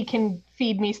means he can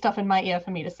feed me stuff in my ear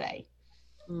for me to say.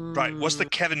 Right. What's the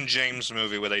Kevin James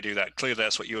movie where they do that? Clearly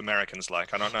that's what you Americans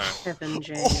like. I don't know. Kevin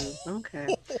James? Okay.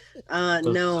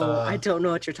 No, I don't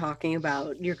know what you're talking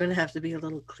about. You're gonna have to be a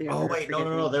little clearer. Oh wait, no.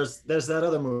 Forgive me. There's that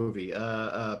other movie.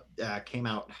 Came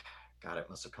out. God, it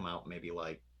must have come out maybe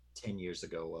like 10 years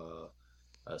ago.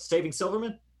 Saving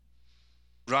Silverman.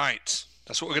 Right.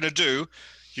 That's what we're gonna do.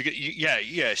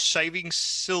 Yeah. Saving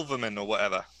Silverman or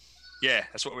whatever. Yeah,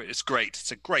 that's what it's great.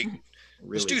 It's a great.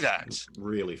 Let's do that.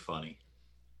 Really funny.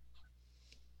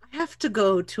 I have to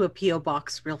go to a PO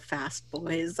box real fast,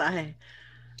 boys.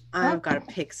 I've got to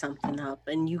pick something up,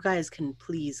 and you guys can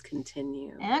please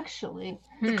continue. Actually,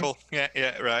 Cool.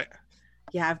 Yeah. Right.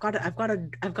 Yeah, I've got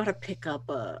to pick up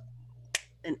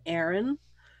an errand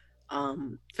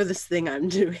for this thing I'm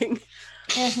doing.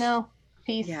 no,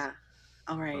 peace. Yeah.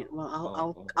 All right.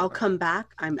 Well, I'll come back.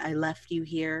 I left you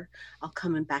here. I'll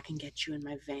come back and get you in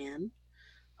my van.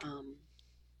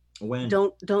 When?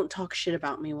 Don't talk shit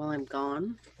about me while I'm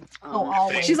gone.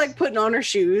 Always. She's like putting on her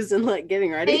shoes and like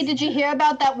getting ready. Hey, did you hear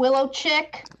about that Willow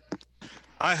chick?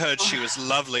 I heard she was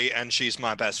lovely and she's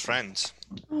my best friend.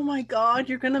 Oh my god,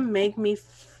 you're gonna make me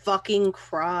fucking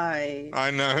cry.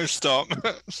 I know. Stop.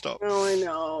 Stop. Oh, I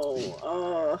know.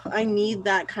 Oh, I need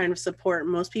that kind of support.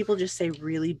 Most people just say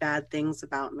really bad things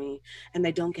about me and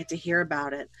they don't get to hear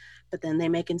about it. But then they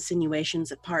make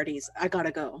insinuations at parties. I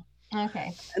gotta go.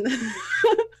 Okay. And then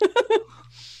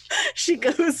she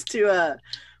goes to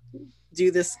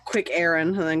do this quick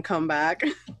errand and then come back.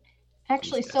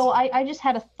 Actually, so I just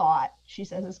had a thought, she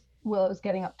says as Willow's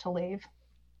getting up to leave.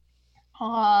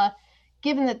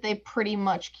 Given that they pretty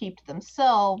much keep to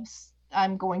themselves,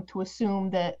 I'm going to assume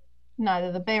that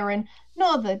neither the Baron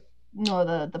nor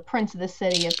the Prince of the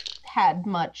city have had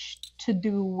much to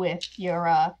do with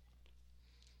your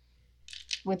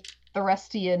with the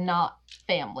rest of your not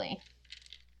family.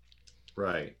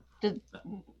 Right.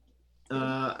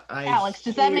 Alex,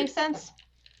 does that make sense?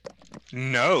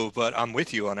 No, but I'm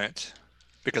with you on it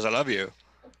because I love you.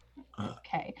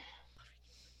 Okay.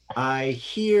 I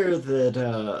hear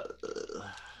that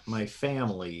my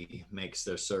family makes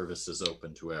their services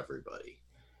open to everybody.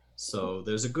 So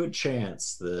there's a good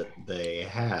chance that they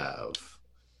have.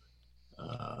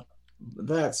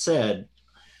 That said,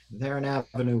 they're an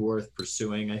avenue worth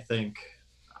pursuing, I think.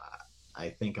 I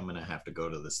think I'm gonna have to go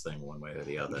to this thing one way or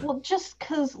the other. Well, just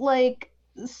because, like,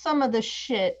 some of the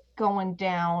shit going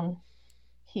down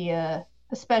here,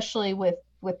 especially with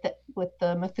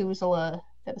the Methuselah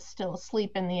that is still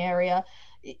asleep in the area,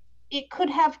 it could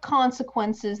have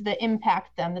consequences that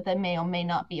impact them that they may or may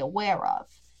not be aware of.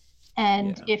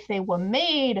 And Yeah. if they were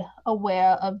made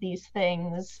aware of these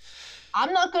things,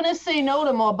 I'm not going to say no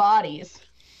to more bodies,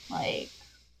 like,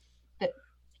 that,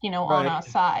 on our Right.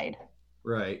 side.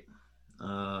 Right.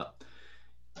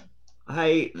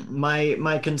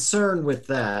 My concern with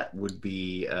that would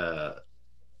be, they're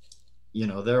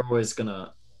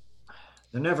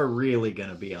never really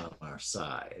gonna be on our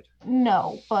side.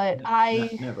 No, but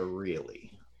Never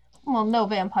really. well, no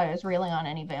vampire is really on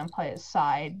any vampire's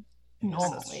side I guess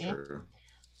that's normally. true.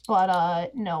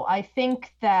 But no,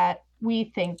 we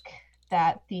think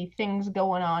that the things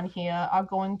going on here are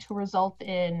going to result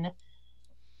in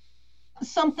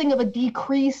something of a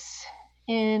decrease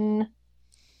in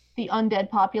the undead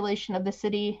population of the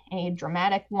city, a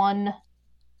dramatic one,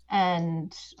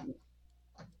 and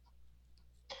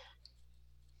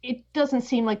it doesn't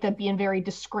seem like they're being very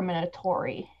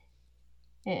discriminatory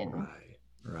in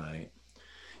Right.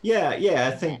 Yeah,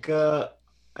 I think I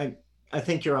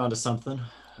think you're onto something.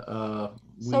 So,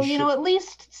 at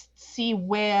least see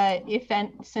where, if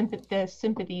the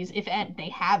sympathies, if they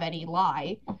have any,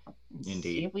 lie. Indeed.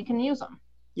 See if we can use them.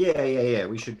 Yeah.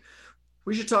 We should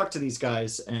talk to these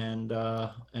guys and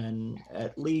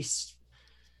at least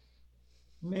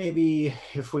maybe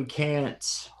if we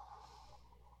can't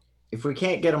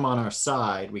get them on our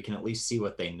side, we can at least see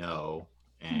what they know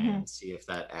and see if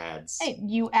that adds. Hey,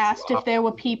 you asked if there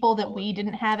were people that we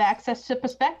didn't have access to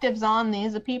perspectives on.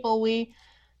 These are people we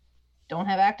don't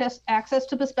have access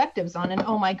to perspectives on. And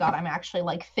oh my god, I'm actually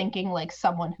like thinking like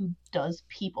someone who does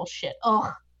people shit.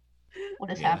 Ugh, what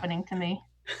is happening to me?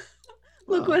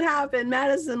 Look what happened.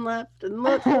 Madison left, and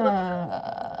look.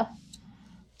 Right.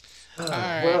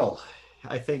 Well,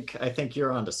 I think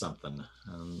you're onto something.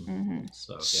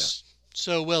 So yeah.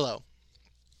 So Willow,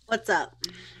 What's up?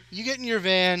 you get in your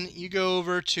van. You go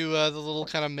over to the little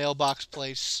kind of mailbox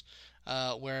place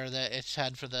where it's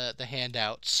had for the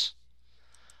handouts.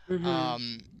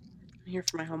 I'm here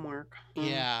for my homework.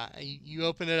 Yeah, you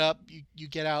open it up. You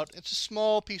get out. It's a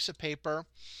small piece of paper,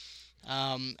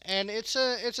 and it's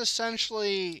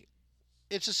essentially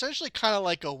kind of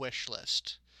like a wish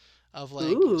list of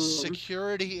like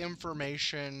security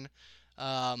information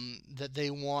that they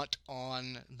want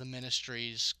on the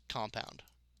ministry's compound.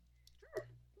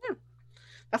 Yeah.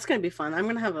 That's gonna be fun. I'm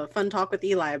gonna have a fun talk with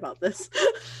Eli about this.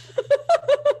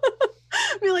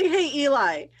 Be like, hey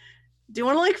Eli, do you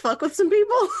want to like fuck with some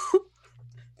people?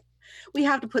 We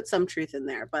have to put some truth in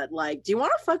there, but like, do you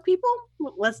want to fuck people?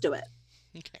 Let's do it.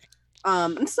 Okay.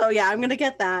 So yeah, I'm gonna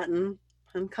get that and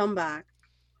come back.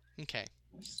 Okay.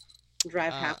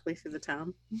 Drive happily through the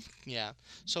town. Yeah.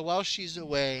 So while she's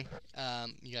away,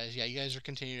 you guys are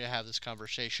continuing to have this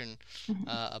conversation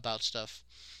about stuff.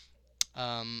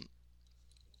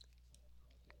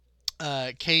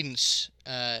 Cadence,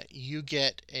 you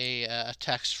get a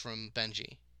text from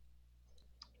Benji.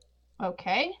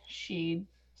 Okay. She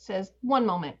says, "One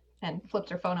moment," and flips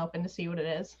her phone open to see what it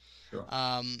is. Sure.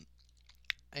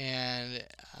 And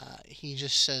he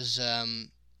just says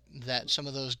that some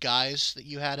of those guys that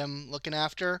you had him looking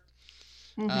after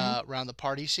around the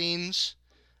party scenes,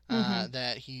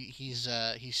 that he's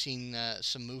seen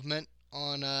some movement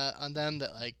on them,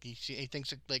 that like he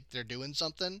thinks like they're doing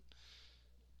something.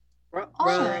 All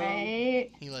right.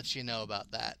 He lets you know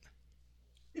about that.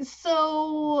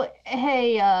 So,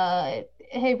 hey,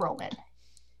 Roman.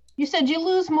 You said you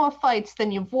lose more fights than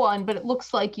you've won, but it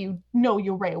looks like you know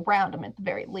your way around them at the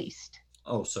very least.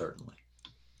 Oh, certainly.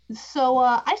 So,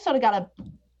 I sort of got a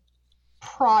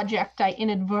project I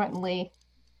inadvertently...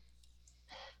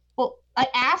 Well, I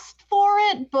asked for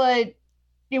it, but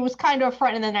it was kind of a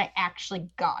front, and then I actually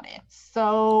got it.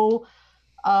 So,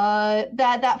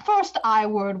 that first I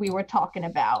word we were talking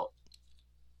about...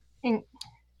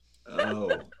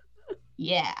 Oh.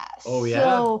 Yeah. Oh yeah.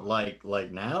 So, like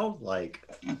now? Like.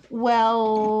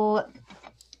 Well,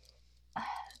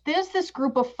 there's this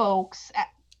group of folks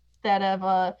that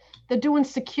have they're doing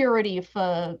security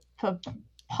for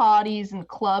parties and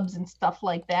clubs and stuff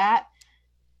like that.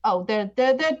 Oh, they're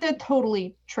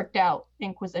totally tricked out,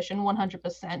 Inquisition,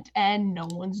 100%, and no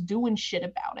one's doing shit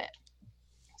about it.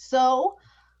 So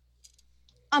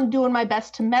I'm doing my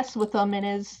best to mess with them in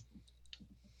as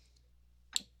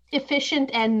efficient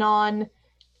and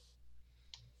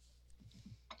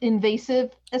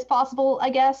non-invasive as possible, I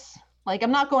guess. Like,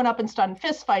 I'm not going up and starting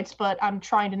fist fights, but I'm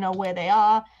trying to know where they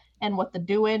are and what they're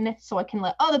doing, so I can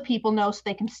let other people know so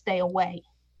they can stay away.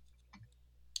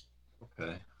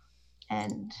 Okay.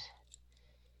 And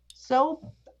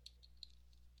so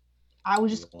I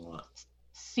was just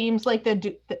seems like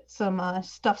that some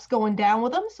stuff's going down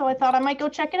with them, so I thought I might go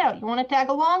check it out. You want to tag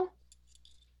along?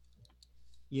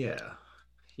 Yeah,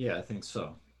 I think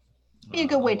so. Be a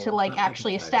good way to I can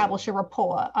actually tag establish a along.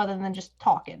 rapport other than just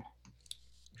talking.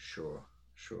 Sure.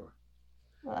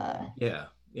 Uh, Yeah.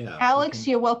 Alex,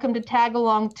 you're welcome to tag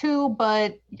along too,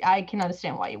 but I can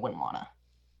understand why you wouldn't want to.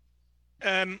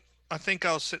 I think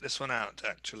I'll sit this one out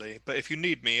actually. But if you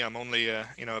need me, I'm only a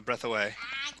breath away.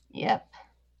 Yep.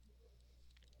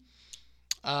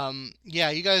 Yeah,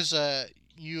 you guys,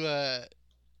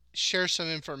 share some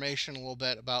information a little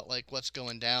bit about like what's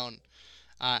going down.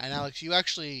 And Alex, you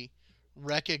actually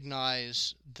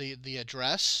recognize the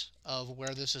address of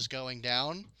where this is going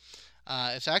down.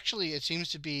 It seems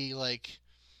to be like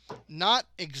not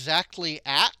exactly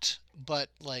at, but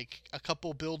like a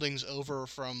couple buildings over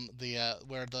from the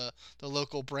where the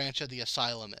local branch of the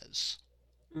asylum is.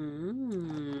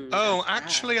 Oh,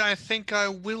 actually, I think I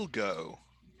will go.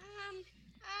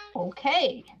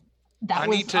 Okay. That I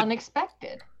was need to-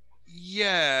 unexpected.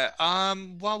 Yeah.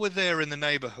 While we're there in the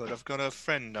neighborhood, I've got a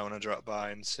friend I want to drop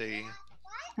by and see.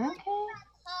 Okay.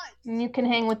 And you can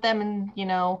hang with them and,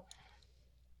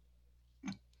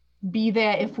 be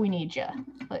there if we need you,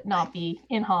 but not be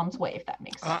in harm's way, if that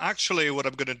makes sense. Actually, what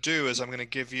I'm going to do is I'm going to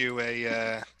give you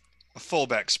a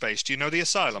fallback space. Do you know the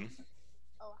asylum?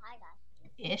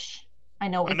 Ish. I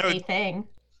know I it's know a thing.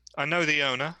 I know the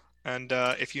owner, and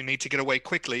if you need to get away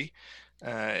quickly,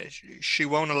 she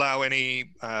won't allow any.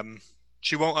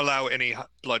 She won't allow any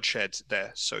bloodshed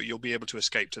there, so you'll be able to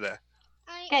escape to there.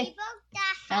 Okay.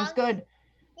 Sounds good.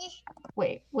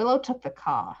 Wait, Willow took the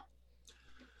car.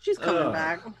 She's coming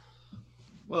back.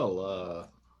 Well,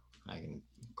 I can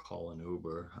call an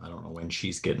Uber. I don't know when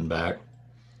she's getting back.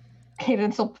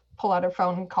 Cadence will pull out her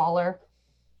phone and call her.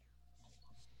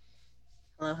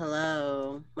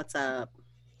 Hello. What's up?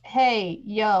 Hey,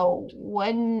 yo,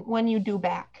 when you due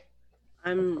back?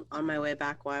 I'm on my way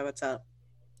back. Why? What's up?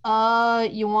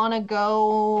 You want to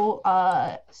go,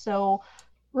 so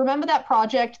remember that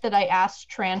project that I asked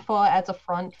Tran for as a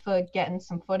front for getting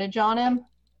some footage on him?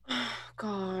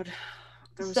 God.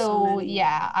 So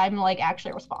yeah, I'm like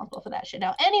actually responsible for that shit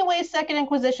now. Anyway, Second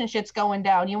Inquisition shit's going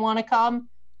down. You want to come?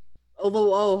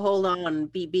 Oh, hold on.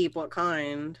 Beep, beep. What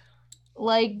kind?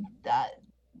 Like,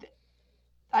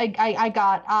 I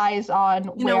got eyes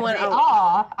on You know where what? they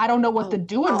are. I don't know what they're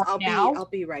doing I'll now. I'll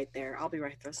be right there.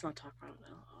 Let's not talk about it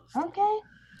now. Okay.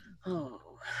 Oh.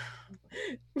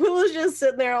 Willow's just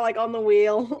sitting there like on the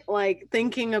wheel, like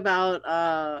thinking about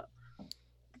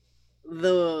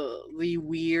the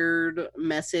weird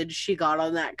message she got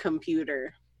on that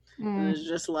computer. And it's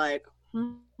just like,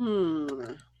 Did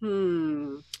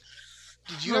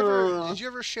you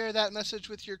ever share that message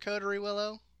with your coterie,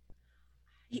 Willow?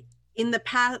 In the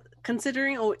past,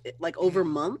 considering like over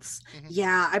months,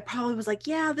 yeah, I probably was like,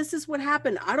 yeah, this is what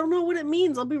happened. I don't know what it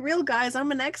means. I'll be real, guys. I'm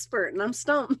an expert and I'm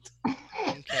stumped.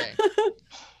 Okay.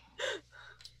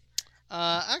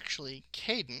 Actually,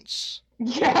 Cadence.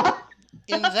 Yeah.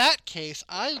 In that case,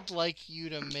 I'd like you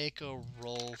to make a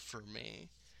roll for me.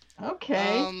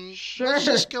 Okay. Sure. Let's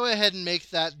just go ahead and make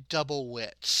that double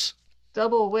wits.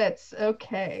 Double wits.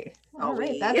 Okay. All right.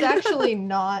 wait. That's actually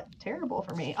not terrible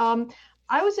for me.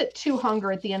 I was at 2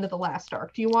 hunger at the end of the last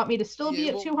arc. Do you want me to still be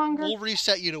at 2 hunger? We'll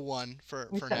reset you to 1 for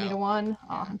now. Reset me to 1?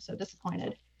 Oh, I'm so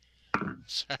disappointed.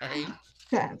 Sorry.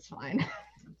 That's fine.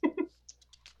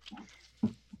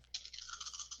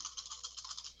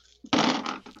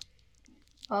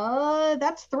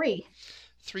 That's 3.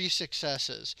 3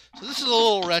 successes. So this is a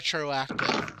little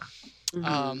retroactive.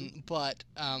 But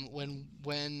when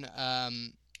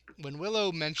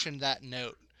Willow mentioned that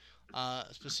note,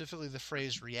 specifically the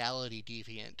phrase "reality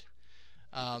deviant,"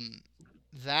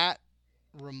 that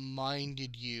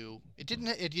reminded you.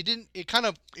 It kind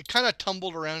of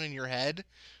tumbled around in your head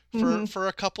for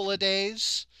a couple of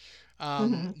days,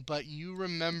 but you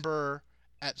remember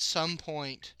at some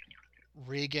point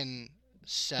Regan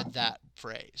said that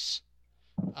phrase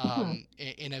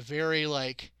in a very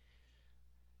like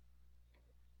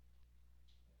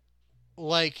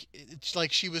it's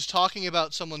like she was talking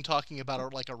about someone talking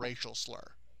about like a racial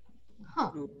slur.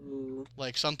 Huh.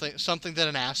 Like something that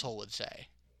an asshole would say.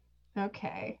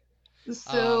 Okay.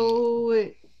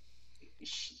 So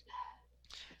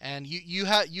and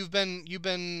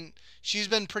she's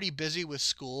been pretty busy with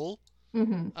school.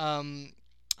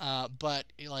 But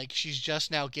like she's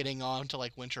just now getting on to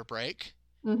like winter break.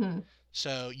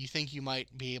 So you think you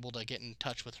might be able to get in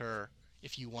touch with her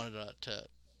if you wanted to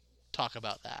talk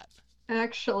about that.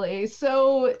 Actually,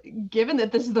 so given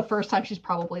that this is the first time she's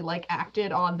probably like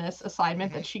acted on this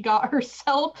assignment that she got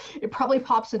herself, it probably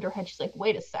pops into her head. She's like,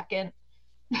 wait a second.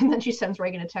 And then she sends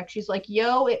Reagan a text. She's like,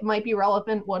 yo, it might be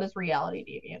relevant. What does reality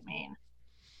deviant mean?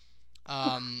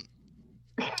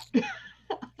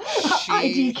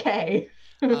 IDK.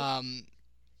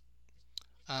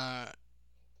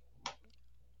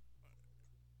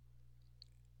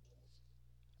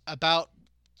 About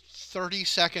 30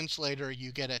 seconds later,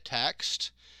 you get a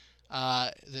text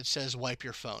that says, wipe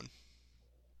your phone.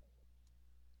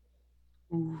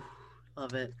 Ooh,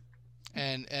 love it.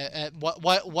 And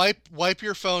wipe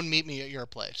your phone, meet me at your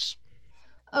place.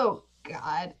 Oh,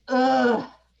 God. Ugh.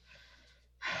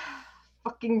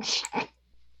 Fucking.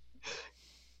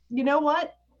 You know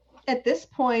what? At this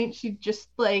point, she just,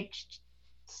 like,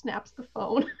 snaps the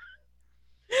phone.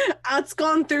 It's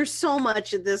gone through so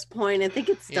much at this point. I think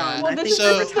it's done. Well, I this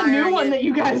think is the new one that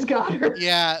you guys got her.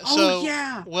 Yeah, Oh, so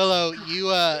yeah. Willow,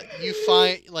 you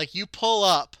find, like, you pull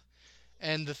up,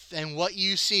 and what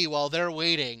you see while they're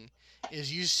waiting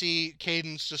is you see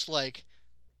Cadence just, like,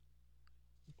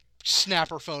 snap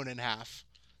her phone in half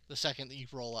the second that you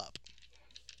roll up.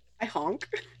 I honk.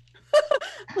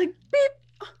 Like, beep.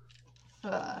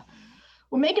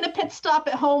 We're making a pit stop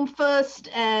at home first,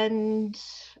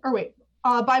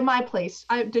 by my place.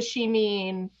 Does she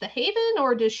mean the Haven,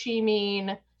 or does she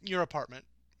mean Your apartment.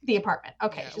 the apartment?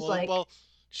 Okay, Yeah, she's like,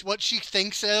 what she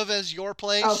thinks of as your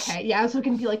place. okay, yeah, I was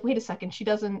looking to be like, wait a second, she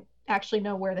doesn't actually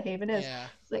know where the Haven is. Yeah.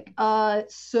 It's like,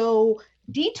 so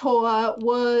Detour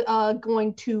was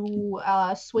going to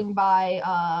swing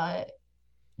by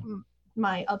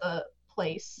my other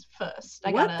place first.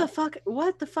 What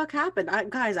the fuck happened?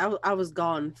 I was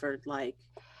gone for like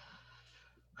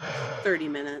 30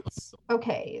 minutes.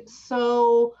 Okay,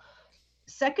 so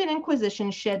Second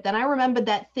Inquisition shit. Then I remembered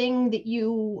that thing that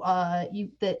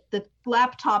the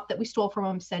laptop that we stole from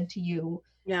him said to you.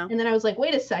 Yeah. And then I was like,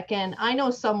 wait a second, I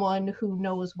know someone who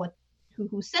knows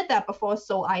who said that before,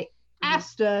 so I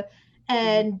asked her,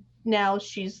 and now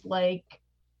she's like,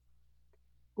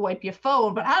 wipe your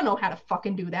phone, but I don't know how to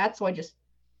fucking do that, so I just,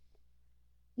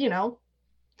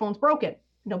 phone's broken,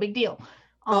 no big deal.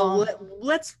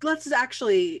 Let's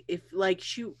actually, if like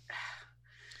shoot,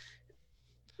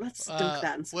 let's dunk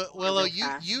that. Willow,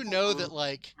 you know that,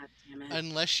 like, God damn it.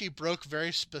 unless she broke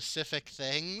very specific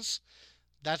things,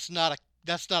 that's not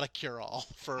a cure-all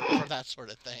for that sort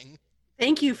of thing.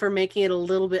 Thank you for making it a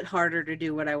little bit harder to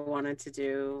do what I wanted to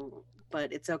do,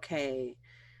 but it's okay.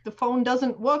 The phone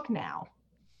doesn't work now.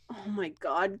 Oh my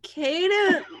God,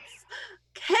 Cadence!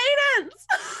 Cadence!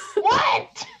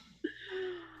 What?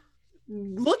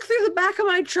 Look through the back of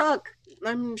my truck.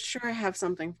 I'm sure I have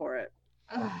something for it.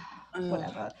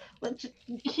 Whatever.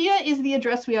 Here is the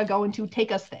address we are going to.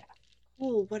 Take us there.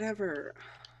 Oh, whatever.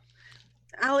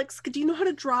 Alex, do you know how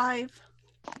to drive?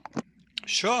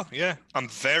 Sure, yeah. I'm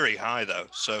very high though,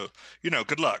 so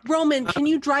good luck. Roman, can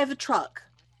you drive a truck?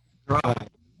 Right.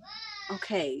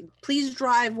 Okay, please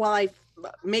drive while I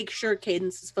make sure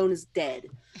Cadence's phone is dead.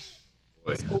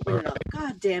 Let's open it up.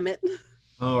 God damn it.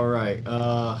 All right.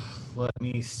 Let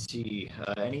me see.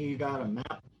 Any of you got a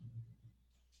map?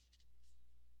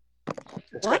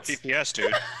 It's got GPS,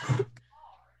 dude.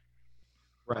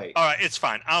 Right. All right, it's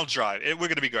fine. I'll drive. We're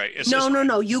gonna be great.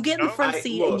 No. You get in the front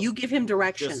seat and you give him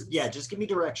directions. Just give me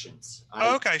directions.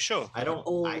 Okay, sure. I don't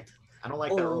like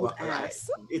old that. ass.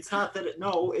 It's not that.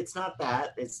 It's not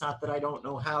that. It's not that I don't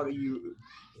know how to use.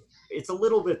 It's a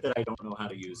little bit that I don't know how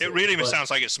to use. It really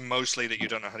sounds like it's mostly that you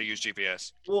don't know how to use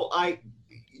GPS. Well,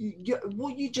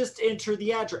 you just enter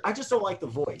the address. I just don't like the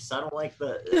voice. I don't like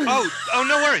the. Oh,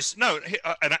 no worries. No,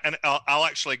 and I'll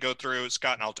actually go through,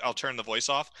 Scott, and I'll turn the voice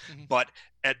off. Mhm. But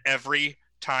at every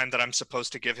time that I'm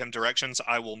supposed to give him directions,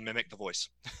 I will mimic the voice.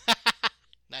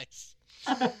 Nice.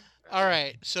 All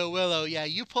right, so Willow, yeah,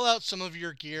 you pull out some of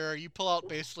your gear. You pull out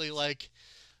basically, like,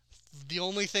 the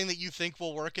only thing that you think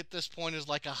will work at this point is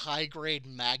like a high-grade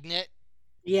magnet.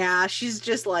 Yeah, she's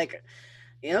just like,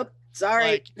 yep,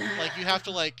 sorry. Like you have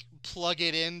to like plug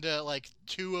it into like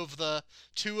two of the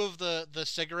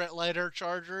cigarette lighter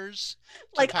chargers.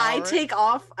 Like I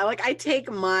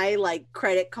take my like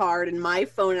credit card and my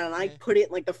phone and I put it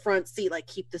in like the front seat, like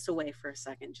keep this away for a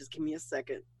second. Just give me a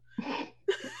second.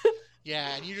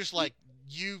 Yeah, and you just like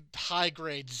you high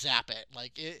grade zap it.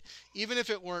 Like it, even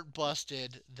if it weren't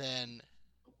busted, then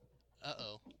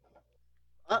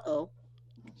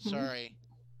sorry.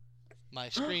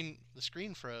 The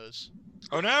screen froze.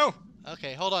 Oh no!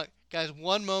 Okay, hold on. Guys,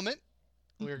 one moment.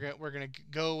 We're gonna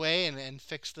go away and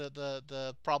fix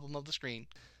the problem of the screen.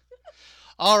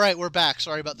 All right, we're back.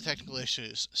 Sorry about the technical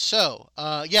issues. So,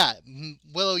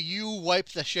 Willow, you wipe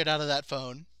the shit out of that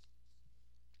phone.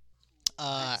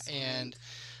 And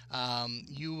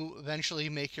you eventually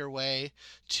make your way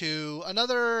to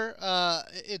another.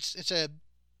 It's a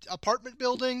apartment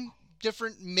building,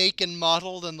 different make and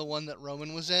model than the one that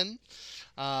Roman was in.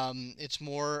 It's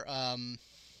more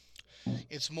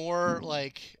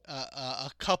like a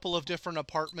couple of different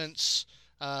apartments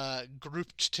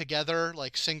grouped together,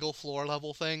 like single floor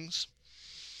level things.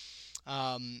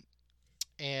 And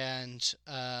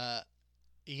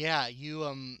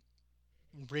you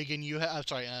Regan,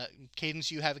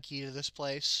 Cadence, you have a key to this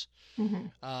place. Mm-hmm.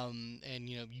 And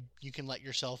you can let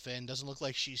yourself in. Doesn't look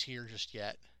like she's here just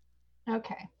yet.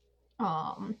 Okay.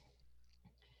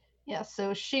 Yeah,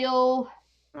 so she'll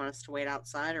Want us to wait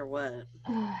outside or what?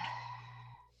 You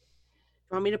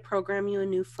want me to program you a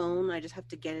new phone? I just have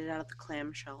to get it out of the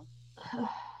clamshell.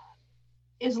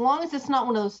 as long as it's not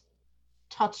one of those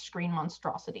touchscreen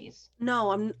monstrosities.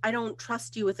 No, I don't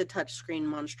trust you with a touchscreen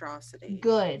monstrosity.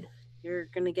 Good. You're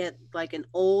gonna get like an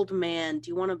old man. Do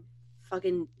you want to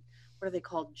fucking, what are they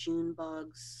called? June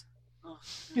bugs? Oh,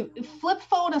 Dude, flip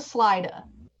phone a slider.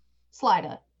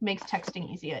 Slider makes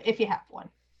texting easier if you have one.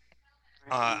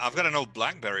 I've got an old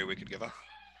BlackBerry we could give her.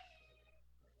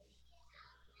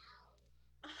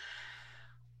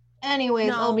 Anyways,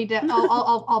 No.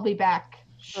 I'll be back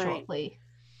shortly.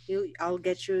 I'll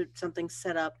get you something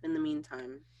set up in the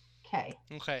meantime. Okay.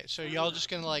 Okay, so y'all just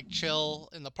gonna like chill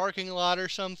in the parking lot or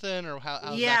something, or how's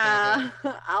that Yeah,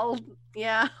 gonna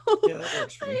Yeah, that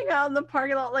works for me. hang out in the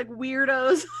parking lot like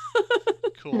weirdos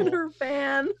go? in Cool. her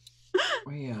van.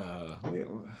 We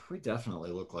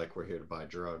definitely look like we're here to buy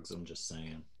drugs. I'm just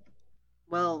saying.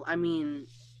 Well, I mean,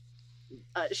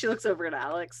 she looks over at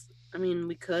Alex. I mean,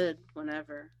 we could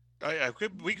whenever.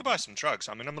 We could buy some drugs.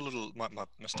 I mean, I'm a little, my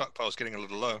stockpile's getting a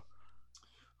little low.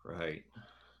 Right.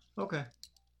 Okay.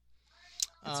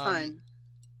 It's fine.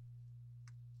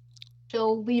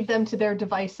 She'll leave them to their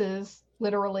devices,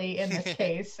 literally in this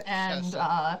case, and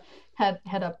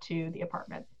head up to the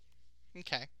apartment.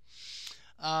 Okay.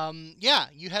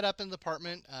 You head up in the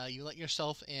apartment. You let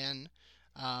yourself in.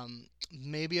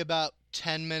 Maybe about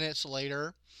 10 minutes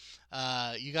later,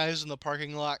 you guys in the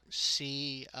parking lot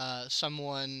see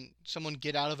someone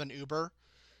get out of an Uber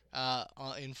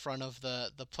in front of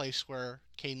the place where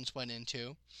Cadence went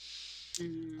into.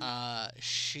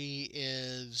 She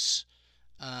is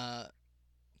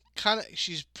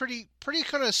she's pretty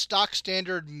kind of stock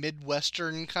standard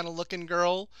Midwestern kind of looking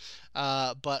girl,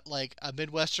 but like a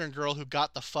Midwestern girl who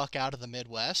got the fuck out of the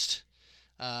Midwest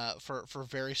for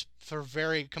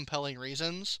very compelling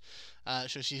reasons.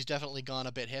 So she's definitely gone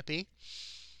a bit hippie.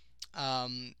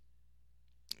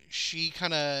 She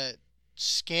kind of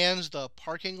scans the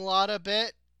parking lot a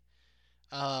bit.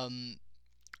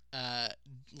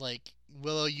 Like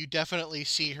Willow, you definitely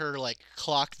see her like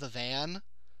clock the van.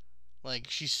 Like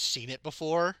she's seen it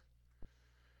before.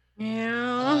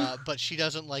 Yeah. But she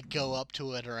doesn't like go up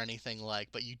to it or anything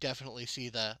but you definitely see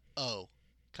the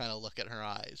kind of look at her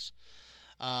eyes.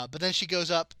 But then she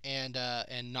goes up and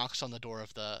knocks on the door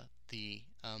of the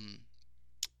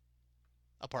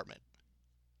apartment.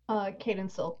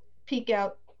 Cadence will peek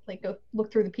out, like go look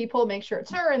through the peephole, make sure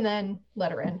it's her, and then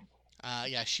let her in.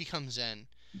 She comes in,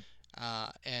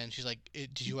 and she's like,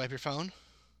 "Did you wipe your phone?"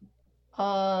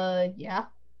 Yeah.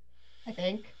 I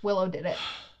think Willow did it.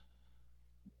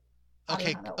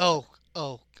 Okay.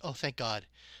 Thank God.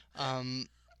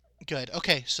 Good.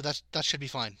 Okay, so that should be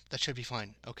fine. That should be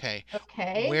fine. Okay.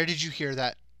 Okay. Where did you hear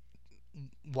that?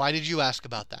 Why did you ask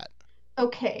about that?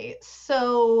 Okay,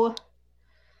 so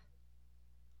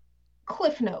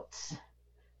Cliff Notes.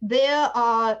 There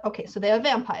are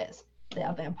vampires. They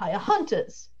are vampire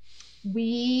hunters.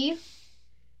 We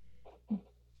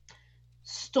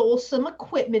stole some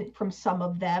equipment from some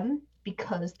of them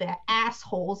because they're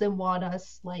assholes and want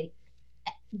us like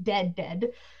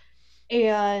dead.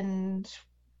 And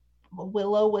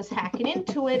Willow was hacking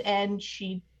into it and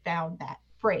she found that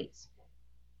phrase.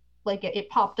 Like it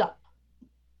popped up.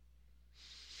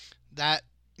 That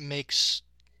makes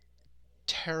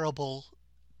terrible,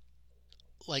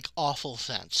 like awful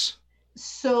sense.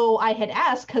 So I had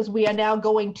asked because we are now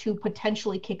going to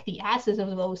potentially kick the asses of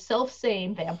those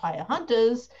self-same vampire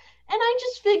hunters, and I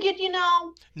just figured,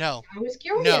 No. I was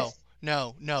curious.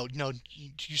 No.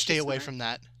 You stay away from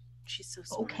that. She's so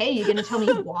smart. Okay, you're gonna tell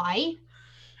me why?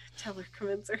 Tell her,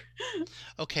 convince her.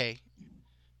 Okay.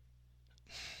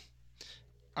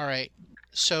 All right.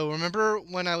 So remember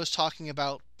when I was talking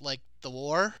about like the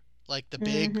war, like the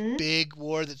big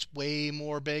war that's way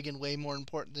more big and way more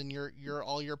important than your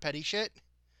all your petty shit?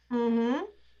 Mm-hmm.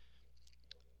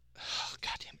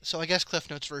 God damn it. So I guess Cliff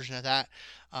Notes version of that.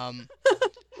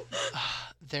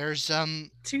 There's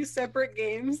 2 separate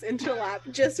games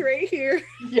interlap just right here.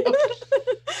 Yep.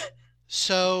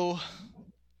 So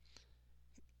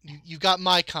you got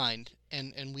my kind,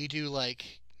 and we do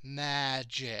like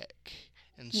magic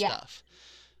and Yeah. stuff.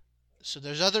 So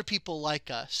there's other people like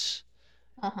us,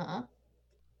 Uh-huh.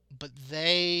 but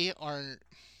they aren't.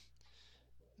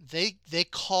 They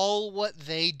call what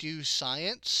they do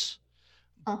science,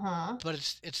 Uh-huh. but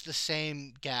it's the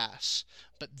same gas.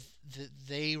 But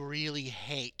they really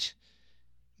hate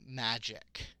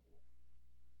magic.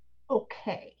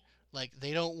 Okay. Like,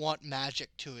 they don't want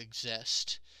magic to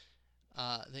exist.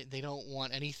 They don't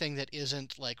want anything that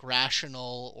isn't like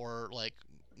rational or like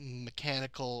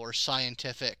mechanical or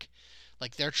scientific.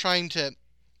 Like, they're trying to.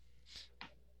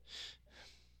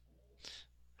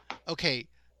 Okay,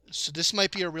 so this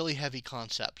might be a really heavy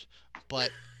concept,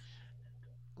 but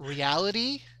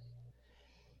reality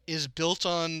is built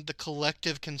on the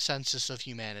collective consensus of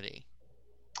humanity.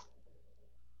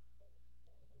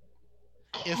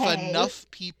 If Okay. enough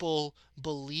people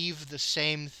believe the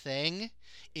same thing,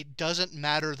 it doesn't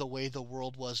matter the way the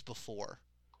world was before.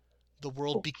 The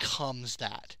world Okay. becomes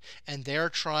that. And they're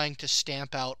trying to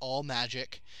stamp out all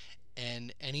magic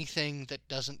and anything that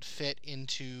doesn't fit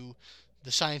into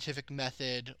the scientific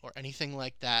method or anything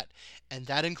like that. And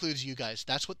that includes you guys.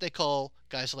 That's what they call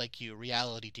guys like you,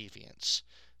 reality deviants.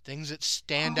 Things that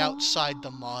stand outside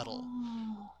the model.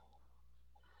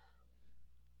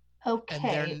 And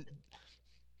they're Okay.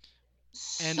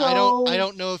 and So, I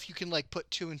don't know if you can like put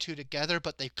 2 and 2 together,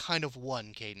 but they've kind of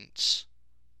won, Cadence.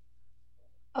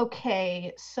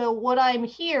 okay, so what I'm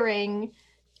hearing,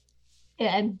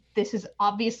 and this is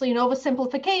obviously an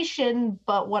oversimplification,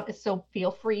 but so feel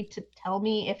free to tell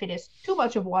me if it is too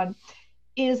much of one,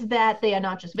 is that they are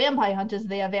not just vampire hunters,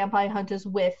 they are vampire hunters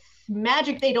with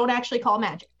magic they don't actually call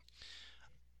magic.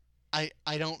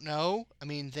 I don't know. I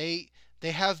mean, they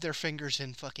have their fingers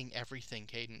in fucking everything,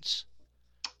 Cadence.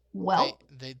 Well,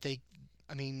 They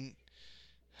I mean,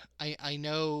 I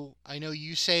know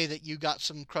you say that you got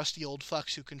some crusty old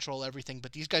fucks who control everything,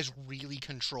 but these guys really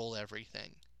control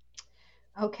everything.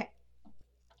 okay.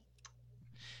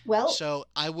 Well, So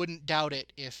I wouldn't doubt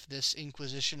it if this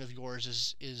Inquisition of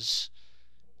yours is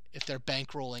if they're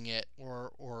bankrolling it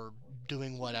or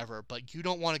doing whatever, but you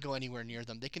don't want to go anywhere near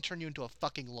them. They can turn you into a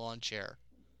fucking lawn chair.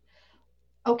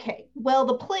 okay. Well,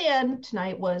 the plan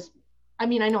tonight was, I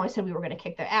mean, I know I said we were going to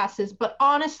kick their asses, but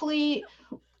honestly,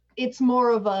 it's more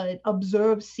of a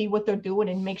observe, see what they're doing,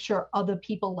 and make sure other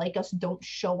people like us don't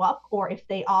show up. Or if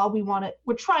they are,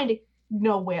 we're trying to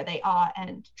know where they are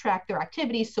and track their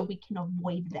activities so we can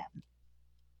avoid them.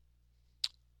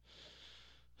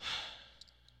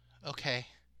 Okay.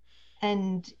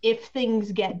 And if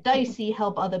things get dicey,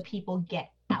 help other people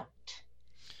get out.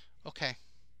 Okay.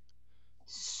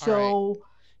 So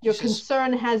your He says-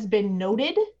 concern has been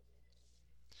noted.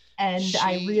 And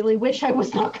I She- really wish I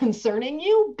was not concerning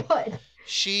you, but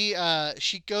She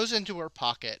goes into her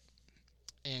pocket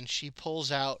and she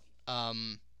pulls out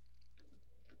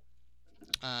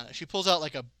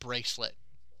like a bracelet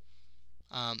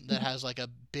that has like a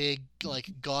big,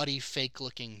 like gaudy fake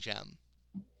looking gem.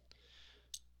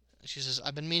 She says,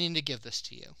 "I've been meaning to give this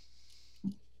to you."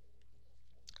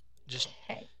 Just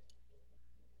okay.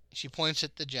 She points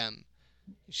at the gem.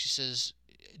 She says,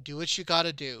 "Do what you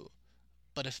gotta do,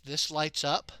 but if this lights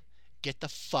up, get the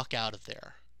fuck out of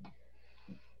there."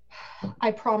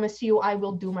 I promise you I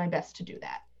will do my best to do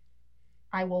that.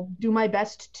 I will do my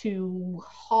best to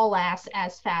haul ass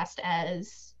as fast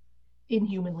as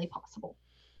inhumanly possible.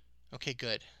 Okay,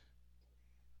 good.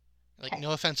 Like, Okay.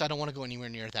 no offense, I don't want to go anywhere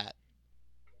near that.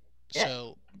 Yeah.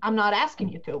 So, I'm not asking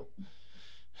you to,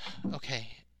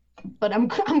 okay. but I'm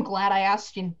glad I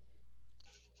asked you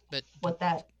But what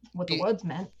the words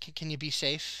meant. can you be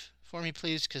safe for me,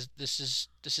 please? Because this is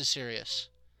serious.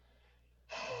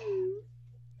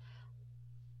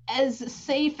 As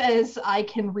safe as I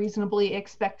can reasonably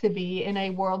expect to be in a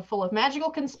world full of magical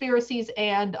conspiracies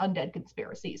and undead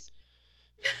conspiracies.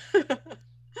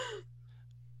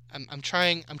 I'm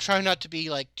trying not to be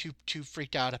like too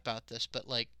freaked out about this, but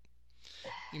like,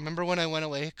 you remember when I went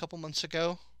away a couple months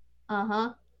ago?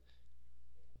 Uh-huh.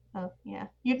 Oh, yeah.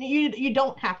 You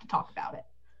don't have to talk about it.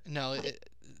 No,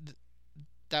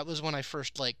 that was when I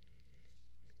first like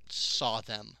saw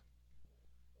them,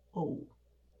 Oh,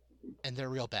 and they're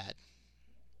real bad.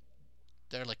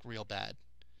 They're like real bad.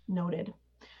 noted.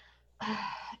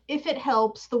 If it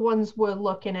helps, the ones we're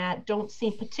looking at don't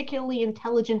seem particularly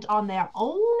intelligent on their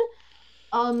own.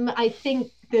 I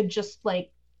think they're just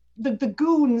like the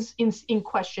goons in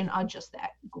question are just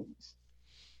that, goons.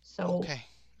 So Okay.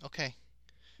 Okay.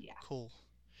 Yeah. Cool.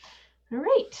 All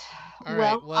right. All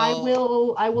Well,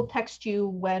 right, I will text you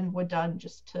when we're done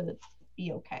just to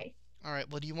be okay. All right.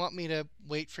 Well, do you want me to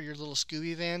wait for your little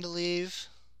Scooby van to leave?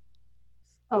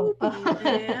 Oh,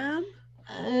 Man.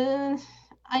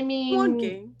 I mean, One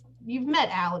game. you've met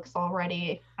Alex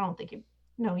already. I don't think you.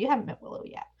 No, you haven't met Willow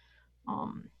yet.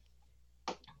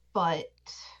 But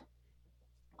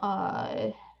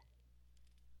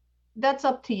that's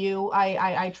up to you.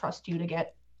 I trust you to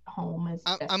get home as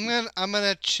best I'm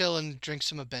gonna chill and drink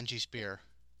some of Benji's beer.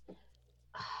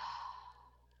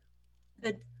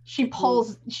 She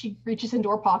reaches into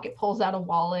her pocket, pulls out a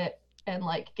wallet, and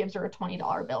like gives her a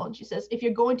 $20 bill, and she says, "If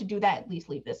you're going to do that, at least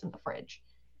leave this in the fridge."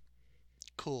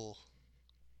 Cool.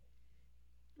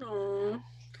 Oh,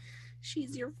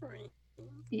 she's your friend.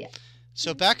 Yeah.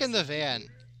 So back in the van,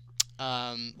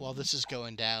 while this is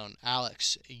going down,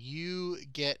 Alex, you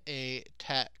get a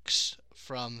text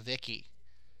from Vicky,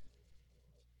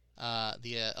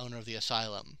 the owner of the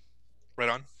asylum. Right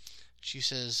on. She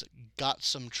says, "Got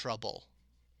some trouble."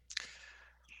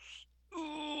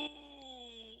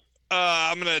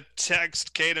 I'm gonna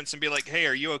text Cadence and be like, "Hey,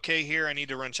 are you okay here? I need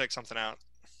to run check something out."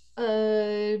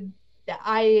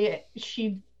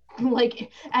 She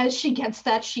like as she gets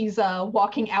that, she's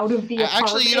walking out of the apartment.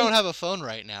 Actually, you don't have a phone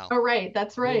right now. Oh, right,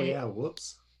 that's right. Oh, yeah,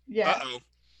 whoops. Yeah. Uh-oh.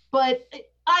 But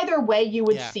either way, you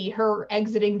would Yeah. see her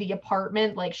exiting the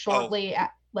apartment like shortly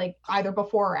at like either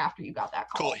before or after you got that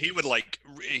call. Cool. He would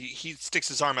he sticks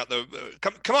his arm out the.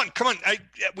 Come on!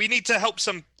 We need to help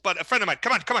but a friend of mine.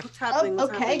 Come on! What's happening?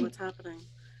 What's okay. happening? What's happening?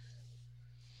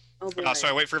 Oh boy. So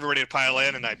I wait for everybody to pile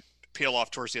in, and I peel off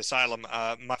towards the asylum.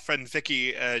 My friend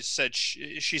Vicky said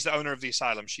she's the owner of the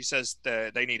asylum. She says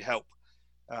they need help,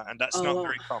 and that's not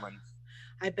very common.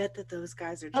 I bet that those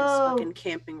guys are just fucking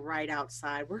camping right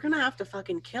outside. We're gonna have to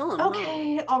fucking kill them.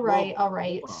 Okay, all right.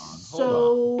 Hold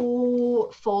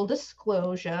So, full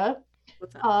disclosure,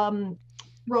 What's up?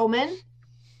 Roman,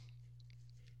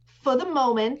 for the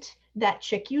moment, that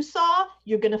chick you saw,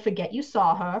 you're gonna forget you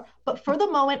saw her. But for the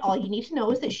moment, all you need to know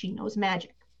is that she knows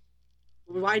magic.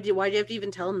 Why do you have to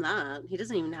even tell him that? He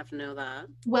doesn't even have to know that.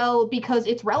 Well, because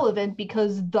it's relevant,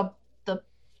 because the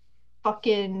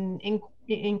fucking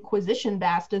Inquisition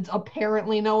bastards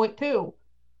apparently know it too.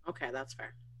 Okay, that's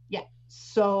fair. Yeah.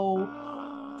 So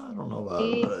I don't know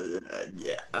about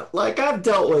yeah. Like I've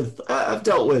dealt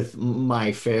with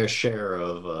my fair share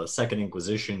of Second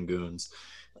Inquisition goons.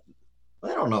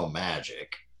 They don't know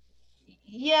magic.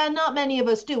 yeah, not many of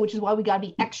us do, which is why we gotta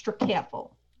be extra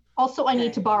careful. Also, I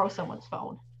need to borrow someone's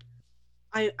phone.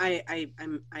 I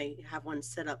have one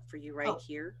set up for you right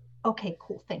here. Okay,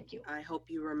 cool. Thank you. I hope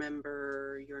you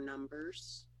remember your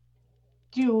numbers.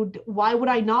 Dude, why would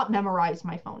I not memorize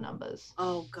my phone numbers?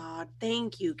 Oh God,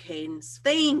 thank you, Cadence.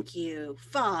 Thank you.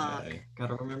 Fuck. I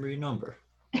gotta remember your number.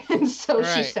 And so she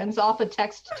Right. sends off a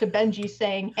text to Benji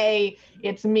saying, "Hey,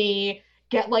 it's me.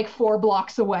 Get like 4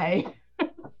 blocks away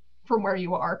from where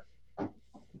you are."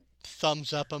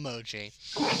 Thumbs up emoji.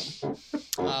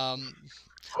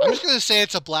 I'm just gonna say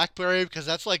it's a BlackBerry because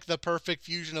that's like the perfect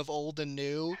fusion of old and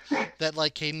new that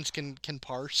like Cadence can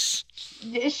parse.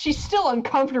 She's still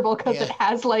uncomfortable because Yeah. it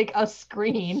has like a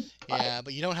screen. Yeah,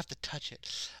 but you don't have to touch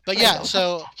it. But I yeah, don't have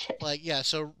so to touch it. like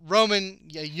so Roman,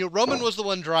 Roman was the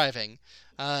one driving.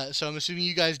 So I'm assuming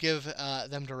you guys give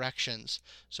them directions.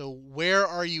 So where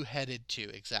are you headed to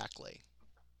exactly?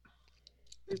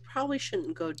 We probably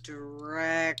shouldn't go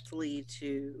directly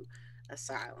to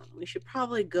Asylum. We should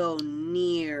probably go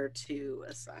near to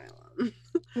Asylum.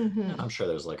 Mhm. I'm sure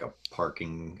there's like a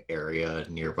parking area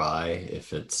nearby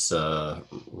if it's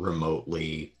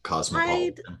remotely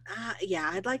cosmopolitan. Yeah,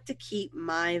 I'd like to keep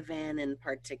my van in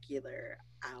particular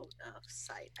out of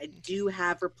sight. I do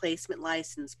have replacement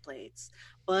license plates,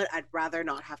 but I'd rather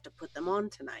not have to put them on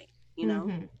tonight, you know?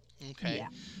 Mhm. Okay. Yeah.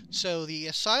 So the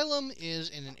asylum is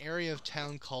in an area of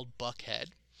town called Buckhead.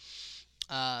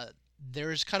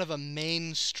 There's kind of a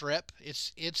main strip.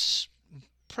 It's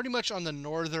pretty much on the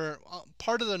northern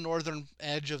part of the northern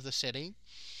edge of the city.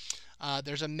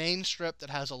 There's a main strip that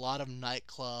has a lot of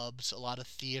nightclubs, a lot of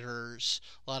theaters,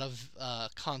 a lot of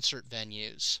concert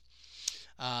venues.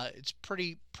 It's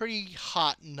pretty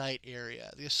hot night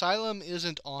area. The asylum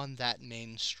isn't on that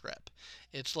main strip.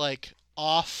 It's like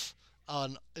off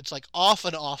and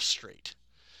off street.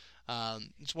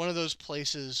 It's one of those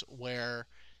places where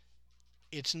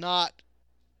it's not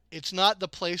the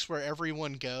place where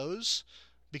everyone goes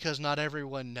because not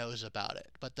everyone knows about it.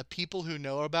 But the people who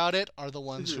know about it are the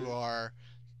ones who are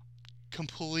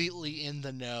completely in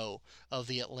the know of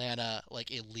the Atlanta like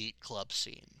elite club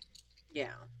scene.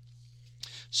 Yeah.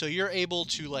 So you're able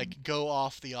to like go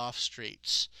off the off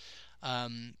streets.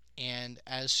 And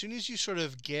as soon as you sort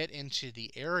of get into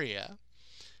the area,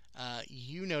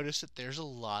 you notice that there's a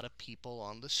lot of people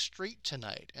on the street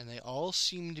tonight, and they all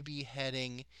seem to be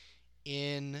heading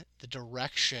in the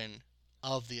direction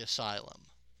of the asylum.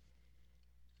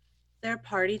 There a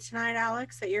party tonight,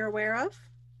 Alex, that you're aware of?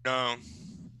 No.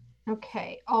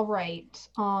 Okay, all right.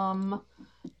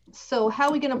 So how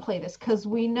are we gonna play this? Because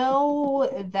we know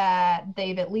that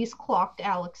they've at least clocked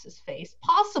Alex's face,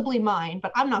 possibly mine,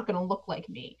 but I'm not gonna look like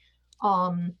me.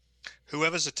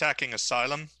 Whoever's attacking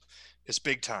Asylum is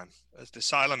big time. The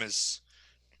Asylum is...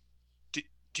 Do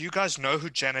you guys know who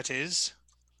Janet is?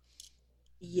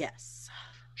 Yes.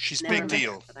 She's Never big met her,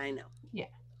 deal. but I know.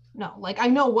 No, like I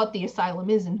know what the asylum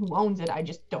is and who owns it. I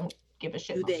just don't give a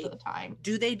shit Do most they- of the time.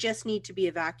 Do they just need to be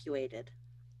evacuated?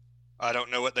 I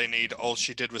don't know what they need. All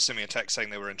she did was send me a text saying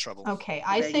they were in trouble. Okay,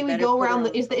 I Then say you we better go put her around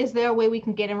on the. the Is there a way we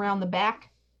can get around the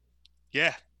back?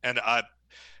 Yeah, and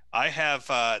I have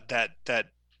that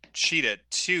sheet at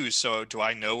 2, so do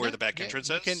I know where Yeah, the back yeah, entrance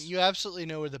you is? You absolutely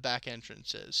know where the back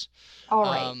entrance is. All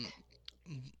right.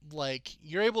 Like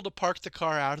you're able to park the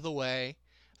car out of the way,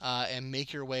 and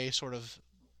make your way sort of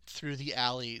through the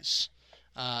alleys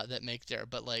that make there.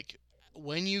 But like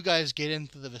when you guys get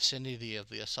into the vicinity of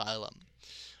the asylum,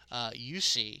 you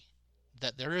see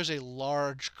that there is a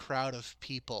large crowd of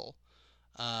people,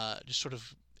 just sort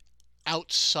of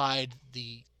outside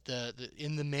the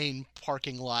in the main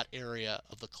parking lot area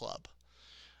of the club.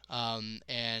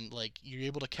 And like you're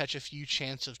able to catch a few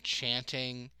chants of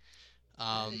chanting. What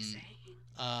are they saying?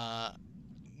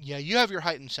 Yeah, you have your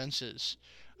heightened senses.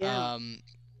 Yeah.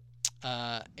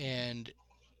 And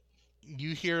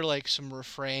you hear like some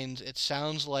refrains. It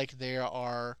sounds like there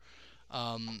are,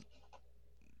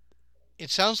 it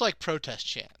sounds like protest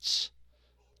chants.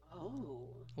 Oh.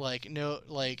 Like no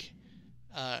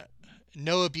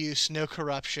abuse, no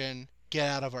corruption. Get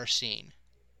out of our scene.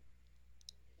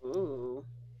 Ooh.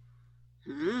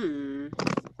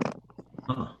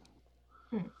 Huh.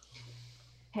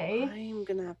 Okay. I'm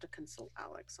gonna have to consult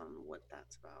Alex on what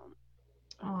that's about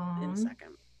in a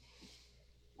second.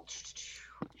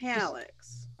 Hey,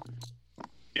 Alex.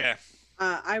 Yeah.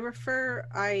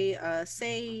 I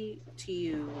say to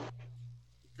you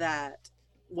that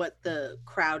what the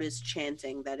crowd is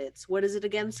chanting, that it's, what is it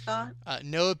again, Scott?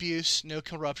 No abuse, no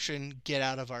corruption. Get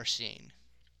out of our scene.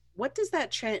 What does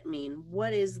that chant mean?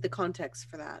 What is the context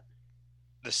for that?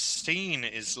 The scene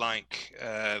is like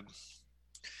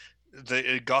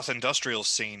the goth industrial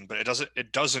scene, but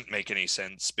it doesn't make any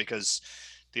sense because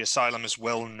the asylum is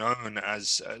well known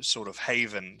as a sort of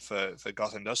haven for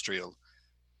goth industrial.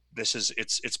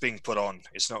 It's being put on.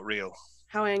 It's not real.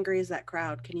 How angry is that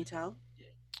crowd? Can you tell?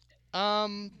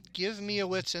 Give me a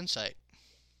wits insight.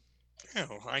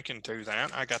 Oh, I can do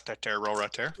that. I got that there roll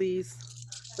right there. Please.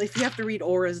 If you have to read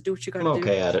auras, do what you I'm gotta do.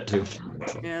 okay at it too.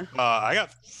 Yeah. I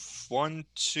got 1,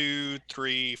 2,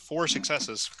 3, 4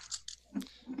 successes.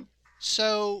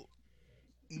 So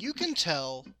you can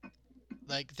tell,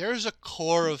 like, there's a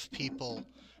core of people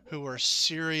who are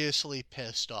seriously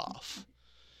pissed off.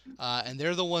 And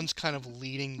they're the ones kind of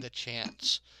leading the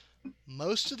chants.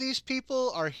 Most of these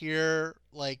people are here,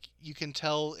 like, you can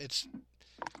tell it's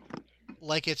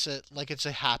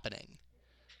a happening.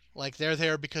 Like they're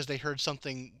there because they heard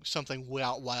something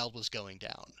wild was going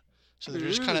down. So they're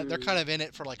just kind of in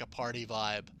it for like a party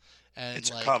vibe. And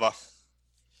It's like, a cover.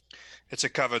 It's a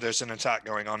cover. There's an attack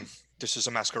going on. This is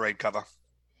a masquerade cover.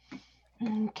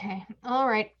 Okay. All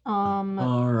right.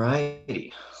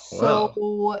 Alrighty.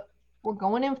 So we're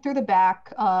going in through the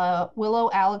back. Willow,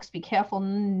 Alex, be careful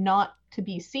not to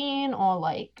be seen, or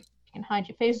like you can hide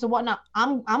your faces or whatnot.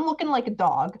 I'm looking like a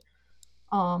dog.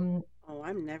 Oh,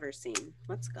 I'm never seen.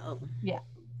 Let's go.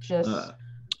 Just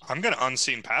I'm gonna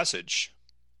unseen passage.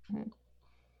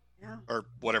 Yeah. Or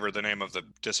whatever the name of the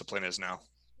discipline is now.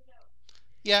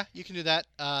 yeah, you can do that.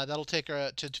 That'll take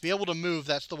her to be able to move.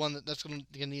 That's the one that's going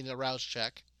to need a rouse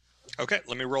check. Okay,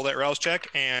 let me roll that rouse check,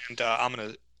 and I'm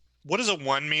gonna. What does a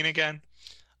 1 mean again?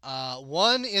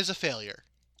 1 is a failure.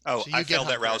 Oh, So you I get failed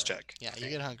that hunger. rouse check. Yeah, you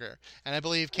get hunger. And I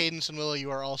believe Cadence and Willow, you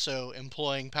are also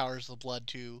employing powers of the blood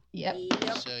to. yep.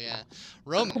 Yep. So yeah,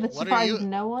 Roman, If it what are surprises you?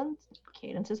 no one,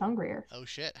 Cadence is hungrier. Oh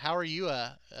shit! How are you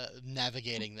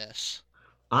navigating this?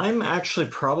 I'm actually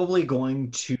probably going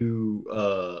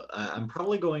to I'm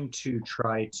probably going to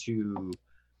try to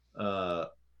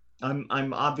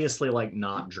I'm obviously like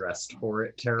not dressed for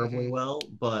it terribly Mhm. well,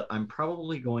 but I'm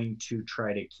probably going to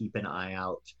try to keep an eye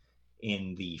out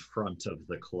in the front of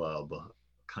the club,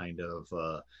 kind of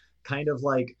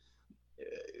like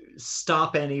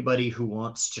stop anybody who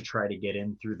wants to try to get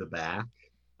in through the back.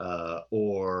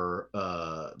 or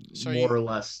So more or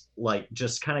less like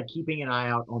just kind of keeping an eye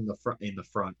out on the front in the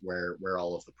front where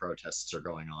all of the protests are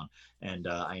going on, and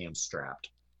I am strapped.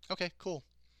 Okay, cool.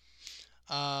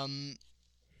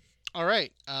 All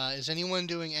right. Is anyone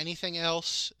doing anything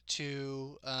else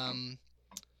to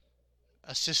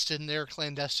assist in their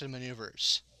clandestine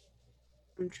maneuvers?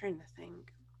 I'm trying to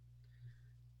think.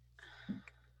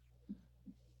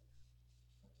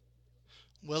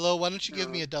 Willow, why don't you give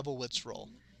No. me a double wits roll?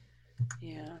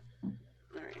 Yeah. All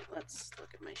right, let's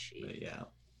look at my sheet. But yeah,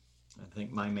 I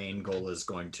think my main goal is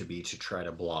going to be to try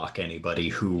to block anybody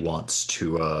who wants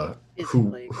to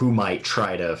Physically. who might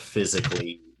try to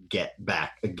physically get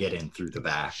in through the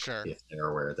back, Sure. if they're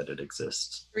aware that it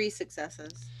exists. 3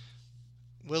 successes.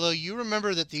 Willow, you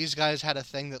remember that these guys had a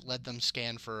thing that let them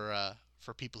scan for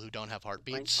people who don't have Blind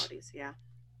heartbeats, bodies, yeah.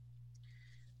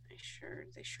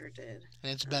 They sure did.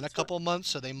 and it's been a That's couple months,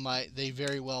 so they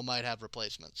very well might have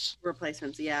replacements.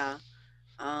 Replacements, yeah.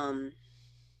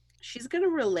 She's gonna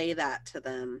relay that to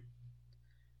them,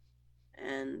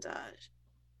 and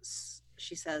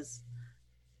she says,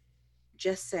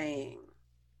 "Just saying,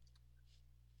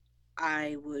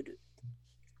 I would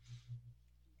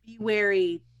be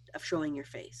wary of showing your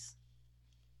face.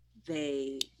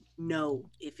 They know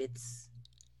if it's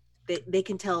they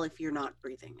can tell if you're not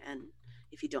breathing and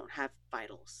if you don't have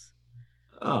vitals.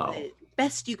 Oh, The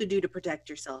best you could do to protect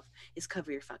yourself is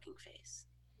cover your fucking face."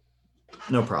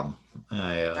 no problem.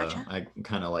 Gotcha. I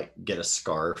kind of like get a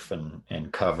scarf and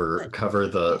cover Good. cover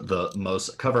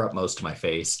cover up most of my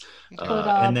face. But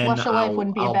And then blush of life I'll-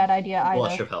 wouldn't be a I'll bad idea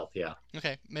Blush either. of health, yeah,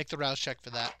 Okay, make the rouse check for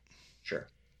that. sure.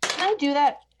 Can I do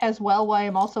that as well while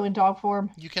I'm also in dog form?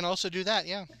 You can also do that,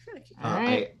 yeah. I feel like you-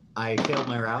 Alright. I failed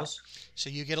my rouse. So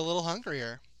you get a little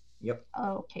hungrier. Yep.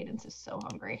 Oh, Cadence is so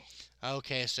hungry.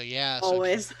 Okay, so yeah. So,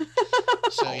 Always.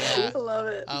 So, yeah. I love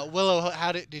it. Willow,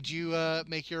 how did you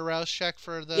make your rouse check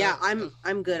for the? Yeah,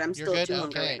 I'm good. I'm You're still good? too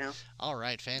hungry Okay. right now. All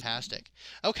right, fantastic.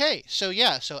 Okay, so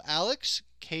yeah, so Alex,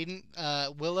 Cadence,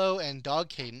 Willow, and Dog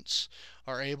Cadence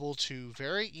are able to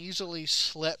very easily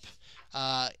slip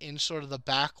in sort of the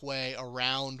back way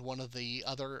around one of the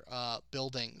other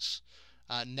buildings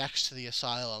next to the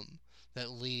asylum that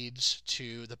leads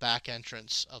to the back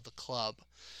entrance of the club.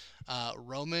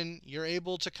 Roman, you're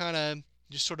able to kind of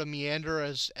just sort of meander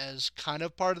as kind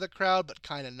of part of the crowd, but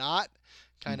kind of not,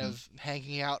 kind Mhm. of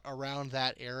hanging out around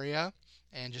that area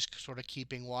and just sort of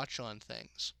keeping watch on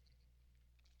things.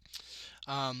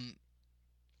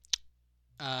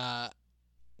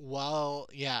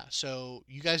 So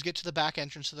you guys get to the back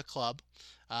entrance of the club.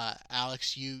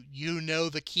 Alex, you know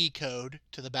the key code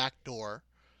to the back door,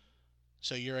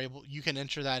 so you can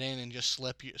enter that in and just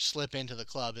slip into the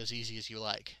club as easy as you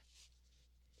like.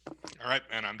 All right,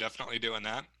 and I'm definitely doing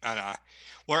that. And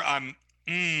where I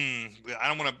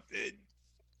don't want to.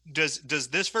 Does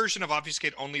this version of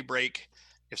obfuscate only break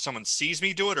if someone sees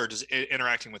me do it, or does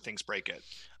interacting with things break it?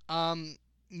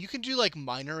 You can do like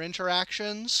minor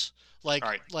interactions, like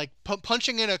All right.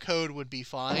 punching in a code would be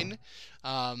fine.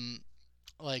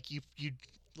 Like you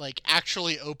like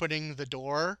actually opening the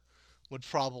door would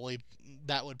probably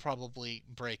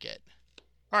break it.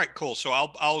 All right, cool. So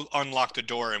I'll unlock the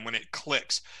door, and when it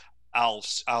clicks, I'll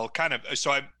kind of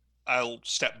I'll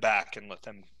step back and let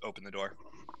them open the door.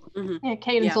 Yeah,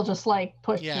 Cadence Yeah. will just like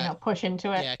push, Yeah. push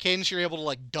into it. Yeah, Cadence, you're able to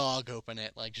like dog open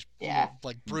it, like just Yeah.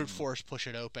 like brute force push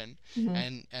it open,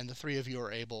 Mhm. and the three of you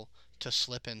are able to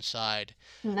slip inside.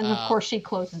 And then of course she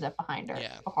closes it behind her,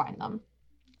 yeah. behind them.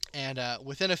 And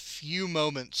within a few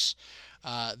moments,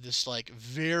 this like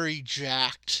very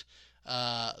jacked,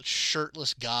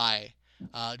 shirtless guy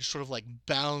just sort of like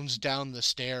bounds down the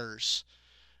stairs,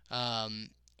 and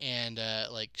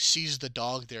like sees the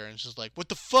dog there and is just like, "What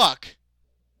the fuck?"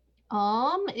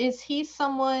 Is he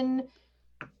someone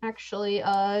actually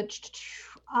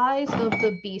Eyes of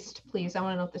the Beast, please. I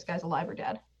want to know if this guy's alive or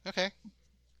dead. Okay.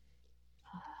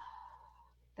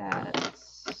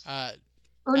 That's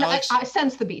Or no, Alex- I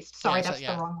sense the beast. Sorry, Yeah, so- that's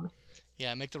yeah. the wrong one.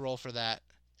 Yeah, make the roll for that.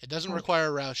 It doesn't Okay. require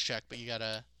a rouse check, but you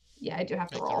gotta Yeah, I do have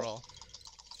to make the roll. roll.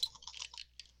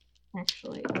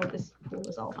 Actually, this pool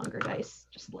is all hunger dice,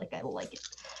 just like I like it.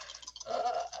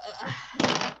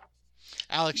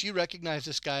 Alex, you recognize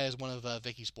this guy as one of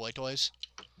Vicky's boy toys.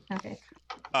 Okay.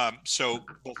 So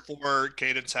before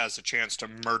Cadence has a chance to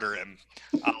murder him,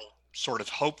 I'll sort of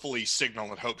hopefully signal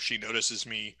and hope she notices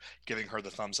me giving her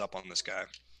the thumbs up on this guy.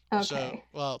 Okay. So,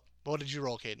 well, what did you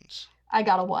roll, Cadence? I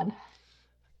got a 1.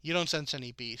 You don't sense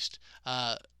any beast.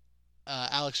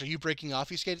 Alex, are you breaking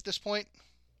obfuscate at this point?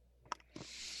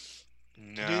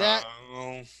 No. Do that?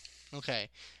 Okay.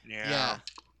 Yeah.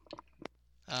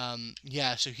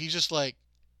 Yeah. So he's just like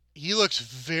he looks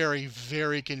very,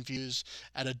 very confused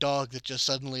at a dog that just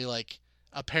suddenly like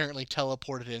apparently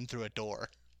teleported in through a door.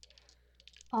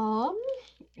 Um,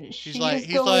 He's she like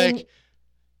is going.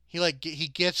 he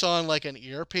gets on like an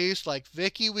earpiece like,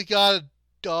 Vicky, we got a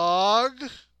dog.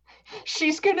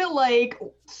 She's gonna like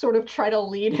sort of try to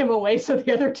lead him away so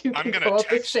the other two I'm can gonna go up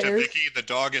the text to stairs. Vicky, the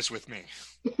dog is with me.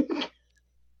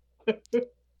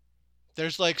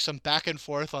 There's like some back and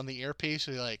forth on the earpiece.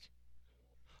 So like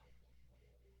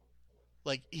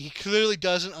he clearly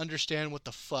doesn't understand what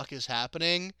the fuck is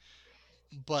happening,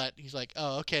 but he's like,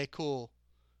 oh, okay, cool.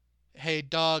 Hey,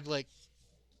 dog, like,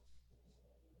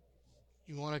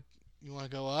 you wanna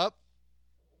go up,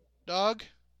 dog?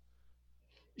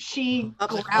 She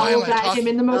Up the Why am growls I at him talking-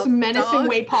 in the most Up, menacing dog?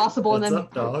 way possible and What's then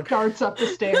up, dog? darts up the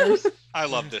stairs. I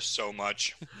love this so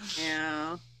much.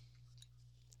 Yeah.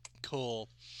 Cool.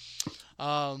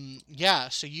 Yeah.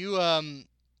 So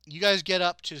you guys get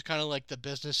up to kind of like the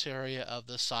business area of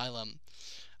the asylum,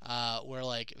 where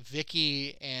like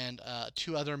Vicky and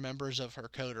two other members of her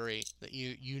coterie that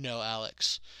you know,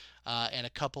 Alex, and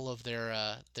a couple of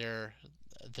their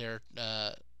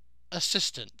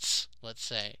assistants, let's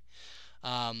say,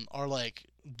 are like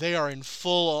they are in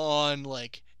full on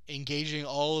like engaging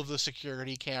all of the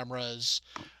security cameras,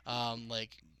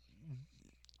 like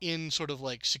in sort of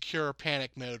like secure panic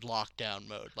mode, lockdown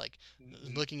mode, like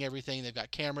looking everything. They've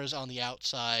got cameras on the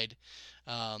outside,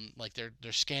 like they're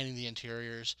scanning the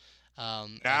interiors. Now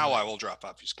and, I will drop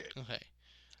obfuscate. okay.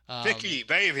 Vicky,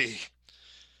 baby.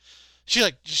 She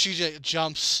just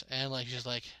jumps and like she's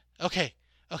like, okay,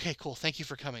 cool. Thank you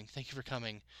for coming.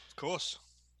 Of course.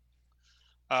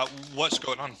 What's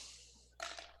going on?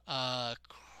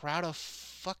 Crowd of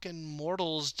fucking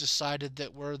mortals decided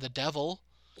that we're the devil.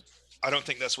 I don't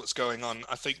think that's what's going on.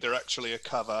 I think they're actually a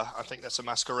cover. I think that's a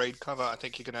masquerade cover. I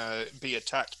think you're gonna be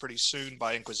attacked pretty soon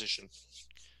by Inquisition.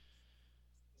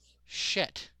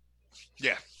 Shit.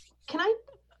 Yeah. Can I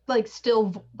like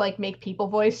still like make people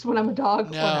voice when I'm a dog?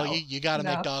 Or No, no? you gotta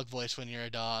No. make dog voice when you're a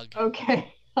dog.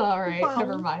 Okay. All right. Wow.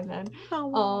 Never mind then.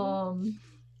 Oh.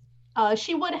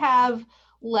 She would have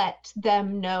let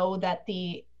them know that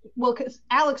because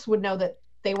Alex would know that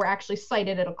they were actually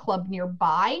sighted at a club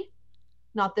nearby,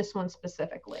 not this one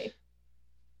specifically.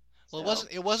 Well, So-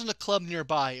 it wasn't a club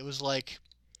nearby. It was like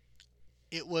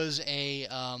it was a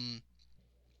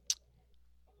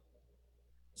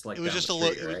It's like it was down just the a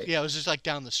look. street, right? Yeah, it was just like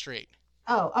down the street.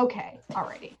 Oh, okay.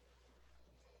 Alrighty.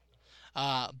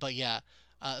 But yeah.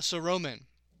 So Roman,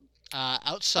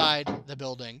 outside the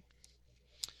building,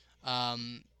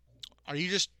 are you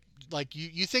just like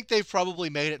you think they've probably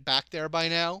made it back there by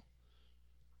now?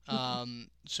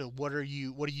 So what are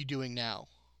you doing now,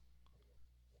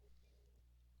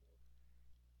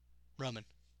 Roman?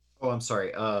 Oh, I'm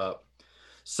sorry.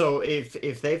 So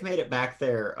if they've made it back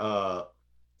there,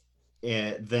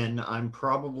 then I'm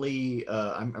probably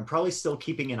I'm probably still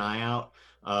keeping an eye out.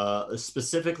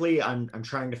 Specifically, I'm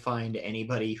trying to find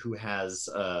anybody who has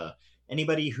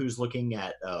anybody who's looking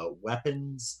at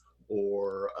weapons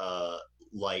or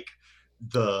like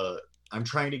the. I'm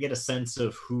trying to get a sense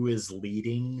of who is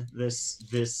leading this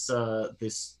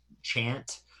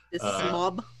chant. This Uh,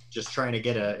 mob. Just trying to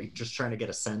get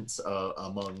a sense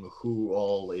among who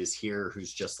all is here.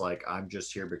 Who's just like, I'm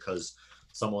just here because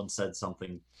someone said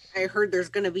something. I heard there's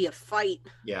gonna be a fight.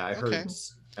 Yeah, Okay.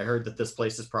 I heard that this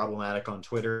place is problematic on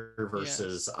Twitter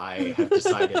versus I have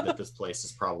decided that this place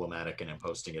is problematic and I'm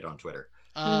posting it on Twitter.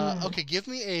 Okay, give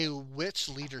me a wits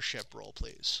leadership roll,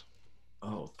 please.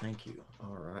 Oh, thank you.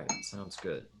 All right, sounds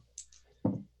good.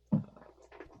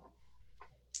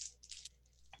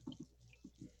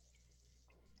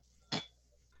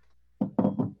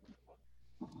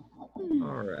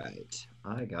 All right,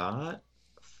 I got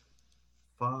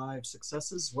 5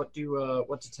 successes. What do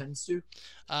tens do?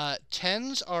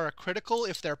 Tens are a critical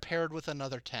if they're paired with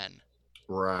another 10.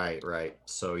 Right.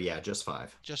 So yeah, just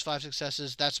 5. Just 5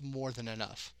 successes, that's more than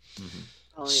enough. Mhm.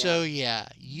 Oh, yeah. So yeah,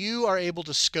 you are able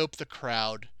to scope the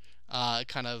crowd,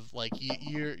 kind of like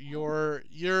your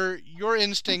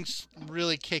instincts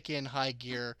really kick in high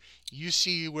gear. You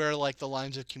see where like the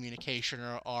lines of communication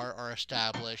are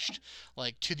established.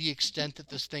 Like to the extent that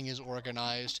this thing is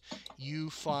organized, you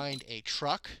find a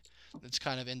truck that's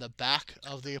kind of in the back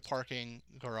of the parking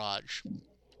garage.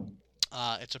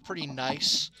 It's a pretty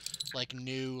nice, like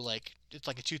new, like it's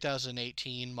like a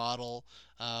 2018 model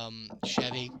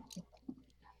Chevy.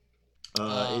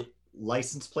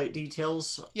 License plate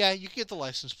details. Yeah, you can get the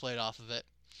license plate off of it.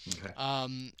 Okay.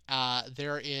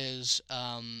 There is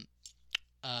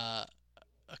a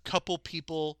couple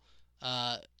people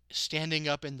standing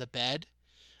up in the bed.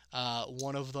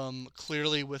 One of them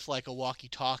clearly with like a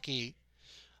walkie-talkie,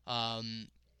 Um,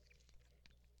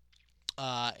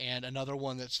 and another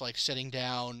one that's like sitting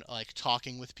down, like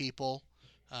talking with people.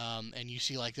 And you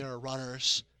see like there are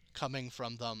runners coming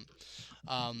from them.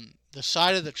 The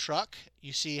side of the truck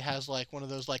you see has like one of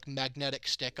those like magnetic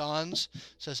stick-ons.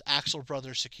 Says Axel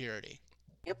Brothers Security.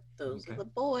 Yep, those are Okay. the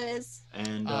boys.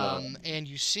 And And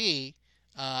you see,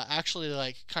 actually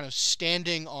like kind of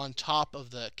standing on top of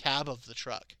the cab of the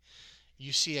truck,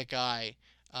 you see a guy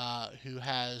who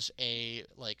has a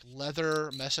like leather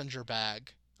messenger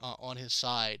bag on his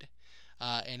side,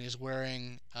 and is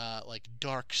wearing like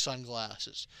dark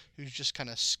sunglasses. Who's just kind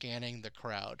of scanning the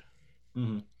crowd.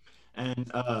 mhm.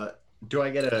 And do I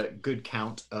get a good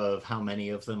count of how many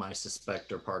of them I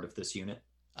suspect are part of this unit?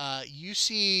 You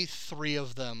see three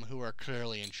of them who are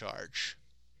clearly in charge.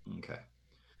 Okay.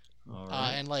 All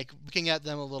right. And like looking at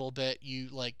them a little bit, you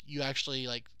actually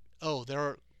like, oh,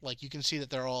 they're like, you can see that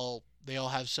they all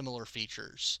have similar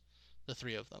features, the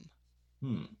three of them.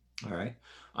 All right.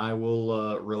 I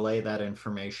will relay that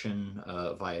information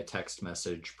via text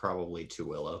message, probably to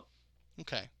Willow.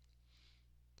 Okay.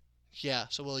 Yeah.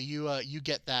 So well, you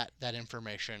get that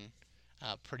information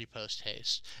pretty post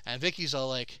haste, and Vicky's all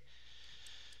like,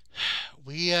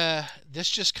 we this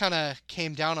just kind of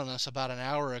came down on us about an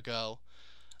hour ago.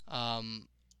 Um,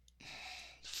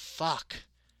 fuck.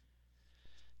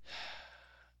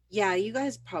 Yeah, you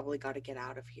guys probably got to get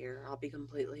out of here. I'll be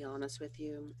completely honest with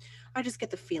you. I just get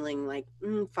the feeling like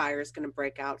fire's going to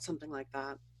break out, something like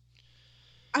that.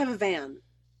 I have a van.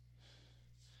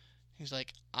 He's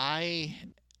like,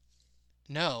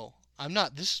 no, I'm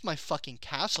not. This is my fucking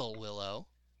castle, Willow.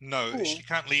 No, Cool. she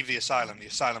can't leave the asylum. The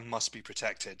asylum must be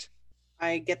protected.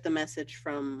 I get the message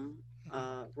from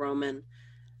Roman,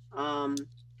 and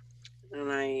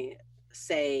I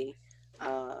say,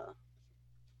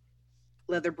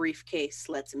 leather briefcase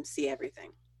lets him see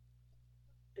everything,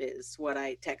 is what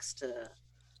I text to.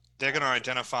 They're going to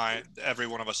identify every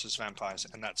one of us as vampires,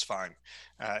 and that's fine.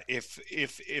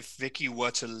 If Vicky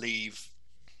were to leave,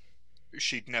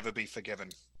 she'd never be forgiven.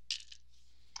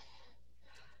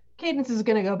 Cadence is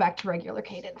going to go back to regular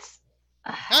cadence.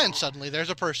 And suddenly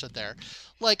there's a person there.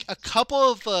 Like a couple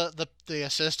of the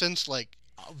assistants like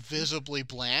visibly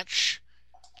blanch.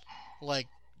 Like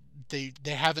they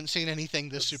haven't seen anything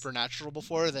this supernatural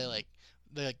before. They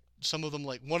some of them,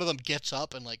 like one of them gets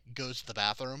up and like goes to the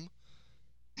bathroom.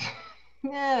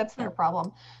 Yeah, that's their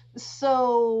problem.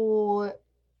 So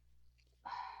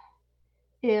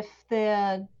if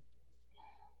they're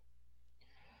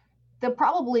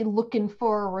probably looking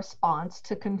for a response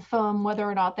to confirm whether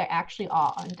or not there actually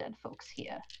are undead folks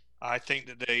here. I think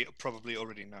that they probably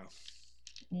already know.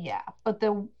 Yeah, but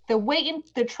they're waiting.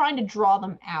 They're trying to draw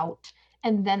them out,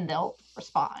 and then they'll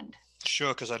respond.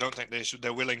 Sure, because I don't think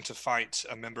they're willing to fight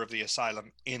a member of the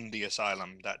asylum in the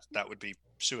asylum. That would be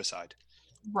suicide.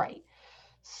 Right.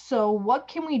 So what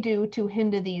can we do to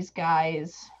hinder these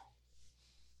guys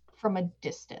from a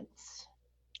distance?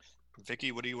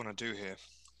 Vicky, what do you want to do here?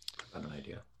 I have an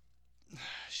idea.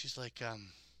 She's like,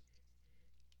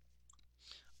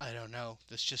 I don't know.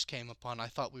 This just came upon. I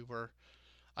thought we were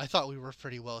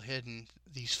pretty well hidden.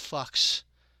 These fucks.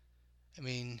 I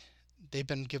mean, they've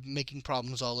been making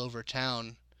problems all over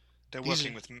town. They're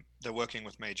working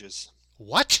with mages.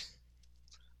 What?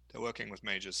 They're working with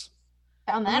mages.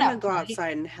 Found that I'm gonna out. go right?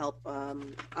 outside and help.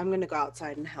 I'm gonna go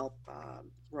outside and help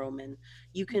Roman.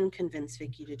 You can convince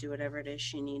Vicky to do whatever it is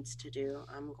she needs to do.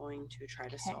 I'm going to try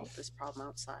to solve Okay. this problem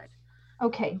outside.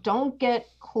 Okay, don't get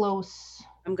close.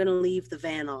 I'm gonna leave the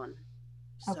van on.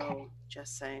 So Okay.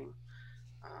 just saying.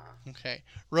 Okay,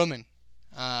 Roman.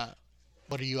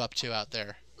 What are you up to out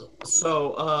there?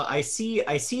 So I see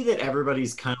that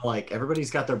everybody's kind of like everybody's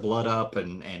got their blood up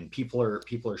and people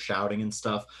are shouting and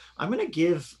stuff. I'm gonna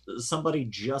give somebody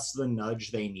just the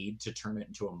nudge they need to turn it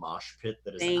into a mosh pit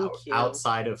that is Thank you.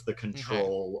 outside of the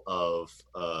control of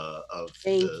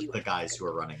Thank the, you. the guys who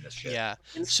are running this shit. Yeah.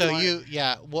 And So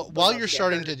smart. while Love you're to get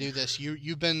starting hurt. to do this,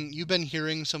 you've been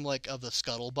hearing some like of the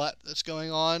scuttlebutt that's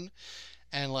going on,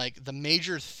 and like the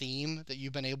major theme that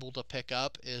you've been able to pick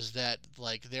up is that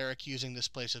like they're accusing this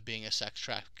place of being a sex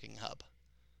trafficking hub.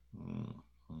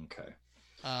 Okay.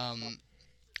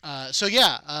 So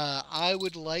yeah, I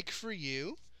would like for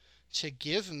you to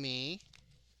give me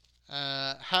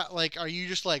are you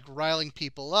just like riling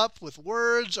people up with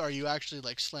words? Are you actually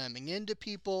like slamming into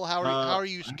people? How are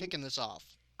you kicking this off?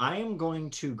 I am going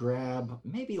to grab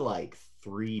maybe like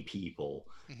 3 people,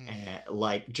 Mhm. and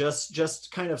like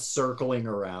just kind of circling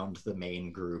around the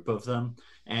main group of them,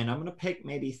 and I'm gonna pick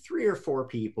maybe 3 or 4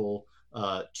 people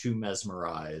to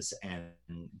mesmerize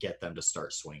and get them to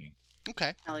start swinging.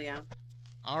 Okay. Hell yeah.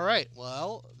 All right.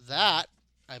 Well, that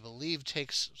I believe,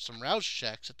 takes some rouse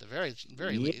checks at the very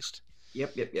Yep. least.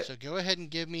 Yep. So go ahead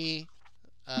and give me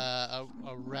a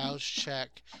rouse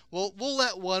check. We'll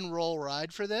let one roll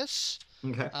ride for this,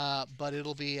 Okay. but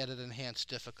it'll be at an enhanced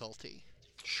difficulty.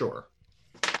 Sure.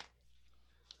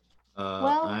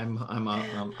 Well- I'm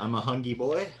a hungry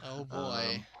boy. Oh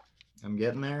boy. I'm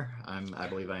getting there. I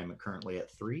believe I am currently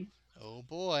at 3. Oh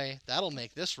boy. That'll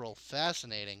make this roll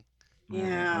fascinating. All right,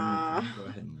 Yeah. let me go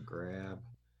ahead and grab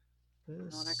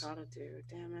this. What I gotta do,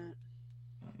 damn it.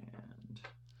 And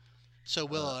So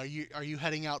Willow, are you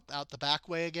heading out the back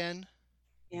way again?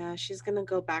 Yeah, she's gonna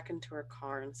go back into her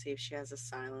car and see if she has a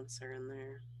silencer in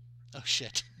there. Oh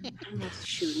shit. I'm about to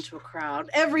shoot into a crowd.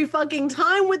 Every fucking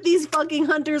time with these fucking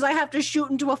hunters, I have to shoot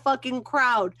into a fucking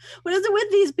crowd. What is it with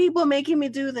these people making me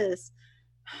do this?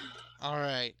 All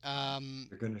right.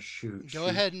 you're gonna shoot. Go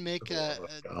ahead and make Oh,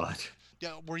 God.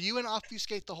 Were you in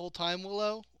obfuscate the whole time,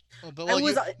 Willow? Oh, but, I well,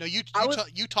 was-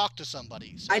 you talked to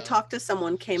somebody. I so talked to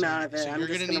someone, came so- out of it. so I'm you're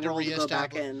just gonna gonna need to roll to go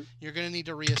back reestablish- in. You're gonna need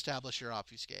to reestablish your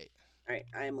obfuscate. All right,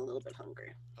 I am a little bit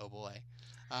hungry. Oh boy.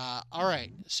 All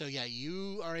right. So yeah,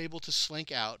 you are able to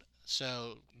slink out.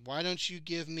 So why don't you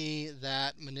give me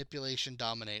that manipulation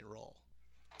dominate roll?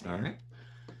 All right.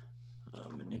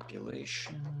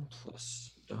 Manipulation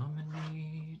plus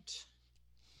dominate.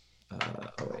 Oh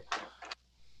wait.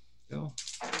 Go.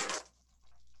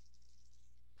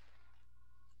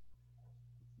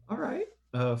 All right.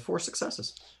 4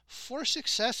 successes. 4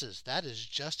 successes. That is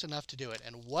just enough to do it.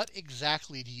 And what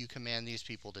exactly do you command these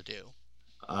people to do?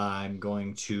 I'm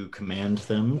going to command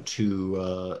them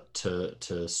to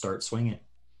start swinging.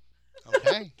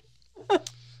 Okay.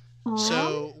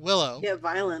 So Willow, Get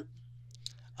violent.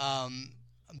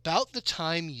 about the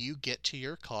time you get to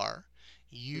your car,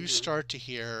 you start to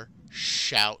hear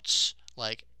shouts,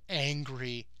 like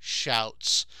angry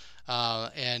shouts,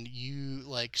 and you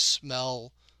like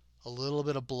smell a little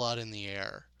bit of blood in the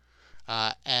air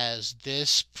as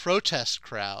this protest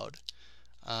crowd.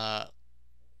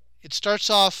 It starts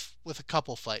off with a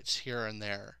couple fights here and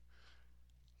there,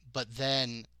 but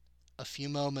then a few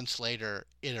moments later,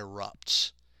 it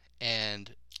erupts,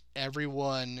 and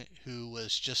everyone who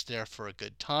was just there for a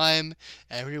good time,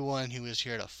 everyone who was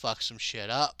here to fuck some shit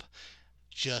up,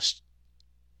 just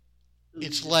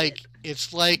it's like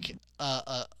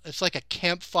a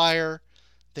campfire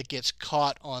that gets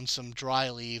caught on some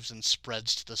dry leaves and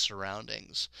spreads to the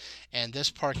surroundings, and this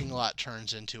parking lot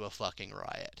turns into a fucking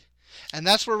riot. And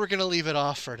that's where we're going to leave it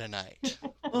off for tonight.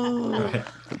 Oh,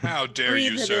 How dare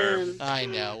breathe you, it sir? in. I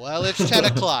know. Well, it's 10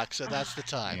 o'clock, so that's the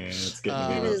time. Yeah, it's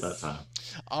getting It to be is. about that time.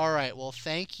 All right. Well,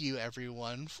 thank you,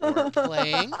 everyone, for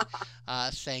playing.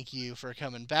 Thank you for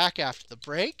coming back after the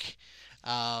break.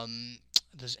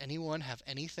 Does anyone have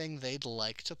anything they'd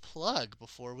like to plug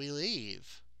before we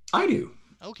leave? I do.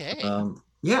 Okay.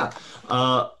 Yeah.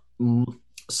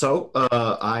 So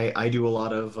I do a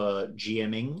lot of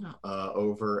GMing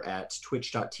over at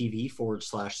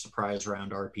twitch.tv/surprise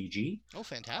round RPG. Oh,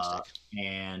 fantastic.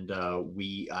 And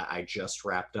I just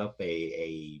wrapped up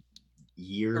a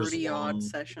years 30-odd long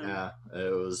session.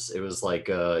 it was like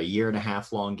a 1.5 year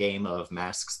long game of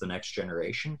Masks the Next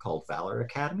Generation called Valor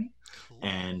Academy. Cool.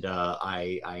 And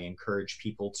I encourage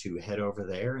people to head over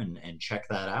there and check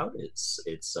that out. It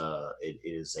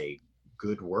is a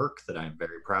good work that I'm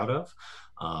very proud of.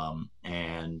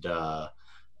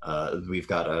 We've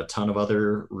got a ton of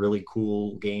other really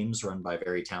cool games run by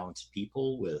very talented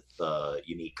people with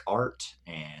unique art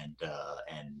and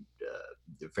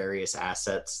the various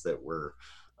assets that were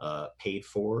paid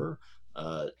for.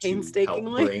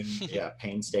 Painstakingly?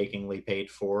 Painstakingly paid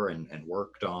for and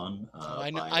worked on.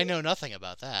 I know nothing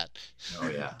about that. Oh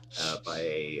yeah, by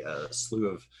a slew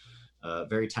of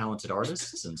very talented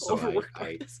artists, and so Overworked I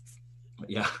artists.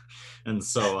 yeah, and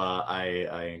so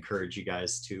I encourage you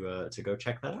guys to go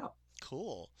check that out.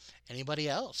 Cool. Anybody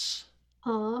else?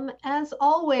 As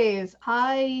always,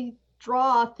 I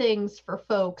draw things for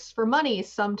folks for money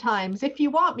sometimes if you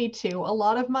want me to. A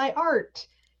lot of my art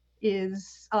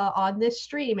is on this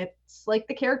stream. It's like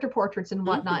the character portraits and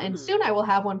whatnot. And soon I will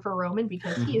have one for Roman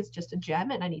because he is just a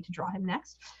gem and I need to draw him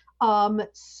next.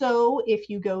 So if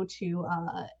you go to,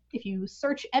 if you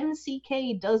search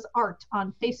MCK Does Art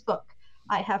on Facebook,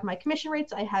 I have my commission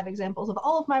rates. I have examples of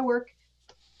all of my work.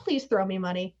 Please throw me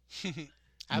money.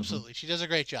 Absolutely. She does a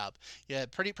great job. Yeah,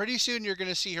 pretty soon you're going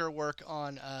to see her work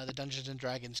on the Dungeons and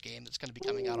Dragons game that's going to be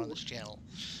coming out on this channel.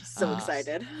 So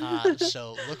excited.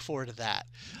 So look forward to that.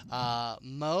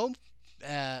 Mo,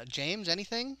 James,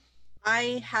 anything?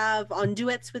 I have on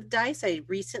Duets with Dice, I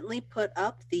recently put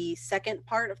up the second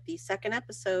part of the second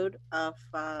episode of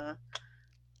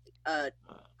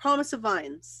Promise of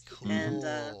Vines. Cool. And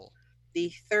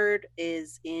The third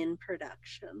is in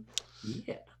production.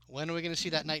 Yeah. When are we going to see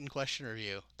that Night in Question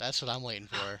review? That's what I'm waiting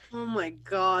for. Oh my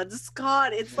God,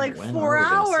 Scott! It's like When 4 are we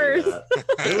gonna see hours. that?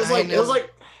 It was I like know.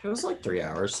 it was like 3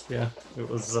 hours. Yeah. It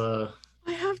was I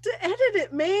have to edit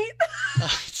it, mate. well,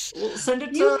 send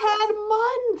it You've to had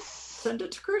months. send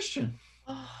it to Christian.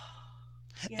 Oh,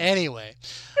 yeah. Anyway,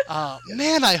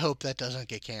 man, I hope that doesn't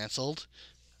get canceled.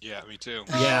 Yeah, me too.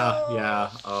 Yeah.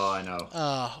 Oh, I know.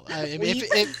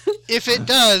 If it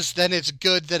does, then it's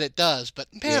good that it does. But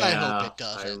man, I hope it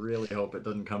I doesn't. really hope it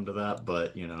doesn't come to that,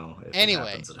 but if Anyway, it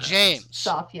happens, it happens. James,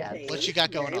 Stop yet. what you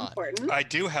got going Very on? important. I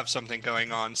do have something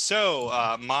going on. So,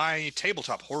 my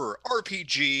tabletop horror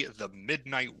RPG, The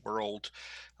Midnight World,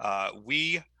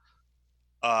 we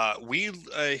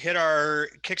hit our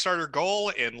Kickstarter goal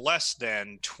in less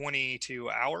than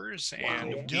 22 hours, and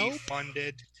Wow. we Dope.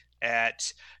 funded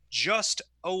at just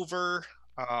over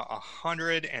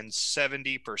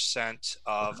 170%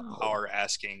 of Wow. our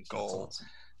asking That's goal.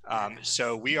 awesome.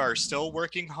 So we are still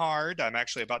working hard. I'm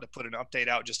actually about to put an update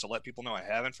out just to let people know I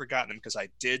haven't forgotten them, because I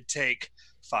did take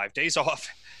 5 days off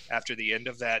after the end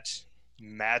of that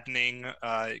maddening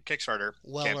Kickstarter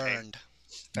Well campaign. earned.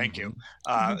 Thank you.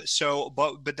 But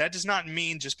that does not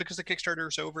mean, just because the Kickstarter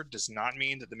is over, does not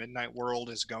mean that the Midnight World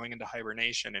is going into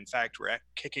hibernation. In fact, we're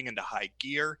kicking into high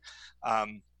gear.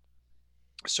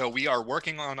 So we are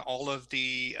working on all of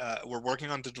the we're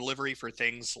working on the delivery for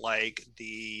things like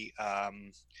the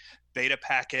beta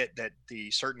packet that the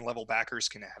certain level backers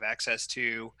can have access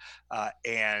to,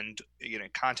 and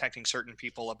contacting certain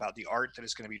people about the art that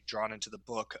is going to be drawn into the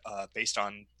book based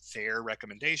on their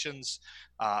recommendations.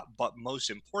 But most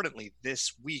importantly,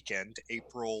 this weekend,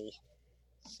 April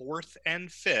 4th and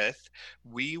 5th,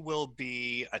 we will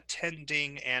be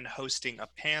attending and hosting a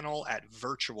panel at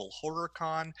Virtual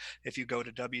HorrorCon. If you go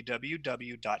to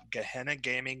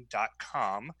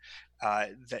www.gehennagaming.com,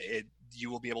 you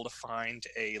will be able to find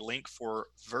a link for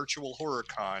Virtual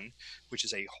HorrorCon, which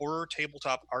is a horror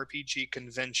tabletop RPG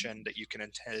convention that you can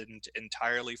attend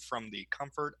entirely from the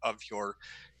comfort of your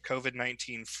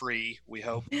COVID-19 free, we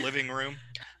hope, living room.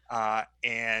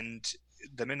 And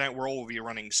the Midnight World will be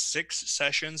running 6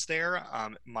 sessions there.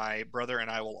 My brother and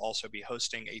I will also be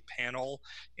hosting a panel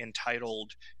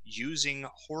entitled Using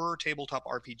Horror Tabletop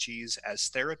RPGs as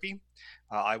Therapy.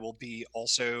 I will be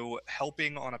also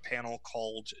helping on a panel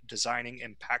called Designing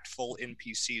Impactful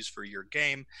NPCs for Your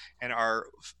Game. And our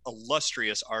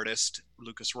illustrious artist,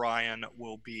 Lucas Ryan,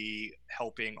 will be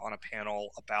helping on a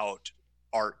panel about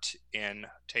art in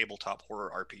tabletop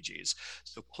horror RPGs.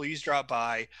 So please drop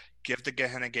by, give the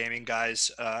Gehenna Gaming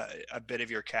guys a bit of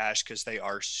your cash, because they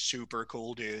are super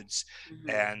cool dudes.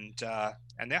 And yeah,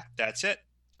 that's it.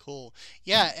 Cool.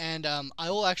 Yeah, and I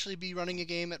will actually be running a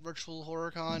game at Virtual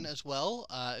HorrorCon as well.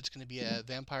 It's going to be a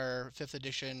Vampire 5th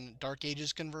Edition Dark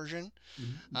Ages conversion.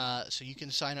 So you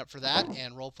can sign up for that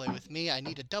and roleplay with me. I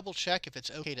need to double check if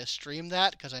it's okay to stream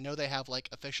that, because I know they have like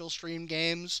official stream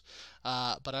games,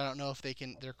 but I don't know if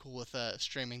they're cool with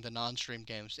streaming the non-stream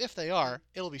games. If they are,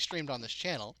 it'll be streamed on this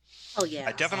channel. Oh yeah.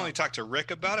 I definitely talked to Rick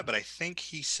about it, but I think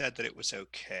he said that it was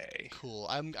okay. Cool.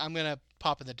 I'm gonna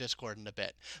pop in the Discord in a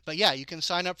bit. But yeah, you can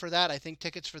sign up for that. I think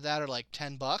tickets for that are like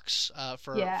 $10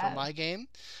 for my game.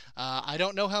 I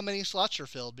don't know how many slots are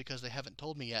filled because they haven't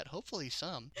told me yet. Hopefully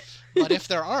some. But if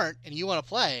there aren't and you want to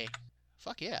play,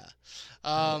 fuck yeah.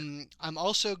 I'm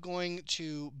also going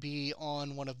to be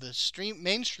on one of the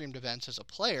mainstreamed events as a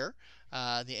player.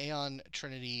 The Aeon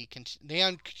Continuum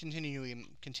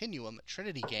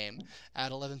Trinity game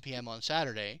at 11 p.m. on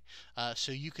Saturday.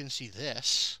 So you can see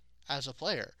this as a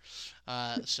player.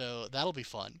 So that'll be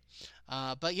fun.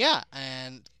 But yeah,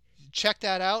 and check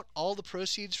that out. All the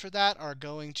proceeds for that are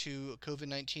going to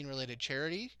COVID-19 related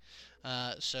charity.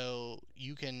 So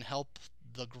you can help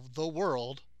the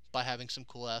world by having some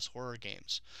cool ass horror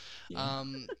games.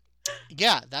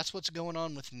 Yeah, that's what's going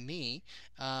on with me.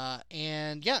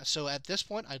 And yeah, so at this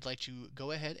point, I'd like to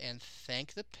go ahead and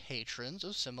thank the patrons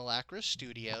of Simulacra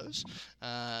Studios.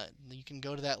 You can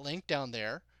go to that link down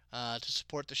there to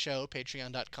support the show,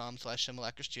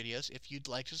 patreon.com/Simulacra Studios, if you'd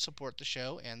like to support the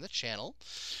show and the channel.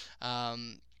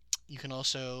 You can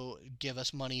also give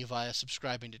us money via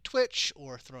subscribing to Twitch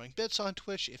or throwing bits on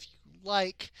Twitch if you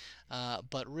like,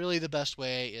 but really the best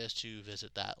way is to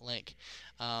visit that link.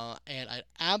 And I'd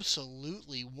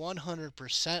absolutely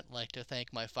 100% like to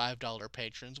thank my $5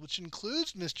 patrons, which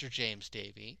includes Mr. James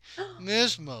Davey,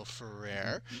 Ms. Mo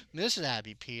Ferrer, Miss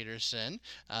Abby Peterson,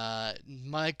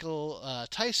 Michael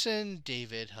Tyson,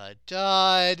 David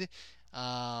Haddad,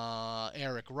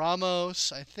 Eric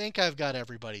Ramos. I think I've got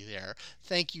everybody there.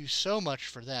 Thank you so much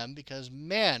for them because,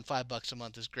 man, $5 a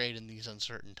month is great in these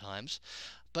uncertain times.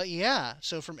 But yeah,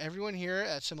 so from everyone here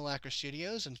at Simulacra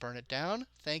Studios and Burn It Down,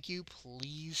 thank you.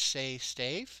 Please stay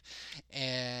safe.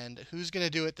 And who's going to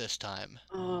do it this time?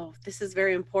 Oh, this is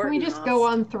very Can important. we just go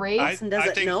on 3? Austin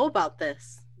doesn't think- know about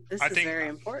this. This I is think very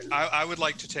important. I would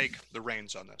like to take the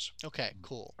reins on this. Okay,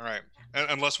 cool. All right.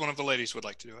 Unless one of the ladies would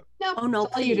like to do it. No, Oh, no,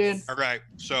 that's all you did. please. All right.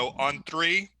 So on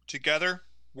 3 together.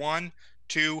 1,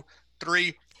 2,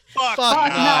 3. Fuck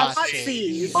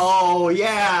Nazis. Oh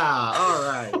yeah. All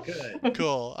right. Good.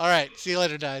 Cool. All right. See you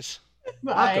later, guys.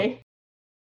 Bye.